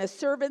Pharaoh and his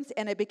servants,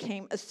 and it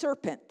became a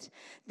serpent.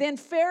 Then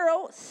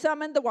Pharaoh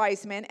summoned the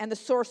wise men and the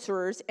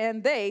sorcerers,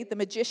 and they, the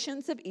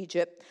magicians of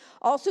Egypt,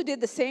 also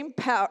did the same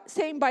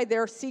by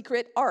their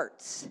secret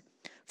arts.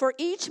 For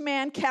each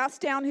man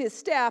cast down his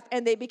staff,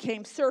 and they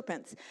became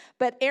serpents.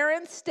 But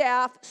Aaron's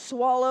staff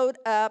swallowed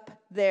up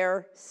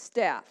their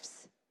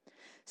staffs.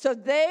 So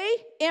they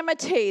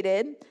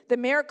imitated the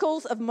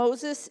miracles of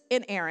Moses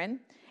and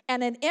Aaron.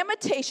 And in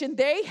imitation,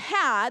 they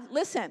had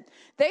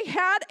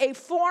a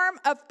form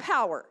of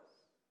power.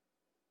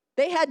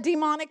 They had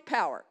demonic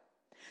power.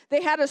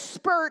 They had a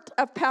spurt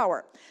of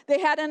power. They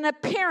had an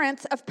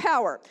appearance of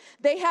power.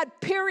 They had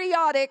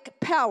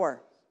periodic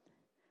power.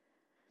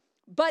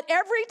 But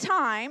every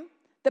time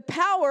the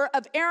power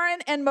of Aaron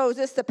and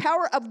Moses, the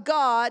power of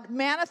God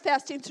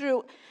manifesting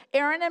through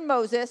Aaron and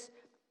Moses,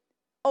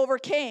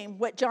 overcame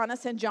what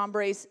Jannes and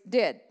Jambres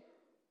did.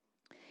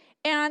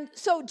 And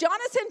so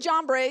Jannes and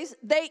Jambres,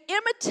 they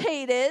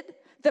imitated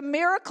the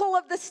miracle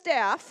of the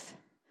staff.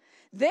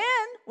 Then,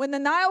 when the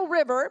Nile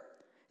River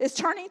is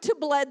turning to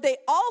blood, they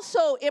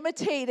also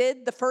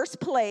imitated the first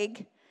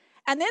plague.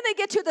 And then they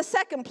get to the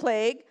second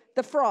plague,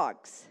 the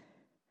frogs.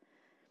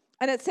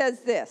 And it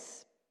says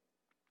this.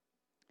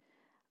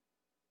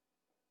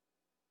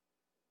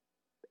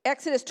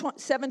 Exodus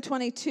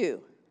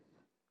 7:22.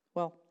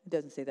 Well, it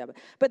doesn't say that.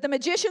 But the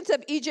magicians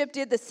of Egypt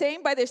did the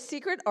same by their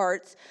secret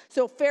arts.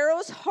 So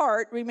Pharaoh's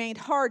heart remained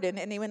hardened,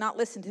 and he would not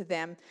listen to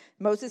them,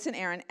 Moses and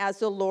Aaron, as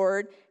the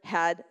Lord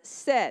had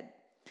said.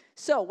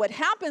 So what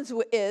happens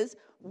is,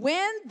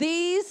 when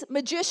these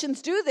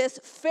magicians do this,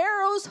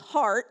 Pharaoh's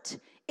heart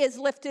is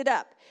lifted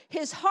up.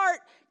 His heart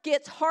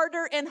gets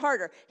harder and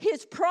harder.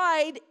 His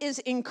pride is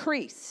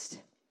increased.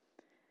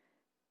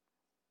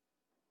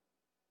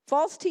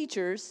 False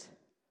teachers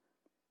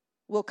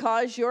will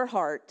cause your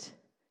heart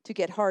to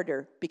get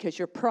harder because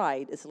your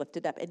pride is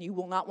lifted up, and you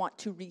will not want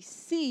to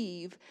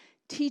receive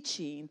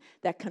teaching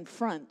that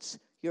confronts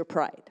your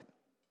pride.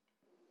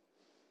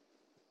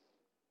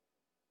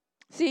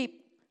 See,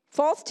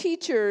 false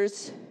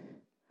teachers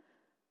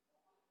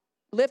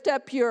lift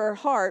up your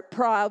heart,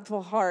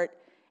 proudful heart,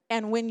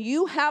 and when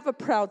you have a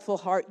proudful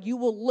heart, you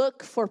will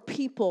look for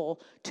people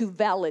to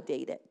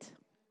validate it.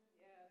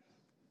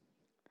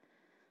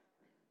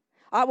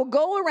 I will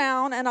go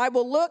around and I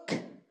will look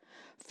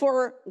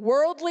for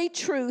worldly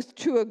truth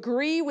to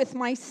agree with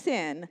my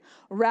sin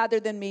rather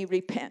than me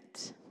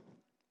repent.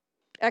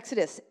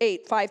 Exodus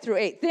 8:5 through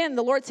 8. Then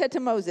the Lord said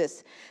to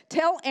Moses,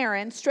 tell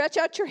Aaron, stretch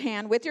out your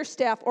hand with your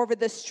staff over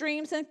the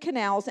streams and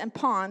canals and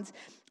ponds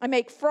and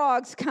make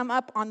frogs come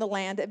up on the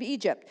land of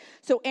Egypt.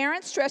 So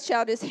Aaron stretched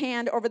out his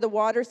hand over the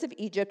waters of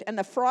Egypt, and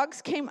the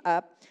frogs came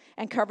up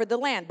and covered the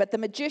land. But the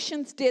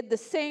magicians did the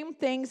same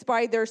things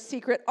by their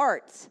secret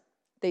arts.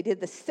 They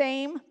did the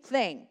same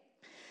thing.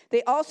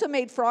 They also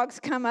made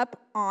frogs come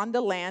up on the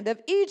land of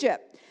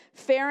Egypt.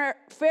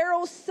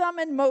 Pharaoh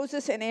summoned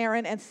Moses and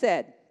Aaron and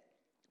said,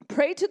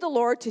 pray to the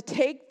Lord to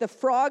take the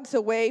frogs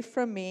away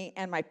from me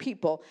and my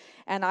people,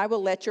 and I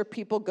will let your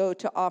people go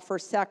to offer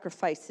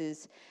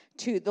sacrifices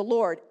to the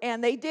Lord.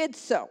 And they did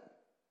so.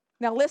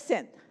 Now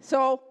listen,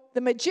 so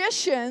the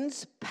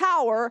magician's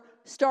power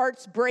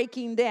starts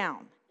breaking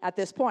down at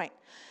this point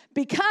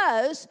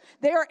because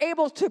they are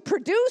able to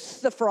produce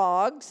the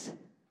frogs,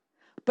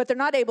 but they're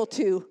not able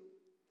to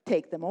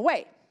take them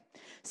away.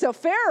 So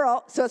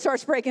it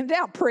starts breaking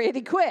down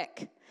pretty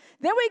quick.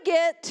 Then we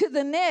get to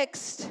the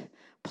next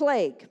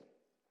plague.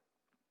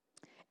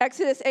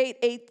 Exodus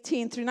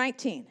 8:18 through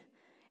 19.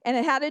 And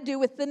it had to do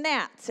with the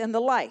gnats and the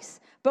lice.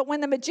 But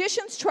when the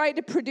magicians tried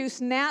to produce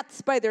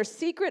gnats by their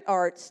secret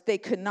arts, they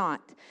could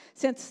not.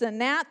 Since the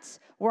gnats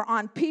were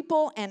on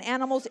people and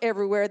animals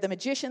everywhere, the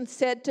magicians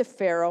said to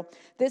Pharaoh,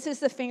 "This is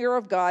the finger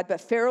of God." But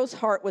Pharaoh's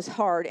heart was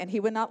hard, and he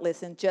would not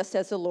listen, just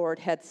as the Lord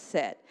had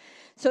said.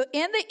 So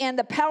in the end,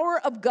 the power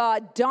of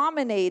God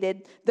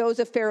dominated those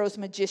of Pharaoh's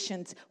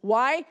magicians.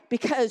 Why?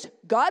 Because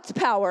God's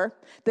power,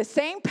 the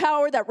same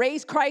power that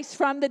raised Christ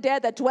from the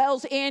dead that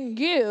dwells in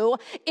you,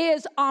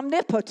 is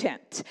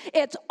omnipotent.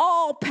 It's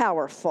all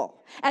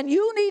powerful. And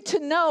you need to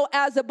know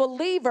as a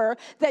believer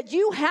that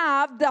you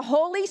have the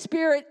Holy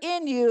Spirit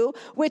in you,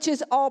 which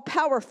is all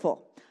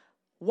powerful.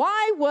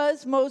 Why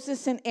was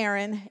Moses and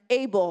Aaron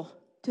able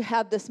to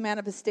have this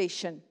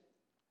manifestation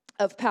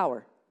of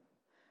power?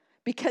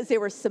 Because they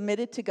were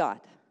submitted to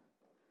God.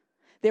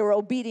 They were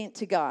obedient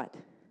to God.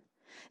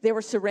 They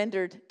were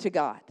surrendered to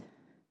God.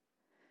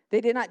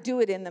 They did not do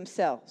it in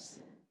themselves.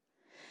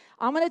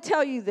 I'm going to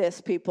tell you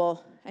this,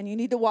 people, and you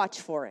need to watch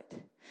for it.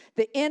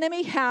 The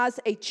enemy has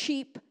a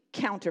cheap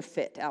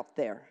counterfeit out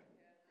there.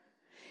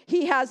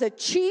 He has a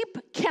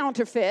cheap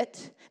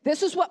counterfeit.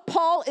 This is what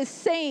Paul is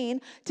saying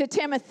to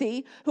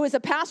Timothy, who is a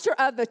pastor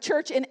of the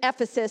church in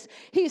Ephesus.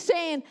 He's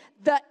saying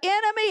the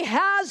enemy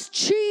has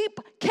cheap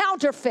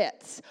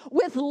counterfeits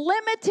with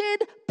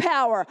limited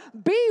power.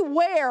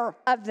 Beware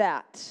of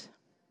that.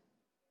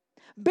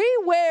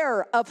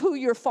 Beware of who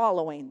you're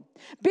following.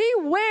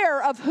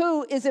 Beware of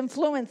who is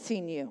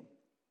influencing you.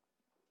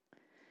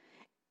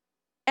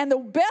 And the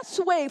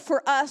best way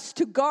for us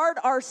to guard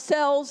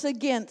ourselves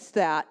against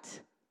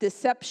that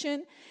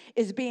deception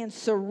is being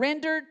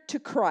surrendered to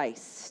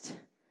Christ.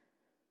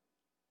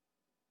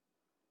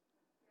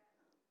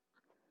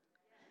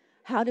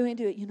 How do we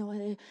do it? You know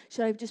what?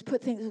 Should I just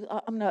put things?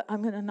 I'm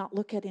going to not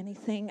look at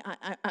anything.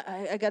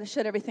 I got to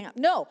shut everything up.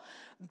 No,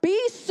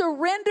 be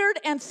surrendered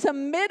and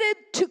submitted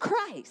to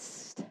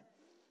Christ.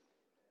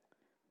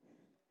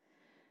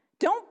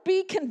 Don't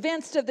be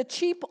convinced of the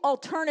cheap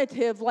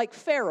alternative like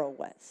Pharaoh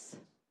was,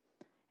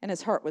 and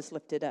his heart was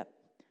lifted up.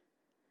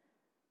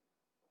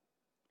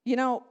 You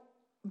know,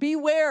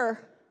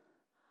 beware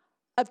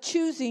of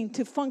choosing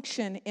to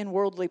function in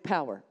worldly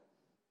power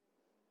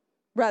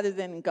rather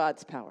than in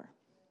God's power.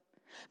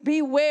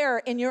 Beware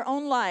in your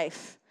own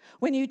life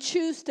when you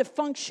choose to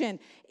function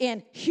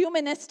in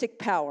humanistic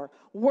power,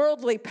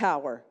 worldly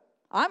power.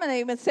 I'm going to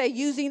even say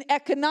using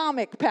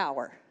economic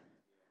power.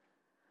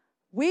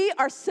 We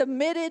are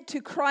submitted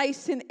to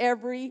Christ in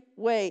every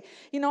way.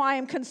 You know, I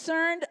am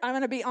concerned, I'm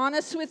going to be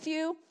honest with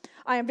you.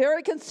 I am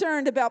very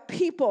concerned about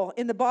people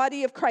in the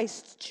body of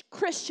Christ,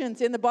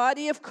 Christians in the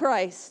body of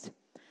Christ,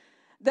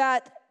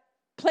 that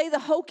play the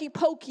hokey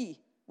pokey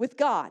with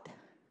God.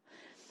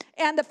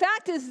 And the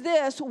fact is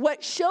this,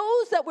 what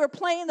shows that we're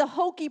playing the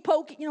hokey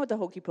pokey, you know what the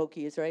hokey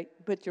pokey is, right?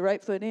 Put your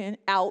right foot in,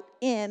 out,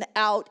 in,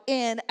 out,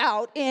 in,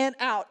 out, in,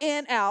 out,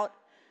 in, out,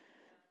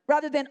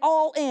 rather than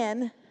all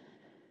in.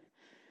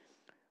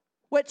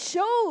 What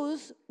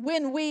shows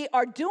when we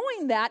are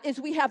doing that is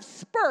we have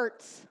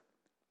spurts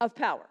of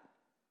power.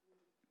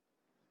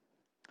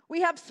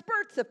 We have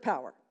spurts of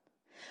power.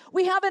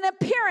 We have an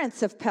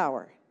appearance of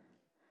power.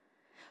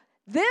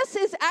 This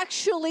is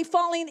actually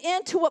falling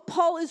into what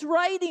Paul is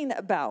writing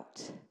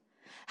about.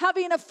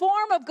 Having a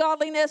form of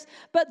godliness,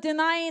 but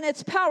denying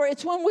its power.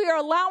 It's when we are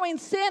allowing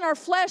sin or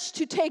flesh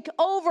to take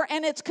over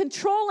and it's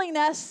controlling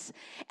us,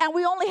 and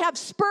we only have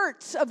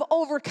spurts of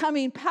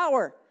overcoming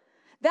power.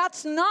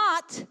 That's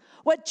not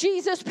what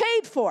Jesus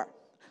paid for.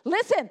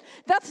 Listen,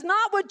 that's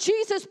not what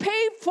Jesus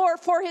paid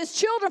for his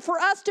children, for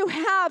us to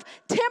have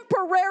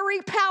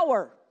temporary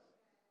power.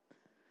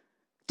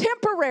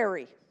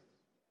 Temporary.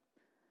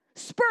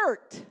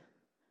 Spurt.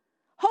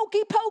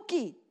 Hokey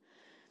pokey.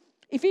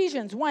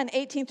 Ephesians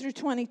 1:18 through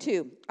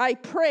 22. I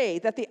pray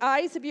that the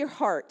eyes of your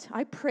heart,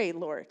 I pray,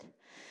 Lord,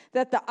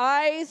 that the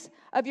eyes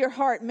of your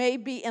heart may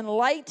be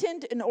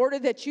enlightened in order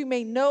that you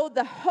may know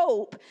the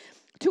hope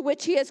to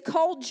which he has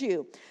called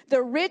you,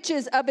 the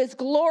riches of his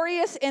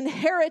glorious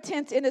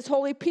inheritance in his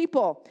holy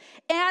people,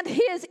 and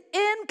his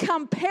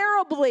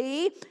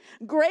incomparably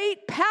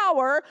great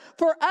power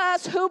for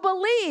us who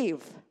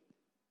believe.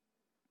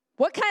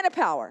 What kind of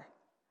power?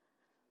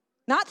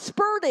 Not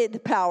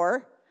spurted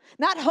power,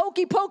 not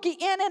hokey pokey,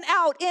 in and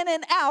out, in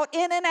and out,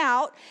 in and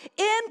out.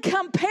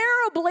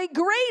 Incomparably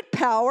great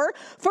power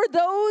for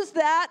those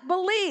that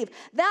believe.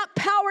 That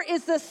power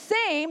is the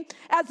same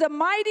as the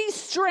mighty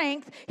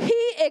strength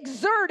he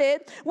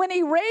exerted when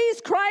he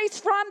raised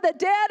Christ from the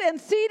dead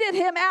and seated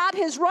him at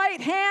his right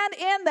hand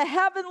in the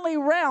heavenly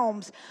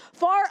realms,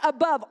 far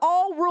above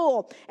all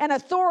rule and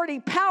authority,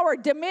 power,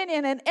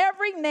 dominion, and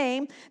every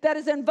name that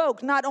is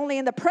invoked, not only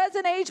in the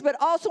present age, but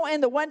also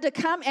in the one to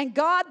come. And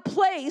God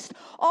placed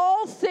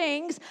all things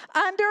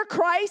under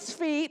Christ's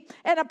feet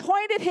and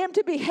appointed him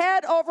to be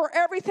head over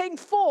everything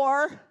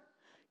for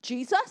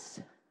Jesus?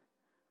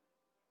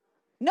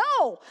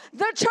 No,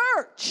 the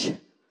church.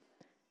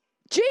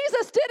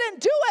 Jesus didn't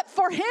do it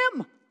for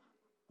him.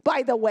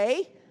 by the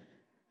way.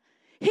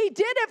 He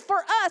did it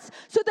for us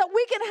so that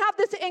we can have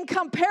this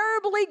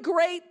incomparably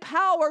great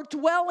power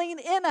dwelling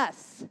in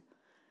us.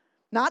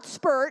 Not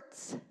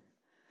spurts,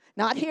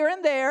 not here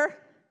and there,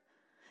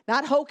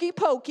 not hokey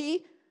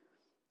pokey,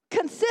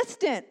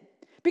 consistent.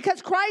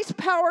 Because Christ's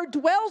power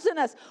dwells in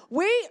us.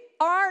 We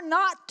are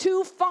not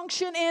to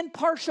function in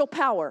partial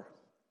power.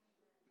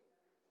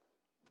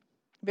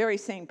 Very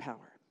same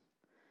power.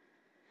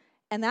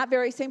 And that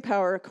very same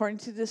power, according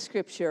to the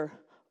scripture,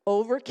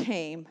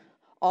 overcame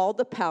all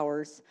the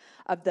powers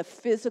of the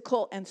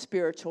physical and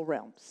spiritual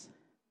realms.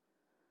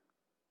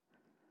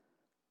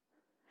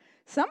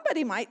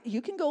 Somebody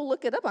you can go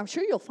look it up. I'm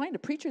sure you'll find a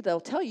preacher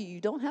that'll tell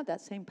you don't have that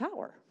same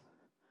power.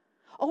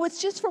 Oh,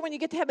 it's just for when you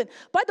get to heaven.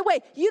 By the way,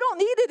 you don't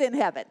need it in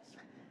heaven.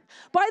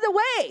 By the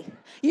way,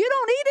 you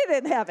don't need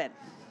it in heaven.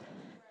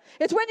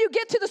 It's when you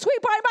get to the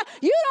sweet by and by.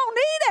 You don't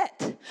need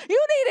it.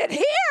 You need it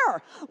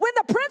here. When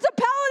the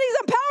principalities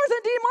and powers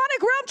and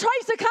demonic realm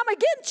tries to come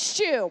against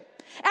you.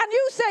 And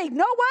you say,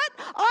 know what?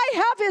 I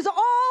have his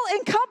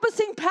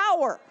all-encompassing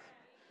power.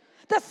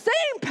 The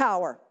same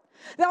power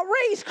that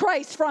raised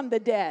Christ from the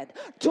dead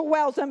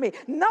dwells in me.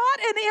 Not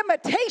an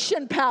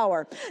imitation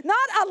power.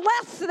 Not a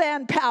less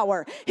than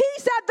power.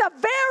 He's at the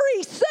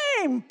very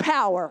same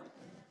power.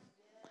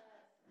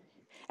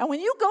 And when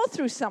you go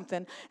through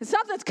something, and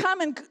something's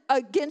coming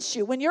against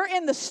you, when you're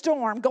in the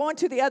storm, going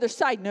to the other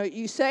side, know what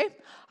you say?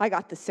 I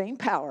got the same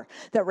power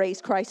that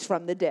raised Christ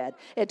from the dead.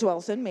 It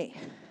dwells in me.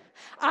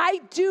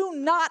 I do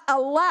not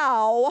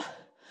allow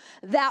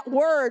that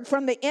word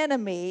from the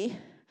enemy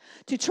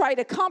to try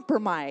to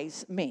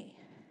compromise me.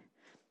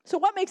 So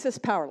what makes us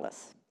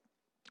powerless?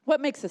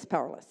 What makes us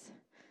powerless?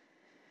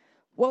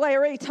 Well, I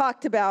already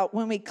talked about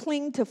when we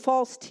cling to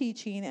false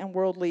teaching and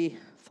worldly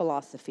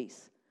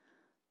philosophies.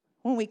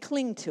 When we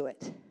cling to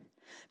it.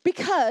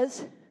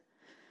 Because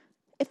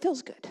it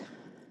feels good.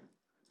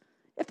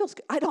 It feels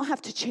good. I don't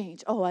have to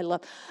change. Oh, I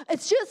love.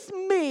 It's just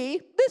me.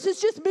 This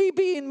is just me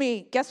being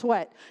me. Guess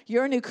what?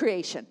 You're a new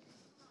creation.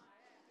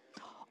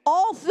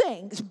 All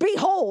things,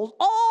 behold,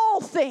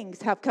 all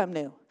things have come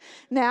new.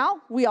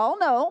 Now, we all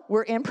know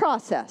we're in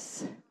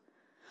process.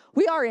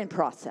 We are in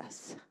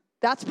process.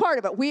 That's part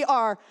of it. We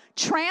are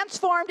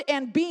transformed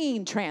and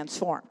being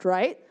transformed,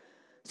 right?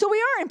 So we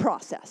are in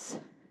process.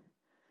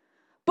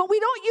 But we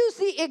don't use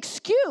the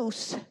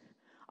excuse,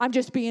 I'm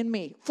just being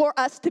me, for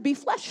us to be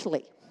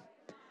fleshly.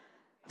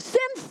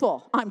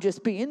 Sinful, I'm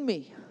just being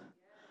me.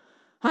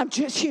 I'm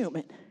just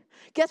human.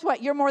 Guess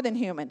what? You're more than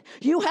human.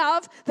 You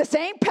have the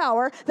same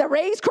power that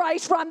raised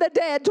Christ from the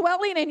dead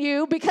dwelling in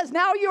you because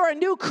now you're a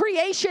new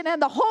creation and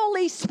the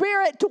Holy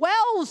Spirit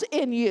dwells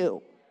in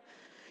you.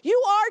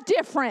 You are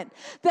different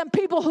than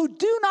people who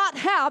do not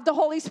have the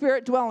Holy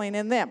Spirit dwelling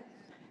in them.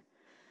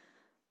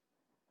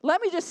 Let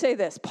me just say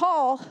this.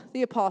 Paul,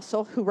 the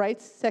apostle, who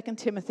writes 2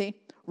 Timothy,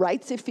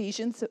 writes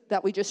Ephesians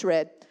that we just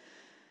read.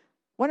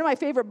 One of my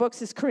favorite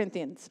books is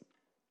Corinthians.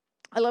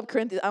 I love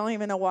Corinthians. I don't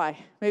even know why.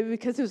 Maybe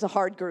because it was a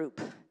hard group.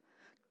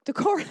 The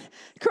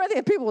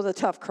Corinthian people was a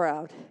tough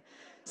crowd.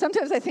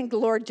 Sometimes I think the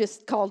Lord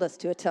just called us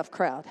to a tough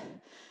crowd.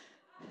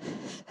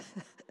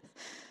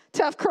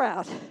 Tough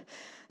crowd.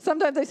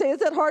 Sometimes they say,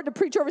 is it hard to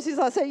preach overseas?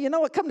 I say, you know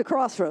what, come to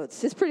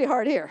Crossroads. It's pretty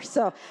hard here.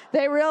 So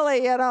they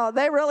really,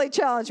 they really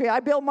challenge me. I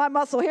build my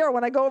muscle here.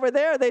 When I go over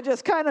there, they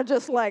just kind of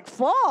just like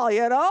fall,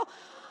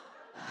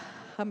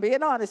 I'm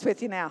being honest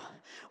with you now.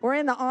 We're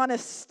in the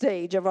honest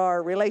stage of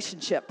our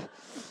relationship.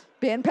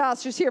 Being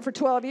pastors here for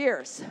 12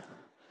 years.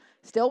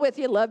 Still with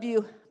you, love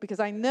you,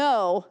 because I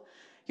know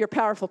you're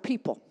powerful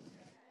people.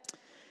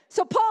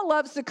 So Paul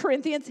loves the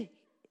Corinthians.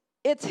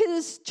 It's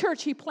his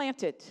church he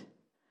planted.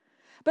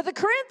 But the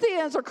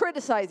Corinthians are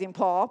criticizing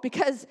Paul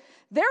because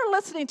they're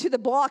listening to the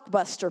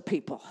blockbuster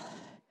people.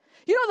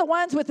 The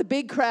ones with the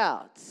big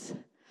crowds.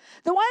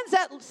 The ones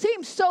that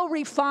seem so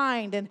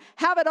refined and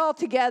have it all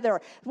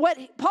together.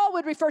 What Paul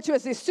would refer to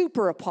as the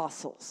super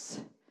apostles.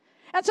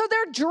 And so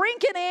they're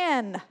drinking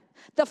in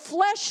the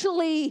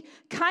fleshly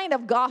kind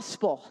of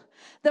gospel.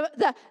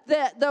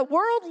 The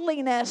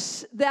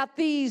worldliness that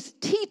these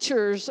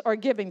teachers are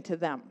giving to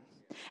them.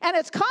 And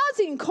it's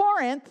causing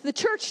Corinth, the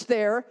church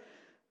there,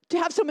 to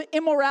have some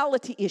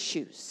immorality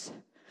issues,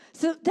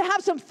 so to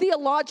have some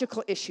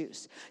theological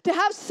issues, to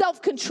have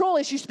self-control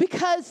issues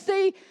because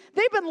they've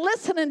been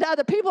listening to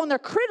other people and they're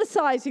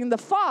criticizing the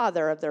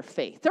father of their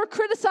faith. They're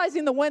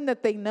criticizing the one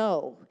that they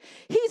know.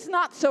 He's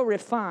not so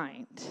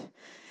refined.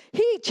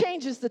 He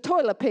changes the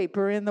toilet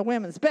paper in the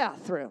women's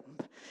bathroom.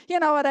 You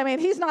know what I mean?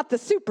 He's not the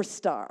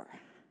superstar.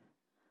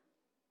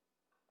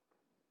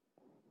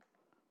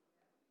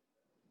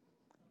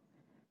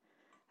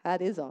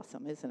 That is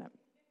awesome, isn't it?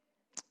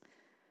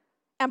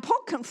 And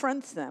Paul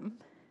confronts them.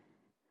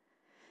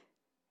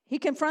 He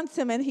confronts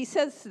them and he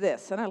says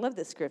this, and I love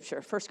this scripture,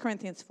 1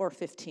 Corinthians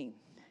 4:15.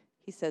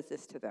 He says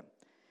this to them.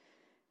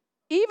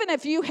 Even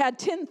if you had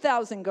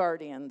 10,000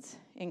 guardians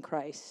in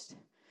Christ,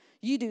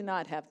 you do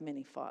not have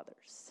many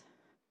fathers.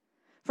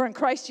 For in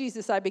Christ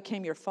Jesus I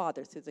became your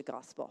father through the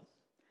gospel.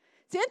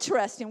 It's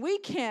interesting. We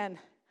can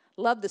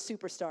Love the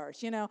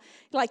superstars,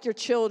 like your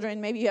children.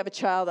 Maybe you have a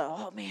child that,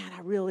 oh man,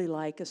 I really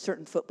like a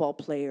certain football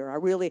player. I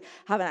really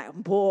have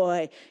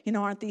boy,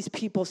 aren't these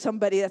people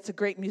somebody that's a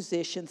great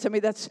musician, somebody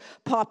that's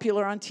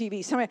popular on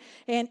TV, somebody,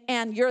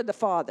 and you're the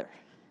father.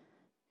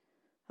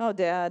 Oh,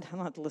 Dad, I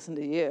don't have to listen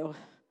to you.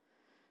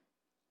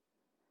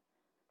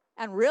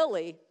 And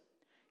really,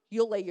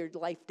 you'll lay your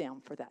life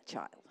down for that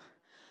child.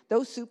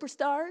 Those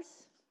superstars,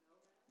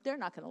 they're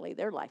not going to lay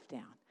their life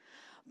down.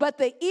 But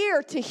the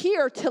ear to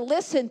hear, to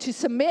listen, to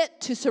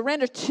submit, to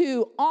surrender,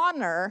 to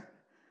honor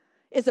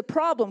is a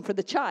problem for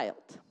the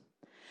child.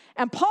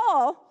 And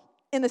Paul,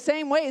 in the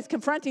same way, is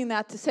confronting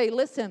that to say,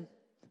 listen,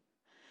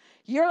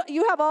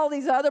 you have all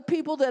these other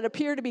people that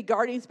appear to be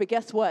guardians, but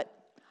guess what?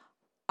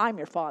 I'm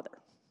your father.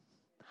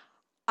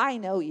 I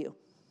know you.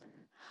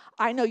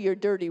 I know your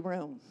dirty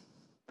room.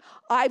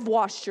 I've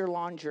washed your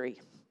laundry.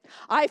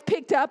 I've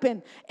picked up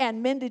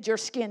and mended your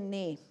skinned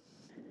knee.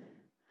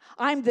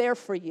 I'm there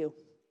for you.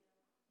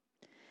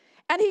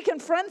 And he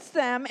confronts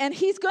them, and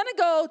he's going to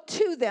go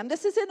to them.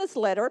 This is in his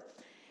letter.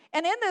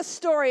 And in this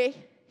story,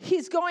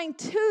 he's going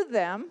to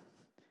them,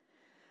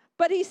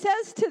 but he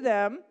says to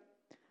them,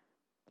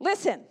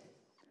 listen,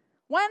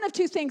 one of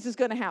two things is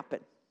going to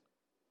happen.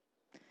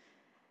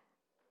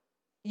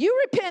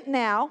 You repent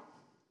now.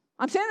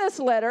 I'm sending this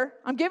letter.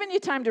 I'm giving you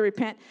time to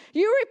repent.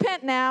 You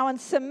repent now and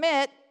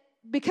submit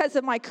because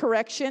of my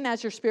correction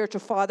as your spiritual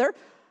father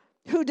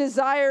who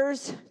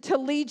desires to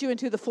lead you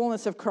into the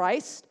fullness of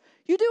Christ.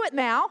 You do it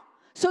now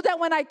so that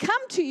when I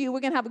come to you,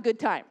 we're going to have a good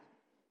time.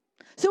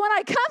 So when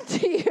I come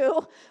to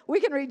you, we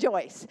can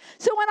rejoice.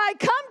 So when I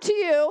come to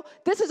you,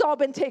 this has all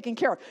been taken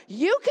care of.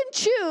 You can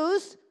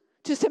choose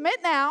to submit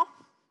now,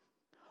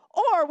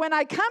 or when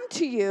I come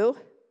to you,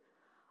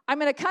 I'm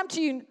going to come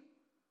to you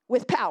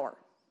with power.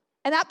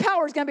 And that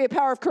power is going to be a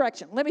power of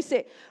correction. Let me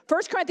see.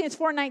 1 Corinthians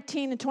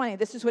 4:19 and 20.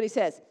 This is what he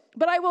says.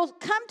 But I will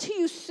come to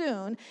you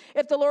soon,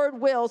 if the Lord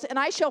wills, and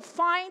I shall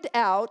find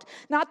out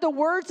not the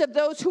words of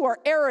those who are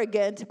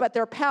arrogant, but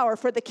their power.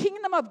 For the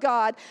kingdom of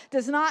God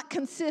does not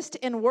consist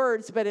in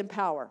words, but in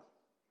power.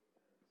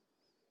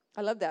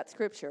 I love that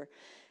scripture.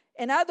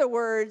 In other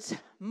words,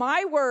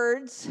 my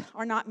words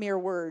are not mere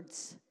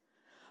words,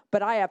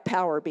 but I have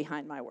power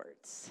behind my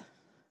words.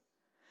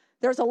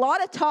 There's a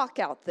lot of talk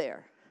out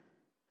there.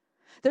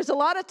 There's a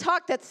lot of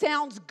talk that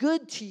sounds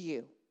good to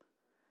you.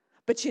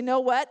 But you know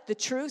what? The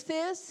truth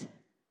is,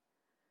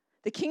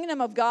 the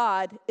kingdom of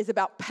God is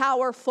about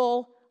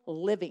powerful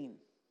living.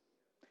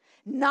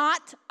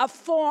 Not a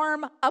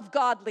form of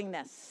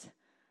godliness,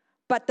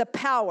 but the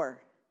power.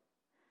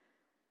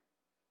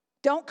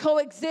 Don't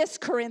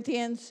coexist,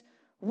 Corinthians,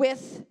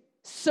 with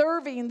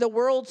serving the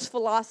world's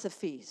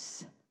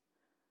philosophies.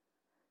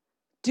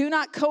 Do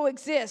not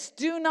coexist.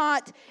 Do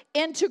not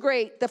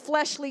integrate the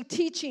fleshly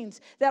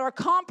teachings that are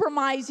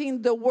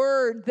compromising the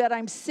word that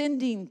I'm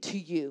sending to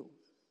you.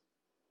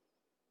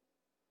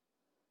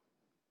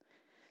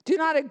 Do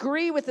not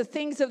agree with the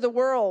things of the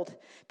world,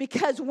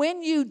 because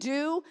when you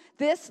do,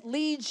 this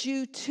leads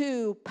you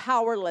to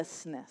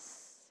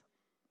powerlessness.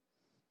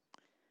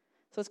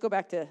 So let's go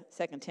back to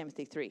 2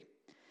 Timothy 3.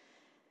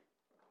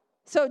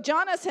 So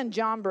Jannes and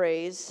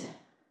Jambres,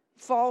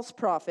 false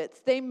prophets,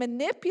 they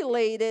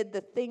manipulated the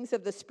things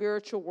of the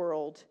spiritual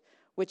world,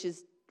 which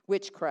is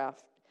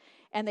witchcraft,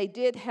 and they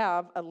did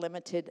have a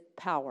limited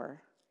power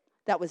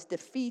that was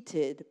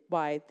defeated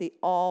by the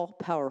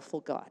all-powerful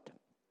God.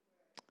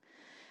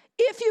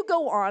 If you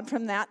go on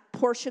from that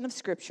portion of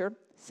Scripture,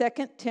 2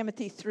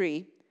 Timothy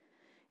 3,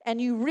 and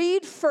you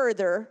read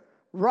further,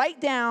 right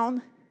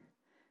down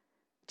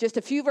just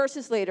a few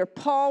verses later,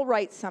 Paul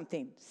writes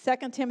something.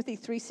 2 Timothy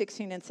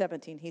 3:16 and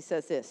 17, he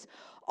says this: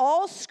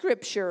 all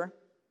Scripture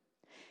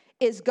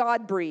is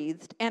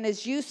God-breathed and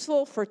is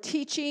useful for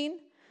teaching,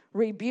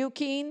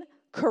 rebuking,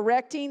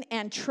 correcting,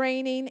 and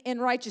training in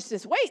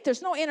righteousness. Wait,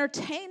 there's no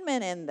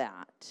entertainment in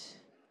that.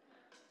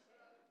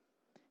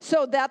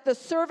 So that the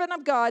servant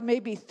of God may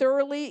be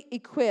thoroughly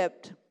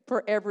equipped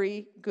for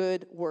every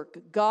good work.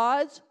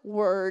 God's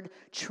word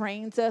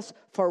trains us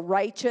for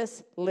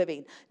righteous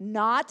living,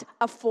 not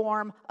a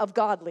form of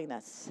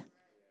godliness.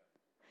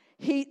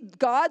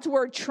 God's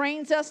word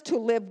trains us to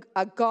live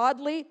a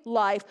godly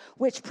life,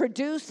 which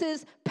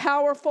produces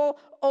powerful,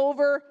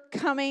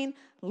 overcoming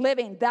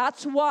living.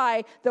 That's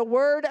why the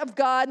word of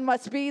God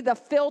must be the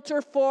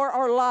filter for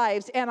our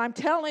lives. And I'm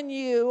telling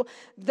you,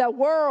 the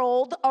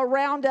world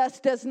around us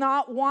does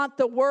not want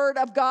the word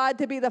of God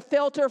to be the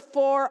filter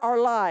for our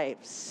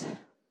lives.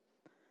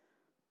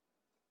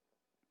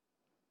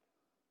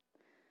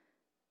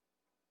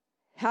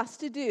 It has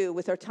to do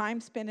with our time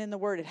spent in the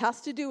word. It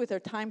has to do with our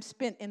time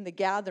spent in the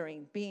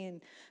gathering,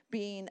 being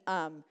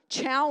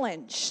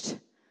challenged.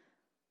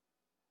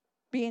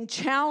 Being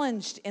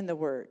challenged in the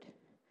word.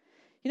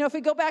 You know, if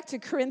we go back to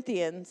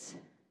Corinthians,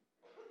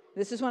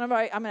 this is I'm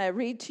going to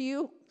read to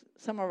you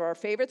some of our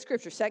favorite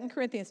scriptures. 2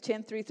 Corinthians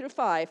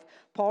 10:3-5.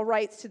 Paul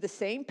writes to the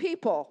same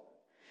people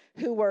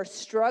who were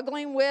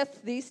struggling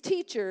with these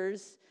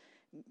teachers,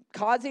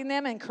 causing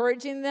them,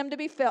 encouraging them to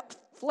be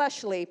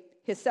fleshly.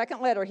 His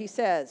second letter, he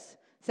says,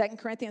 2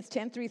 Corinthians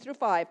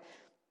 10:3-5,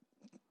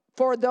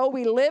 For though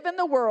we live in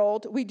the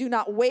world, we do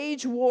not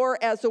wage war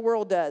as the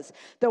world does.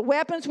 The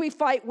weapons we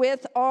fight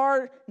with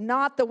are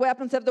not the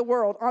weapons of the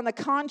world. On the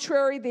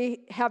contrary,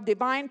 they have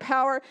divine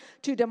power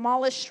to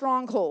demolish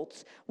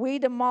strongholds. We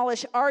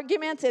demolish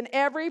arguments and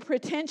every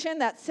pretension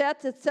that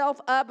sets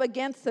itself up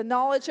against the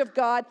knowledge of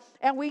God,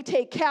 and we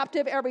take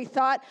captive every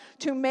thought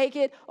to make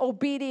it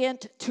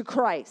obedient to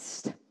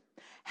Christ.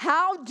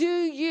 How do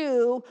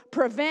you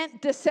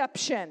prevent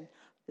deception?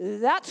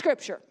 That's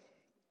scripture.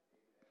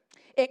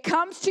 It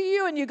comes to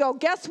you and you go,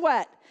 guess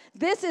what?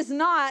 This is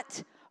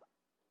not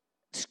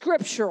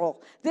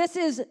scriptural. This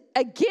is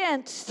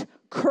against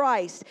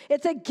Christ.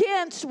 It's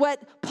against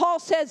what Paul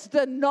says,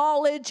 the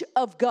knowledge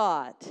of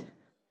God.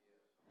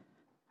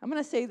 I'm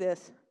going to say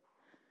this,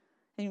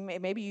 and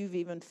maybe you've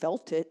even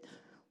felt it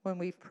when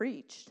we've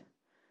preached.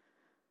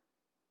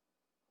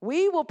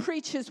 We will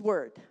preach his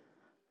word,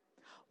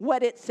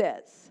 what it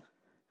says.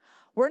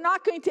 We're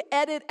not going to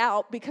edit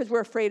out because we're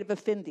afraid of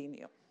offending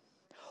you,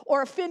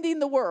 or offending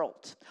the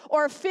world,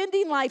 or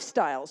offending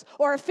lifestyles,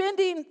 or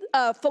offending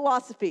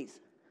philosophies.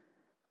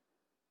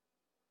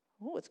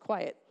 Oh, it's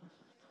quiet.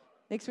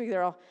 Next week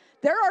there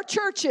are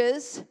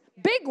churches,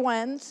 big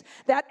ones,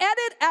 that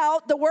edit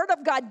out the word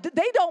of God.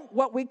 They don't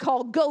what we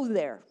call go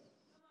there.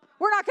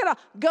 We're not going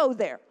to go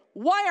there.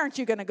 Why aren't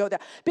you going to go there?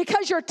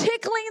 Because you're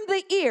tickling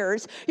the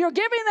ears. You're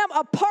giving them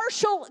a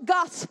partial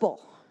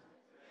gospel.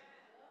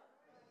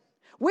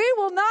 We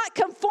will not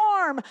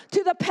conform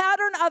to the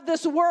pattern of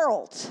this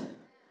world.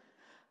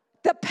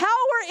 The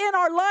power in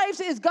our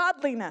lives is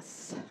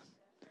godliness.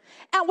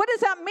 And what does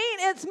that mean?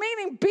 It's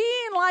meaning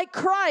being like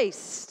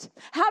Christ,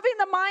 having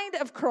the mind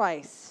of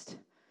Christ.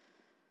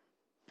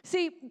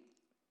 See,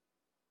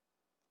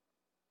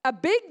 a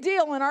big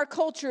deal in our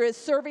culture is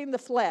serving the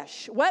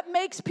flesh. What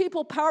makes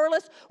people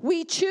powerless?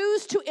 We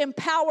choose to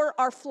empower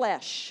our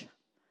flesh.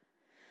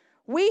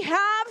 We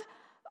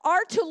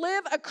are to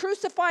live a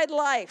crucified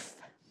life.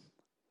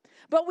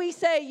 But we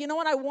say, you know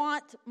what, I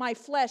want my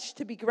flesh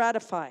to be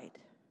gratified.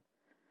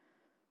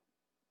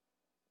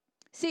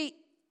 See,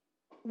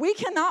 we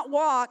cannot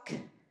walk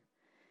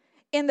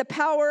in the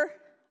power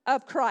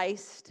of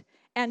Christ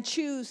and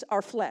choose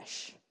our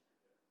flesh.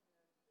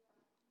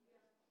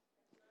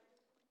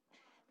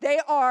 They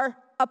are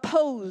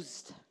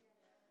opposed.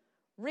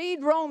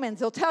 Read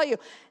Romans, it'll tell you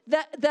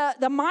that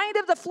the mind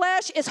of the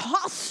flesh is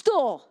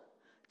hostile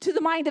to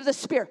the mind of the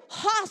Spirit.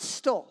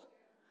 Hostile.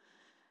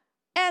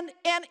 And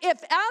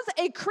if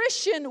as a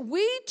Christian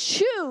we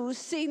choose,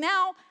 see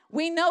now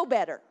we know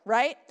better,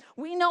 right?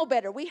 We know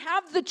better. We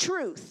have the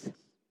truth.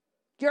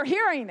 You're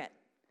hearing it.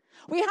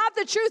 We have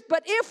the truth,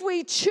 but if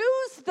we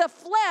choose the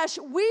flesh,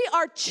 we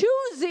are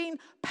choosing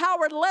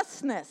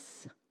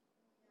powerlessness.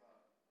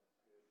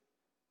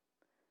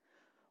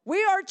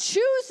 We are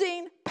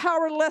choosing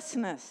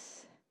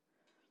powerlessness.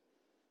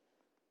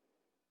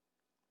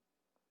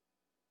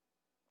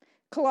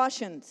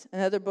 Colossians,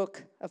 another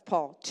book of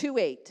Paul,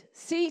 2:8.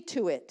 See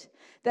to it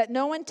that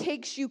no one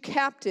takes you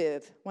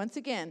captive. Once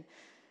again,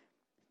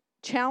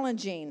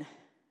 challenging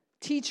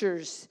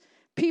teachers,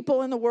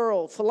 people in the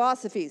world,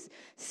 philosophies.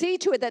 See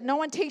to it that no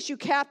one takes you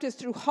captive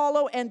through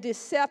hollow and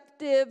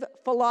deceptive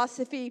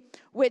philosophy,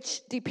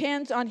 which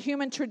depends on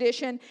human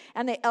tradition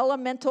and the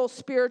elemental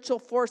spiritual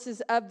forces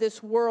of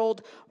this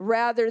world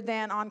rather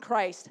than on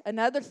Christ.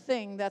 Another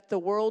thing that the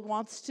world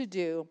wants to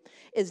do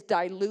is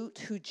dilute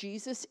who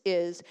Jesus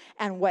is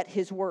and what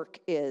his work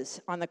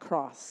is on the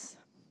cross.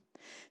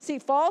 See,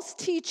 false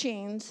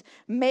teachings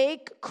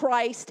make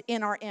Christ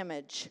in our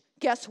image.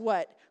 Guess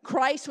what?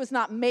 Christ was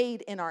not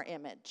made in our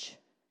image.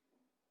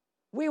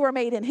 We were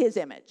made in his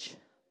image.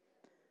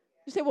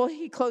 You say, well,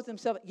 he clothed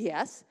himself.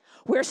 Yes,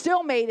 we're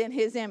still made in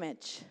his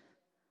image.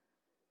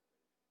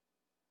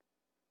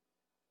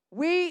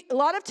 A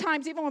lot of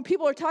times, even when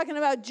people are talking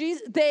about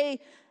Jesus, they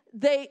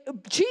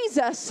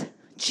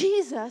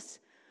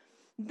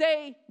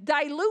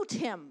dilute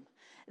him.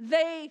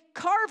 They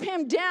carve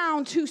him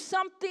down to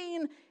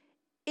something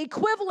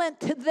equivalent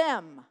to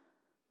them.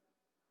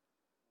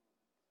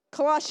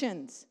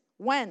 Colossians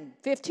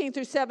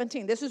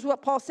 1:15-17. This is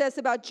what Paul says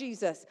about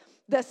Jesus.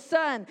 The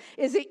Son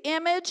is the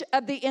image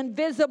of the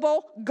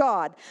invisible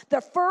God,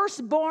 the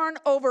firstborn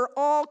over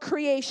all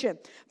creation.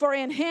 For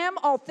in him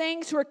all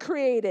things were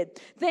created,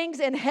 things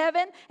in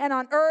heaven and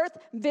on earth,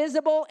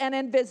 visible and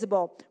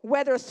invisible.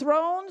 Whether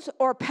thrones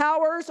or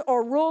powers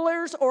or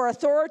rulers or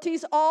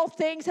authorities, all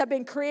things have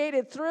been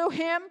created through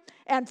him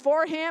and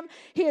for him.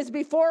 He is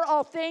before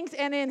all things,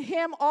 and in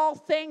him all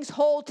things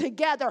hold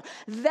together.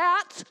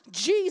 That's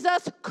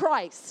Jesus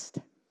Christ.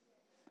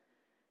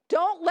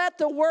 Don't let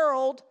the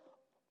world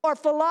or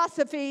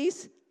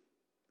philosophies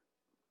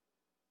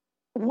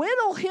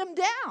whittle him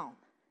down.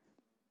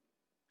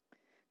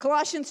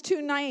 Colossians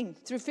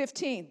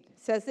 2:9-15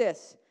 says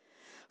this.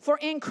 For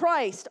in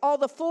Christ all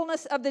the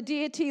fullness of the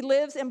deity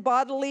lives in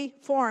bodily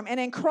form, and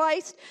in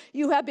Christ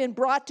you have been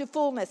brought to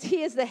fullness.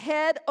 He is the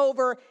head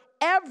over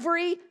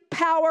every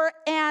power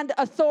and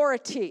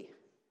authority.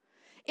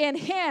 In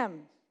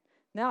him,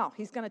 Now,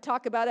 he's going to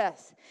talk about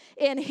us.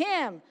 In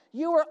him,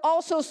 you were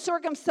also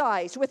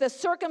circumcised with a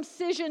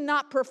circumcision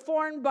not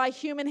performed by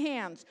human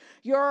hands.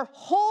 Your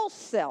whole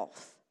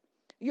self,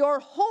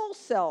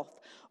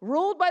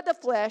 ruled by the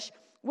flesh,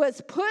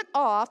 was put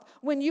off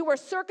when you were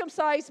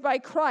circumcised by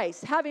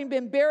Christ, having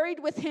been buried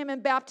with him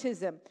in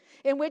baptism,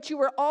 in which you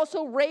were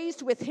also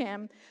raised with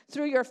him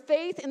through your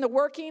faith in the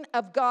working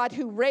of God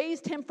who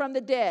raised him from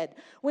the dead.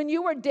 When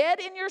you were dead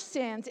in your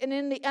sins and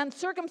in the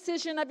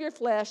uncircumcision of your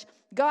flesh,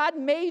 God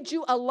made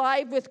you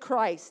alive with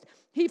Christ.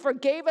 He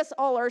forgave us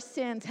all our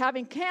sins,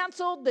 having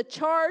canceled the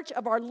charge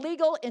of our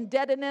legal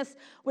indebtedness,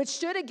 which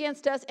stood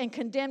against us and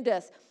condemned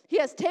us. He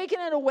has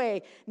taken it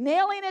away,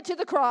 nailing it to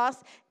the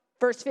cross.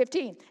 Verse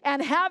 15, and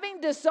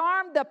having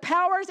disarmed the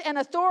powers and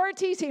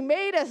authorities, he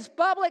made a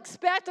public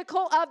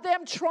spectacle of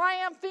them,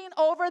 triumphing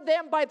over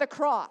them by the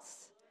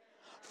cross.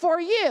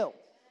 For you,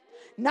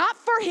 not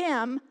for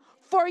him,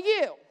 for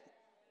you,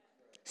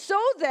 so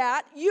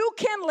that you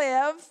can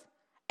live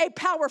a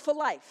powerful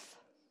life.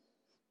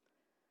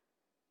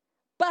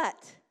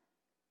 But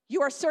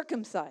you are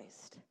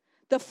circumcised.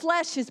 The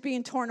flesh is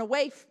being torn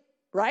away,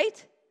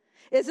 right?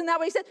 Isn't that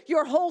what he said?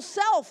 Your whole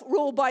self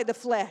ruled by the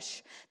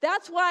flesh.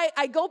 That's why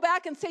I go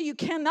back and say you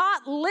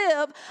cannot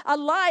live a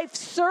life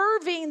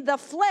serving the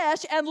flesh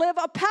and live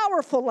a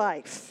powerful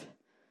life.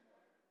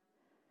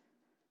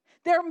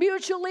 They're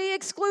mutually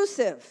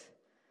exclusive.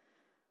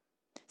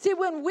 See,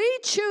 when we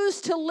choose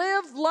to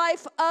live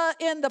life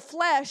in the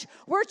flesh,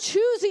 we're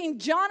choosing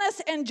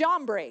Janus and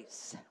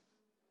Jambres.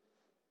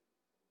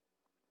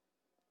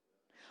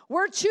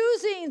 We're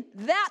choosing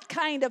that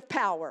kind of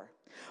power.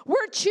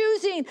 We're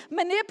choosing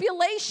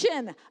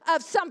manipulation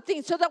of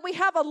something so that we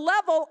have a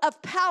level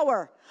of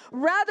power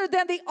rather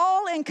than the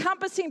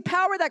all-encompassing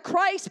power that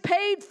Christ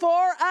paid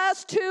for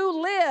us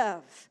to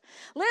live.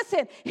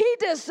 Listen, he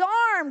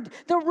disarmed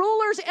the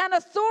rulers and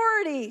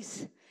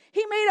authorities.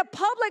 He made a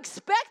public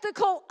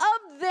spectacle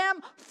of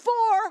them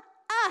for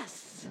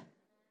us.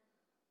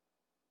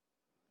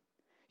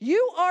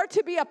 You are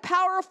to be a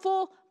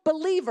powerful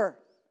believer.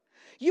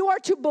 You are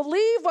to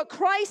believe what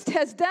Christ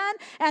has done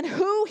and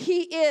who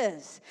he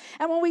is.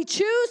 And when we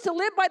choose to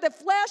live by the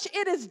flesh,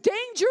 it is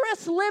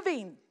dangerous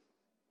living.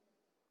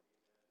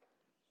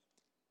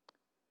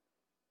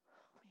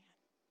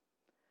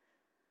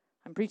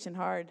 I'm preaching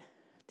hard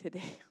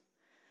today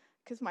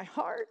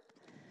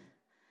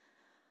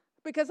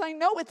because I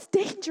know it's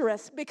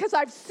dangerous, because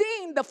I've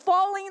seen the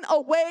falling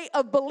away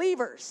of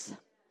believers.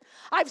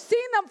 I've seen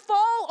them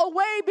fall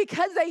away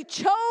because they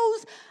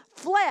chose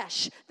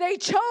flesh. They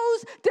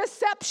chose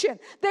deception.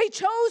 They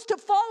chose to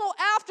follow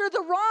after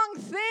the wrong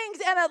things,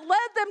 and it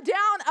led them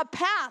down a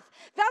path.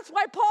 That's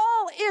why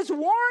Paul is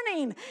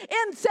warning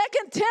in 2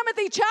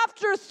 Timothy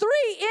chapter 3,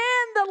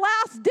 in the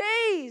last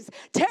days,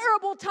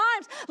 terrible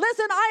times.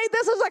 Listen,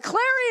 this is a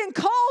clarion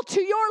call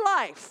to your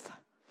life.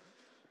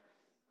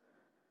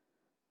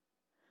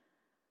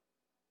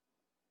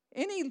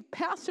 Any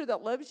pastor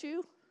that loves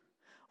you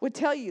would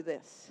tell you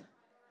this.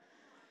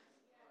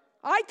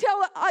 I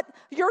tell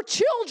your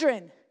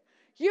children,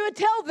 you would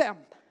tell them.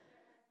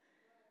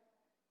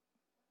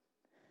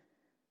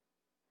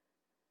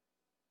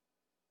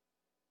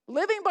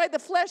 Living by the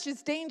flesh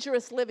is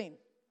dangerous living.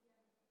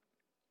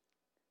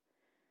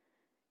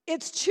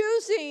 It's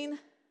choosing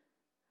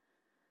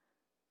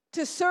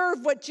to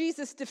serve what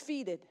Jesus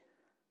defeated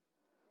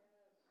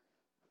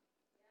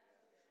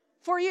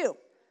for you.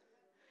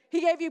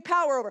 He gave you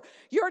power over.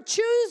 You're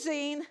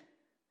choosing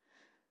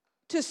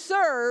to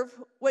serve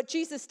what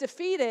Jesus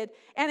defeated,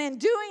 and in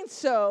doing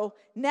so,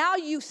 now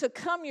you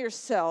succumb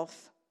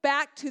yourself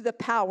back to the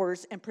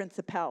powers and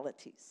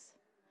principalities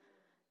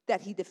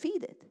that he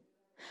defeated.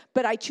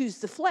 But I choose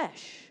the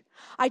flesh.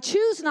 I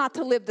choose not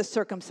to live the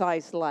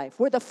circumcised life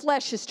where the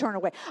flesh is turned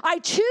away. I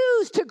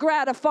choose to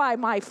gratify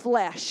my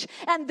flesh,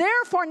 and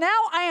therefore now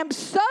I am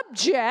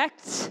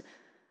subject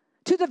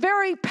to the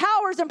very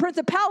powers and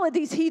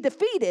principalities he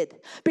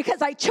defeated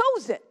because I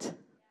chose it.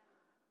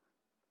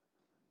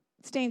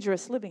 It's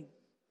dangerous living.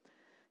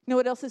 You know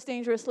what else is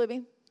dangerous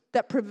living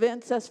that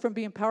prevents us from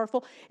being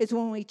powerful? Is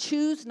when we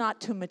choose not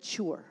to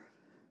mature.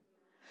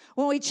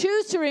 When we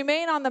choose to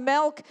remain on the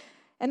milk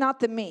and not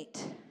the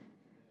meat.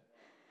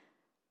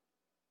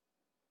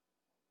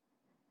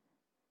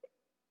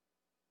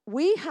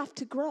 We have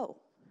to grow.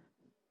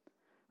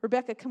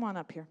 Rebecca, come on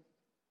up here.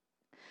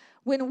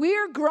 When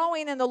we're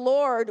growing in the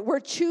Lord,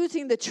 we're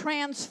choosing the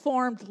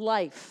transformed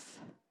life.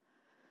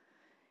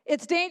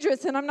 It's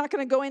dangerous, and I'm not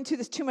going to go into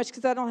this too much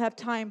because I don't have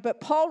time,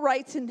 but Paul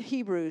writes in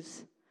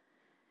Hebrews,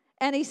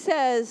 and he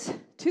says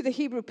to the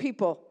Hebrew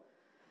people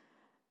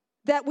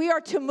that we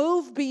are to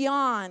move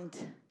beyond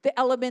the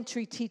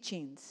elementary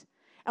teachings,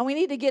 and we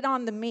need to get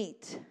on the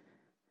meat.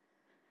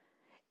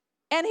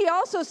 And he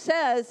also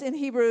says in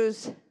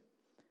Hebrews,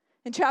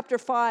 in chapter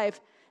 5,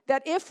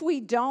 that if we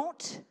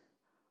don't,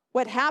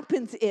 what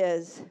happens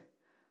is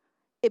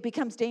it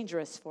becomes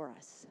dangerous for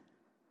us.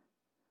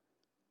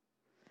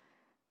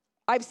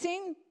 I've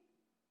seen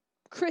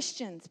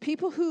Christians,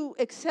 people who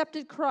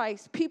accepted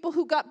Christ, people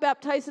who got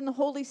baptized in the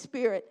Holy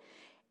Spirit,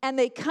 and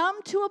they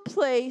come to a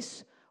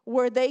place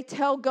where they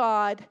tell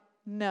God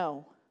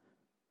no.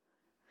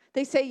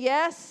 They say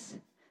yes,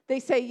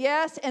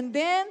 and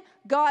then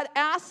God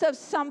asks of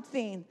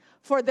something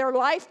for their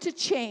life to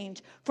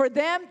change, for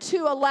them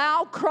to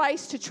allow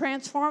Christ to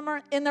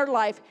transform in their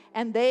life,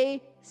 and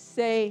they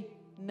say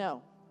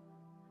no.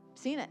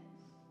 Seen it.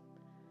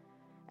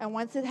 And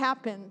once it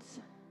happens,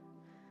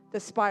 the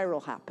spiral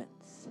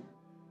happens.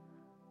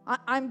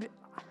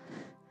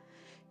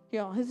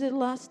 Is it the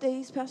last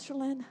days, Pastor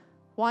Lynn?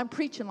 Well, I'm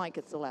preaching like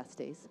it's the last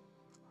days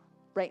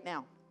right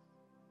now.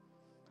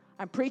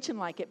 I'm preaching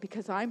like it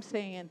because I'm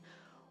saying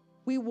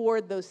we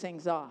ward those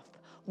things off.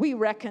 We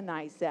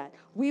recognize that.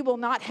 We will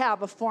not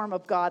have a form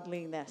of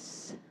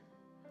godliness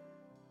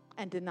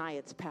and deny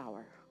its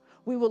power.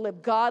 We will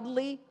live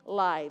godly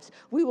lives.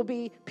 We will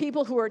be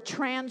people who are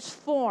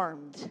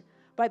transformed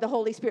by the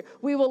Holy Spirit.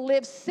 We will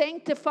live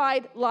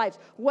sanctified lives.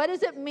 What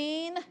does it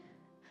mean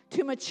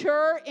to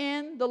mature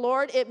in the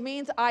Lord? It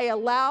means I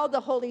allow the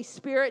Holy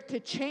Spirit to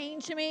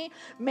change me,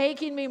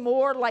 making me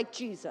more like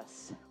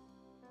Jesus.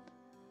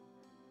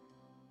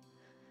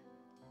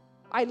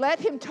 I let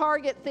him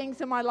target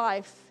things in my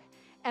life,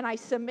 and I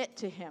submit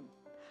to him.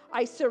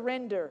 I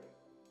surrender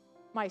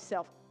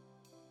myself.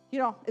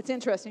 It's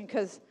interesting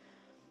because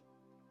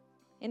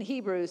in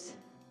Hebrews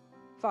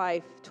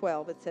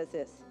 5:12, it says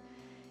this.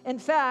 In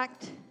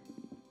fact,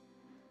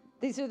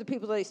 these are the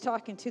people that he's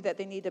talking to that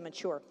they need to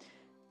mature.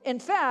 In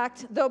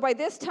fact, though by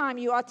this time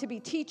you ought to be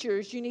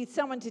teachers, you need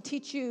someone to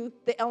teach you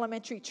the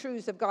elementary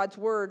truths of God's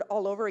word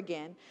all over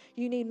again.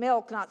 You need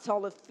milk, not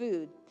solid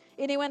food.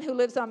 Anyone who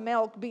lives on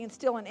milk, being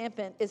still an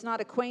infant, is not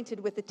acquainted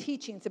with the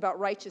teachings about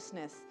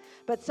righteousness.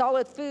 But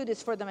solid food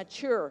is for the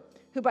mature,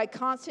 who by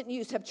constant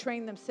use have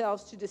trained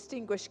themselves to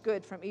distinguish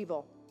good from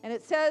evil. And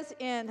it says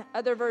in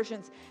other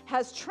versions,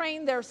 has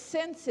trained their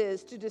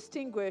senses to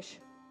distinguish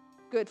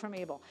good from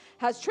evil.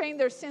 Has trained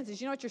their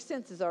senses. You know what your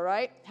senses are,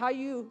 right? How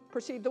you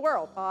perceive the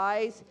world.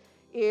 Eyes,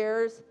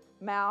 ears,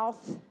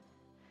 mouth.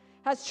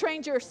 Has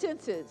trained your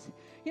senses.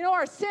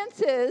 Our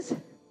senses,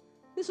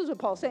 this is what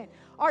Paul's saying.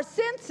 Our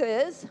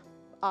senses,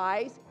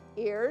 eyes,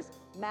 ears,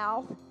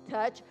 mouth,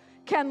 touch,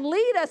 can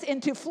lead us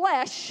into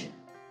flesh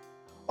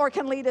or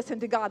can lead us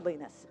into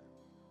godliness.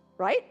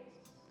 Right?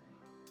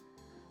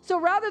 So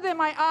rather than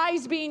my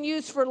eyes being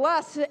used for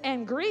lust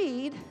and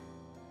greed,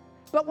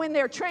 but when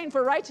they're trained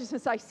for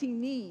righteousness, I see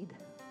need.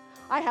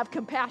 I have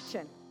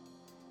compassion.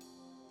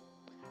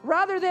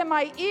 Rather than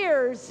my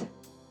ears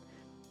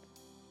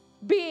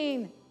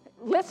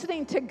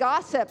listening to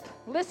gossip,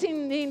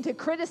 listening to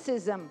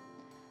criticism,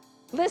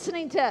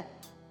 listening to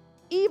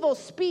evil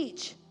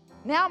speech,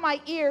 now my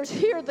ears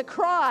hear the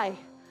cry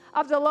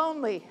of the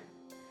lonely,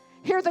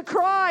 hear the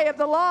cry of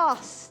the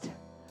lost,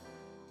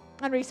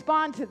 and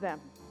respond to them.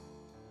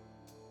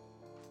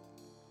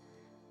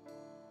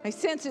 My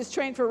senses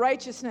trained for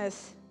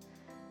righteousness,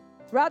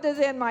 rather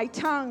than my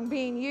tongue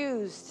being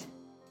used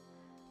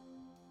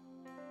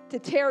to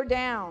tear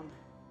down,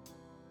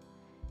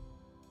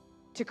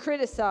 to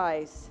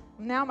criticize.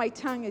 Now my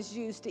tongue is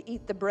used to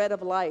eat the bread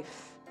of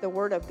life, the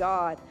word of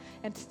God,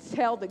 and to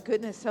tell the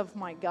goodness of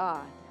my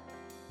God.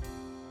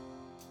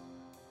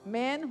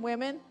 Men,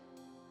 women,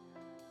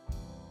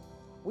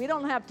 we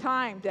don't have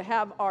time to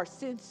have our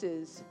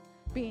senses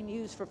being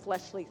used for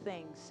fleshly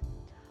things.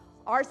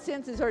 Our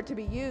senses are to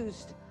be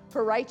used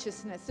for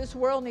righteousness. This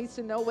world needs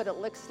to know what it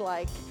looks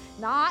like.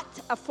 Not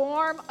a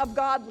form of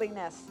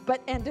godliness,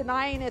 and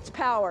denying its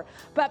power,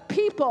 but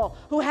people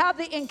who have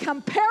the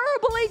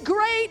incomparably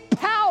great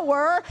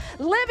power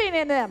living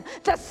in them.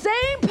 The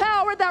same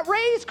power that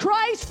raised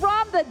Christ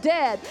from the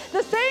dead.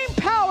 The same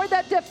power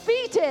that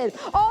defeated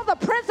all the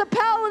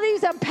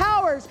principalities and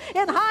powers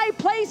in high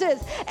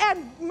places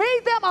and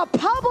made them a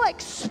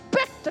public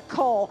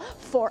spectacle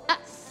for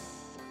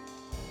us.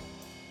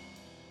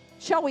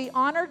 Shall we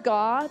honor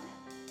God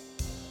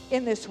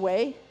in this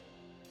way,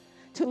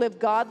 to live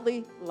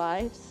godly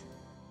lives?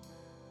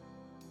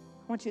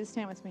 I want you to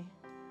stand with me.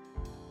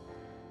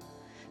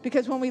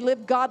 Because when we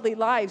live godly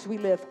lives, we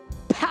live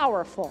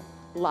powerful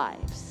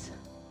lives.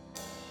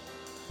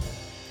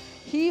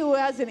 He who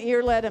has an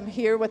ear, let him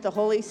hear what the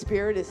Holy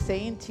Spirit is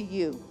saying to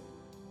you.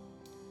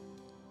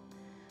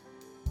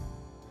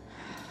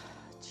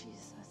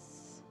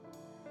 Jesus.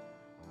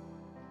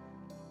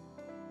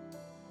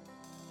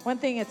 One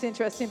thing that's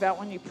interesting about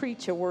when you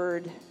preach a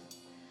word,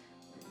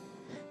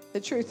 the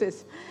truth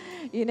is,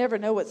 you never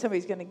know what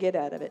somebody's going to get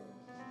out of it.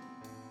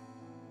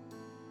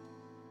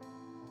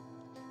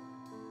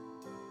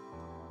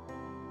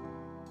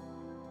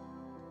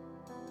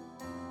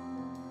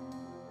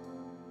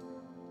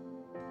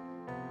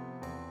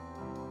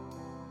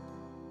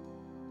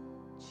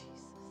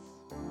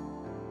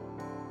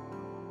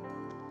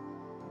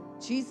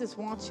 Jesus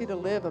wants you to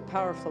live a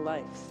powerful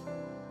life.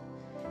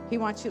 He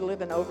wants you to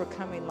live an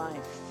overcoming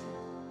life.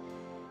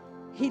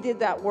 He did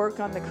that work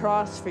on the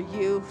cross for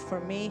you,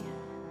 for me,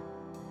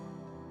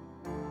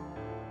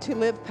 to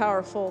live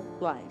powerful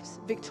lives,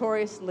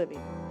 victorious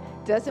living.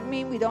 Doesn't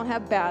mean we don't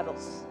have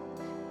battles.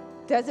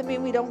 Doesn't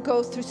mean we don't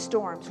go through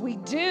storms. We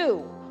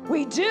do.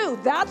 We do.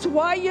 That's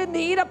why you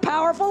need a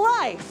powerful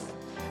life.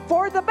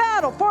 For the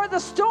battle, for the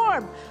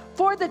storm,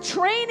 for the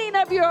training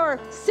of your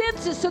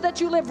senses so that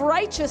you live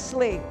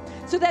righteously,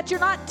 so that you're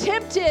not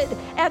tempted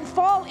and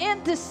fall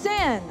into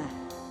sin.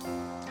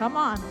 Come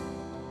on.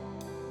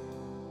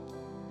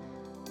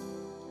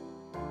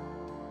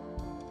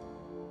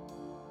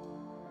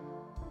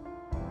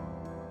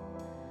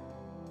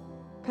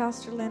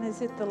 Pastor Lynn,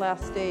 is it the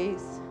last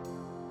days?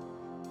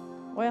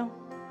 Well,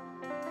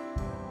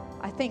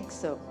 I think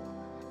so.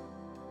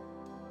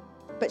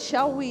 But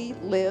shall we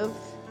live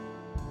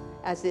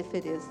as if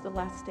it is the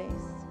last days?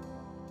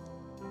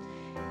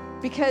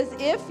 Because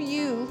if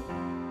you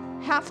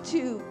have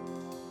to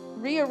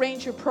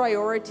rearrange your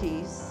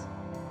priorities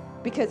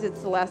because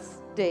it's the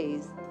last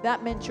days,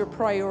 that meant your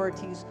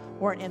priorities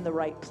weren't in the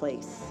right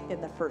place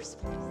in the first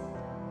place.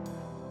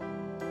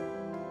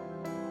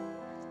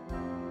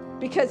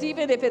 Because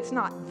even if it's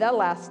not the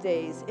last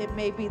days, it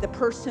may be the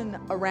person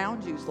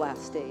around you's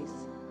last days.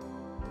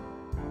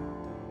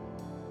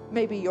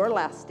 Maybe your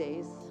last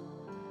days.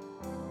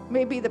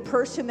 Maybe the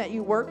person that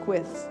you work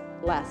with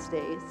last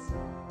days.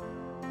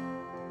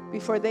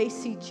 Before they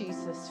see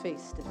Jesus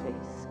face to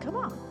face. Come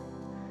on.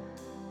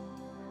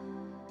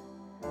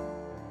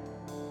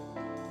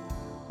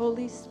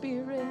 Holy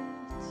Spirit,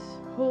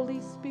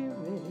 Holy Spirit.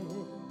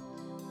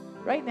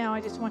 Right now, I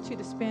just want you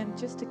to spend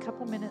just a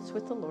couple minutes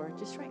with the Lord,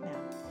 just right now.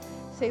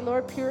 Say,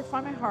 Lord,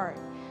 purify my heart.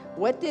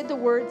 What did the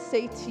word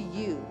say to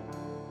you?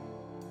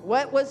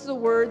 What was the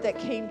word that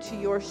came to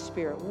your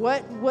spirit?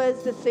 What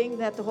was the thing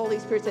that the Holy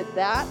Spirit said,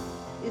 that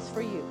is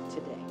for you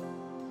today?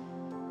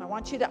 I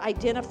want you to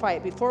identify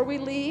it. Before we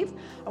leave,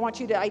 I want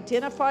you to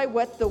identify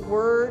what the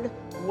word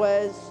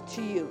was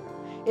to you.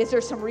 Is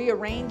there some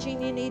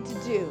rearranging you need to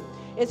do?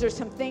 Is there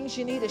some things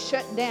you need to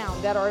shut down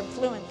that are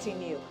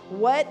influencing you?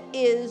 What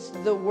is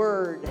the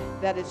word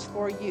that is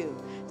for you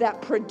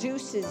that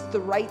produces the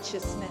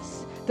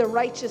righteousness, the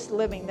righteous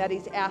living that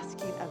he's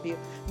asking of you?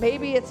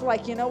 Maybe it's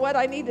like, you know what,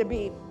 I need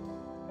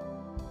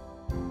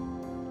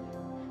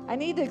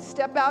to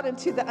step out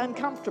into the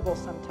uncomfortable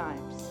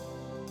sometimes.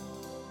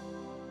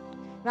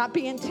 Not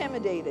be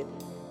intimidated.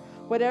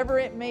 Whatever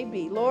it may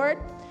be. Lord,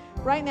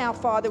 right now,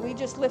 Father, we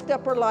just lift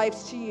up our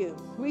lives to you.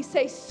 We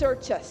say,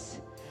 search us.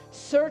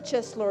 Search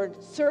us,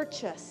 Lord.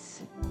 Search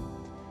us.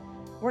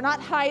 We're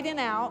not hiding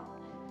out.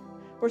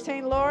 We're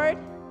saying, Lord,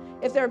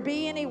 if there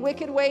be any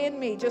wicked way in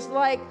me, just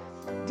like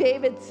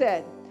David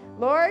said,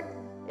 Lord,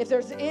 if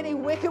there's any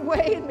wicked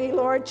way in me,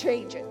 Lord,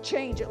 change it.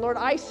 Change it. Lord,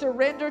 I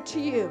surrender to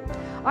you.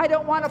 I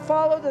don't want to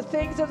follow the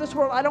things of this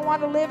world. I don't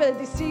want to live a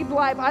deceived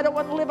life. I don't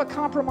want to live a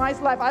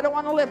compromised life. I don't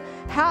want to live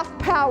half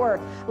power.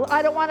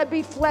 I don't want to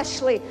be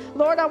fleshly.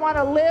 Lord, I want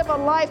to live a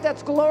life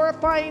that's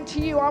glorifying to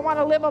you. I want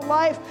to live a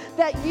life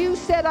that you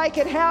said I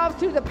could have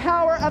through the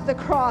power of the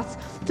cross,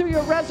 through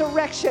your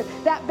resurrection,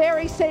 that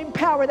very same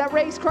power that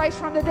raised Christ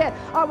from the dead.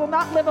 I will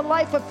not live a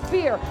life of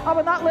fear. I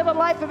will not live a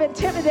life of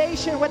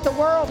intimidation, what the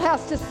world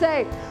has to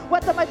say.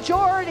 What the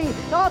majority,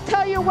 I'll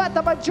tell you what,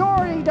 the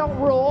majority don't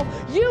rule.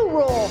 You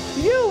rule.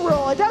 You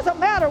rule. It doesn't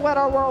matter what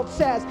our world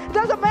says. It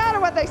doesn't matter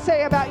what they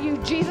say about you,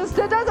 Jesus.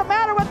 It doesn't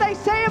matter what they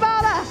say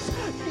about us.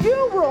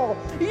 You rule.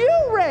 You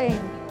reign.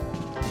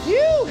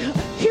 You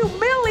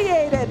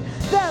humiliated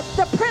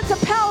the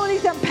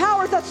principalities and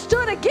powers that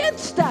stood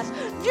against us.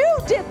 You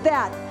did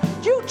that.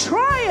 You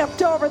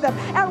triumphed over them.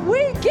 And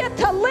we get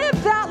to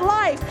live that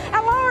life.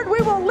 And Lord,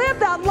 we will live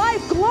that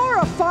life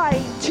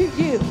glorifying to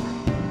you.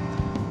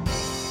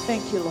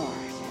 Thank you, Lord.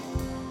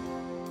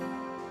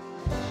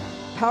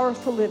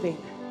 Powerful living.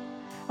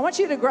 I want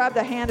you to grab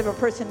the hand of a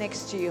person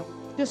next to you.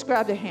 Just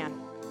grab their hand.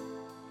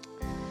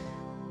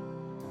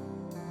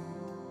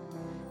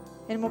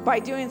 And by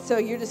doing so,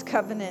 you're just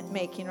covenant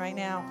making right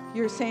now.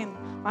 You're saying,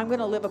 I'm going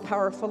to live a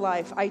powerful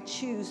life. I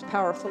choose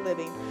powerful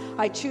living.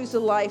 I choose a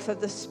life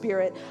of the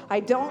Spirit. I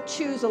don't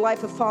choose a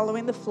life of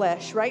following the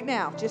flesh. Right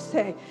now, just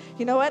say,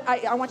 you know what?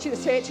 I want you to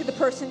say it to the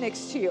person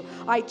next to you.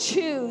 I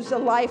choose a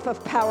life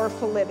of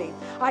powerful living.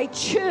 I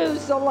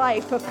choose a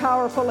life of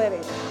powerful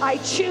living. I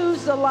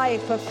choose a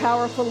life of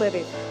powerful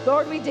living.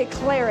 Lord, we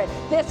declare it.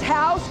 This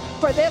house,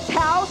 for this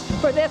house,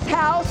 for this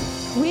house,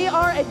 we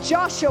are a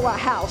Joshua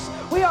house.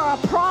 We are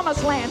a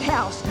promised land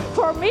house.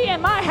 For me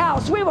and my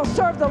house, we will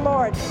serve the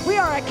Lord. We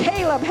are a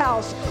Caleb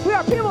house. We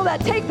are people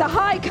that take the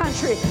high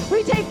country.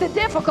 We take the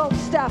difficult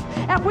stuff,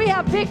 and we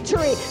have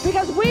victory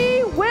because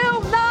we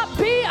will not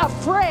be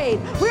afraid.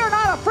 We are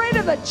not afraid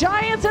of the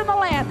giants in the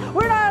land.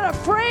 We're not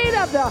afraid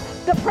of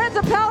the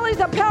principalities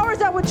and powers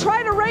that would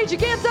try to rage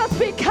against us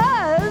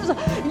because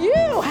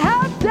you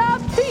have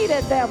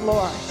defeated them,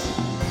 Lord.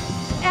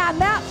 And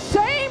that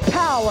same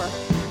power,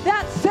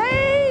 that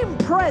same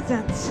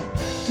presence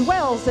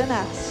dwells in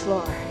us,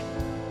 Lord.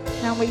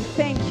 And we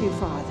thank you,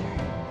 Father,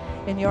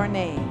 in your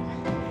name.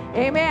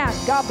 Amen.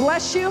 God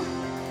bless you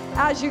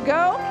as you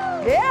go.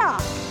 Yeah.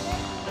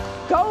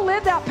 Go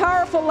live that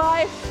powerful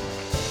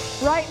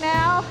life right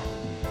now.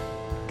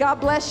 God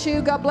bless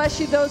you. God bless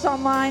you, those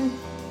online.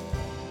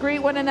 Greet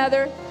one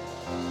another.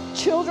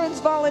 Children's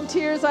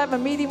volunteers, I have a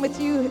meeting with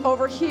you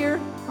over here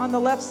on the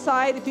left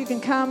side. If you can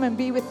come and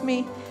be with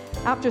me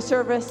after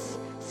service.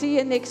 See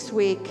you next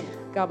week.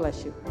 God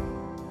bless you.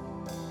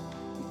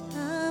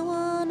 I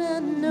want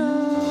to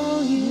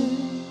know you,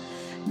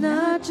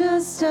 not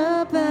just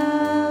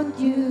about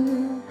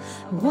you.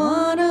 I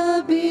want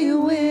to be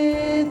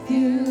with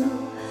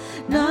you,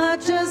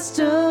 not just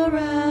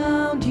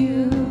around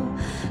you.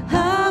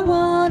 I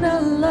want to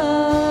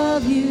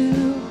love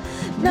you,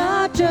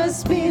 not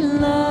just be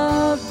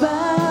loved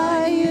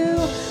by you.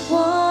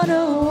 Want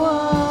to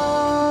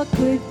walk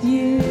with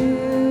you.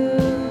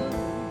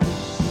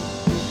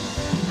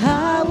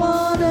 I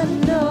want to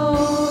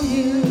know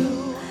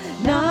you,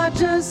 not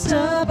just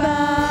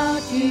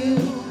about you.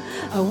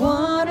 I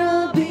want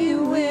to be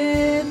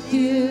with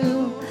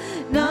you,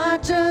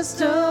 not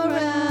just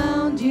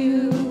around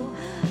you.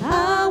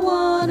 I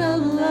want to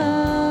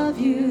love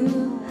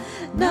you,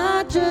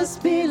 not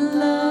just be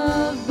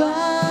loved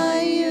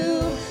by you.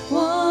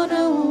 Want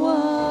to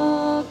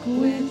walk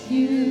with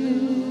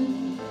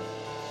you.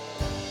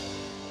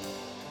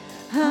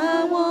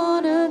 I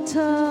want to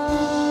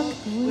talk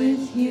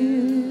with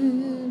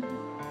you.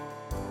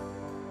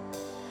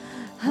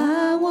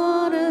 I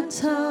want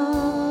to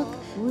talk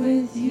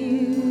with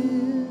you.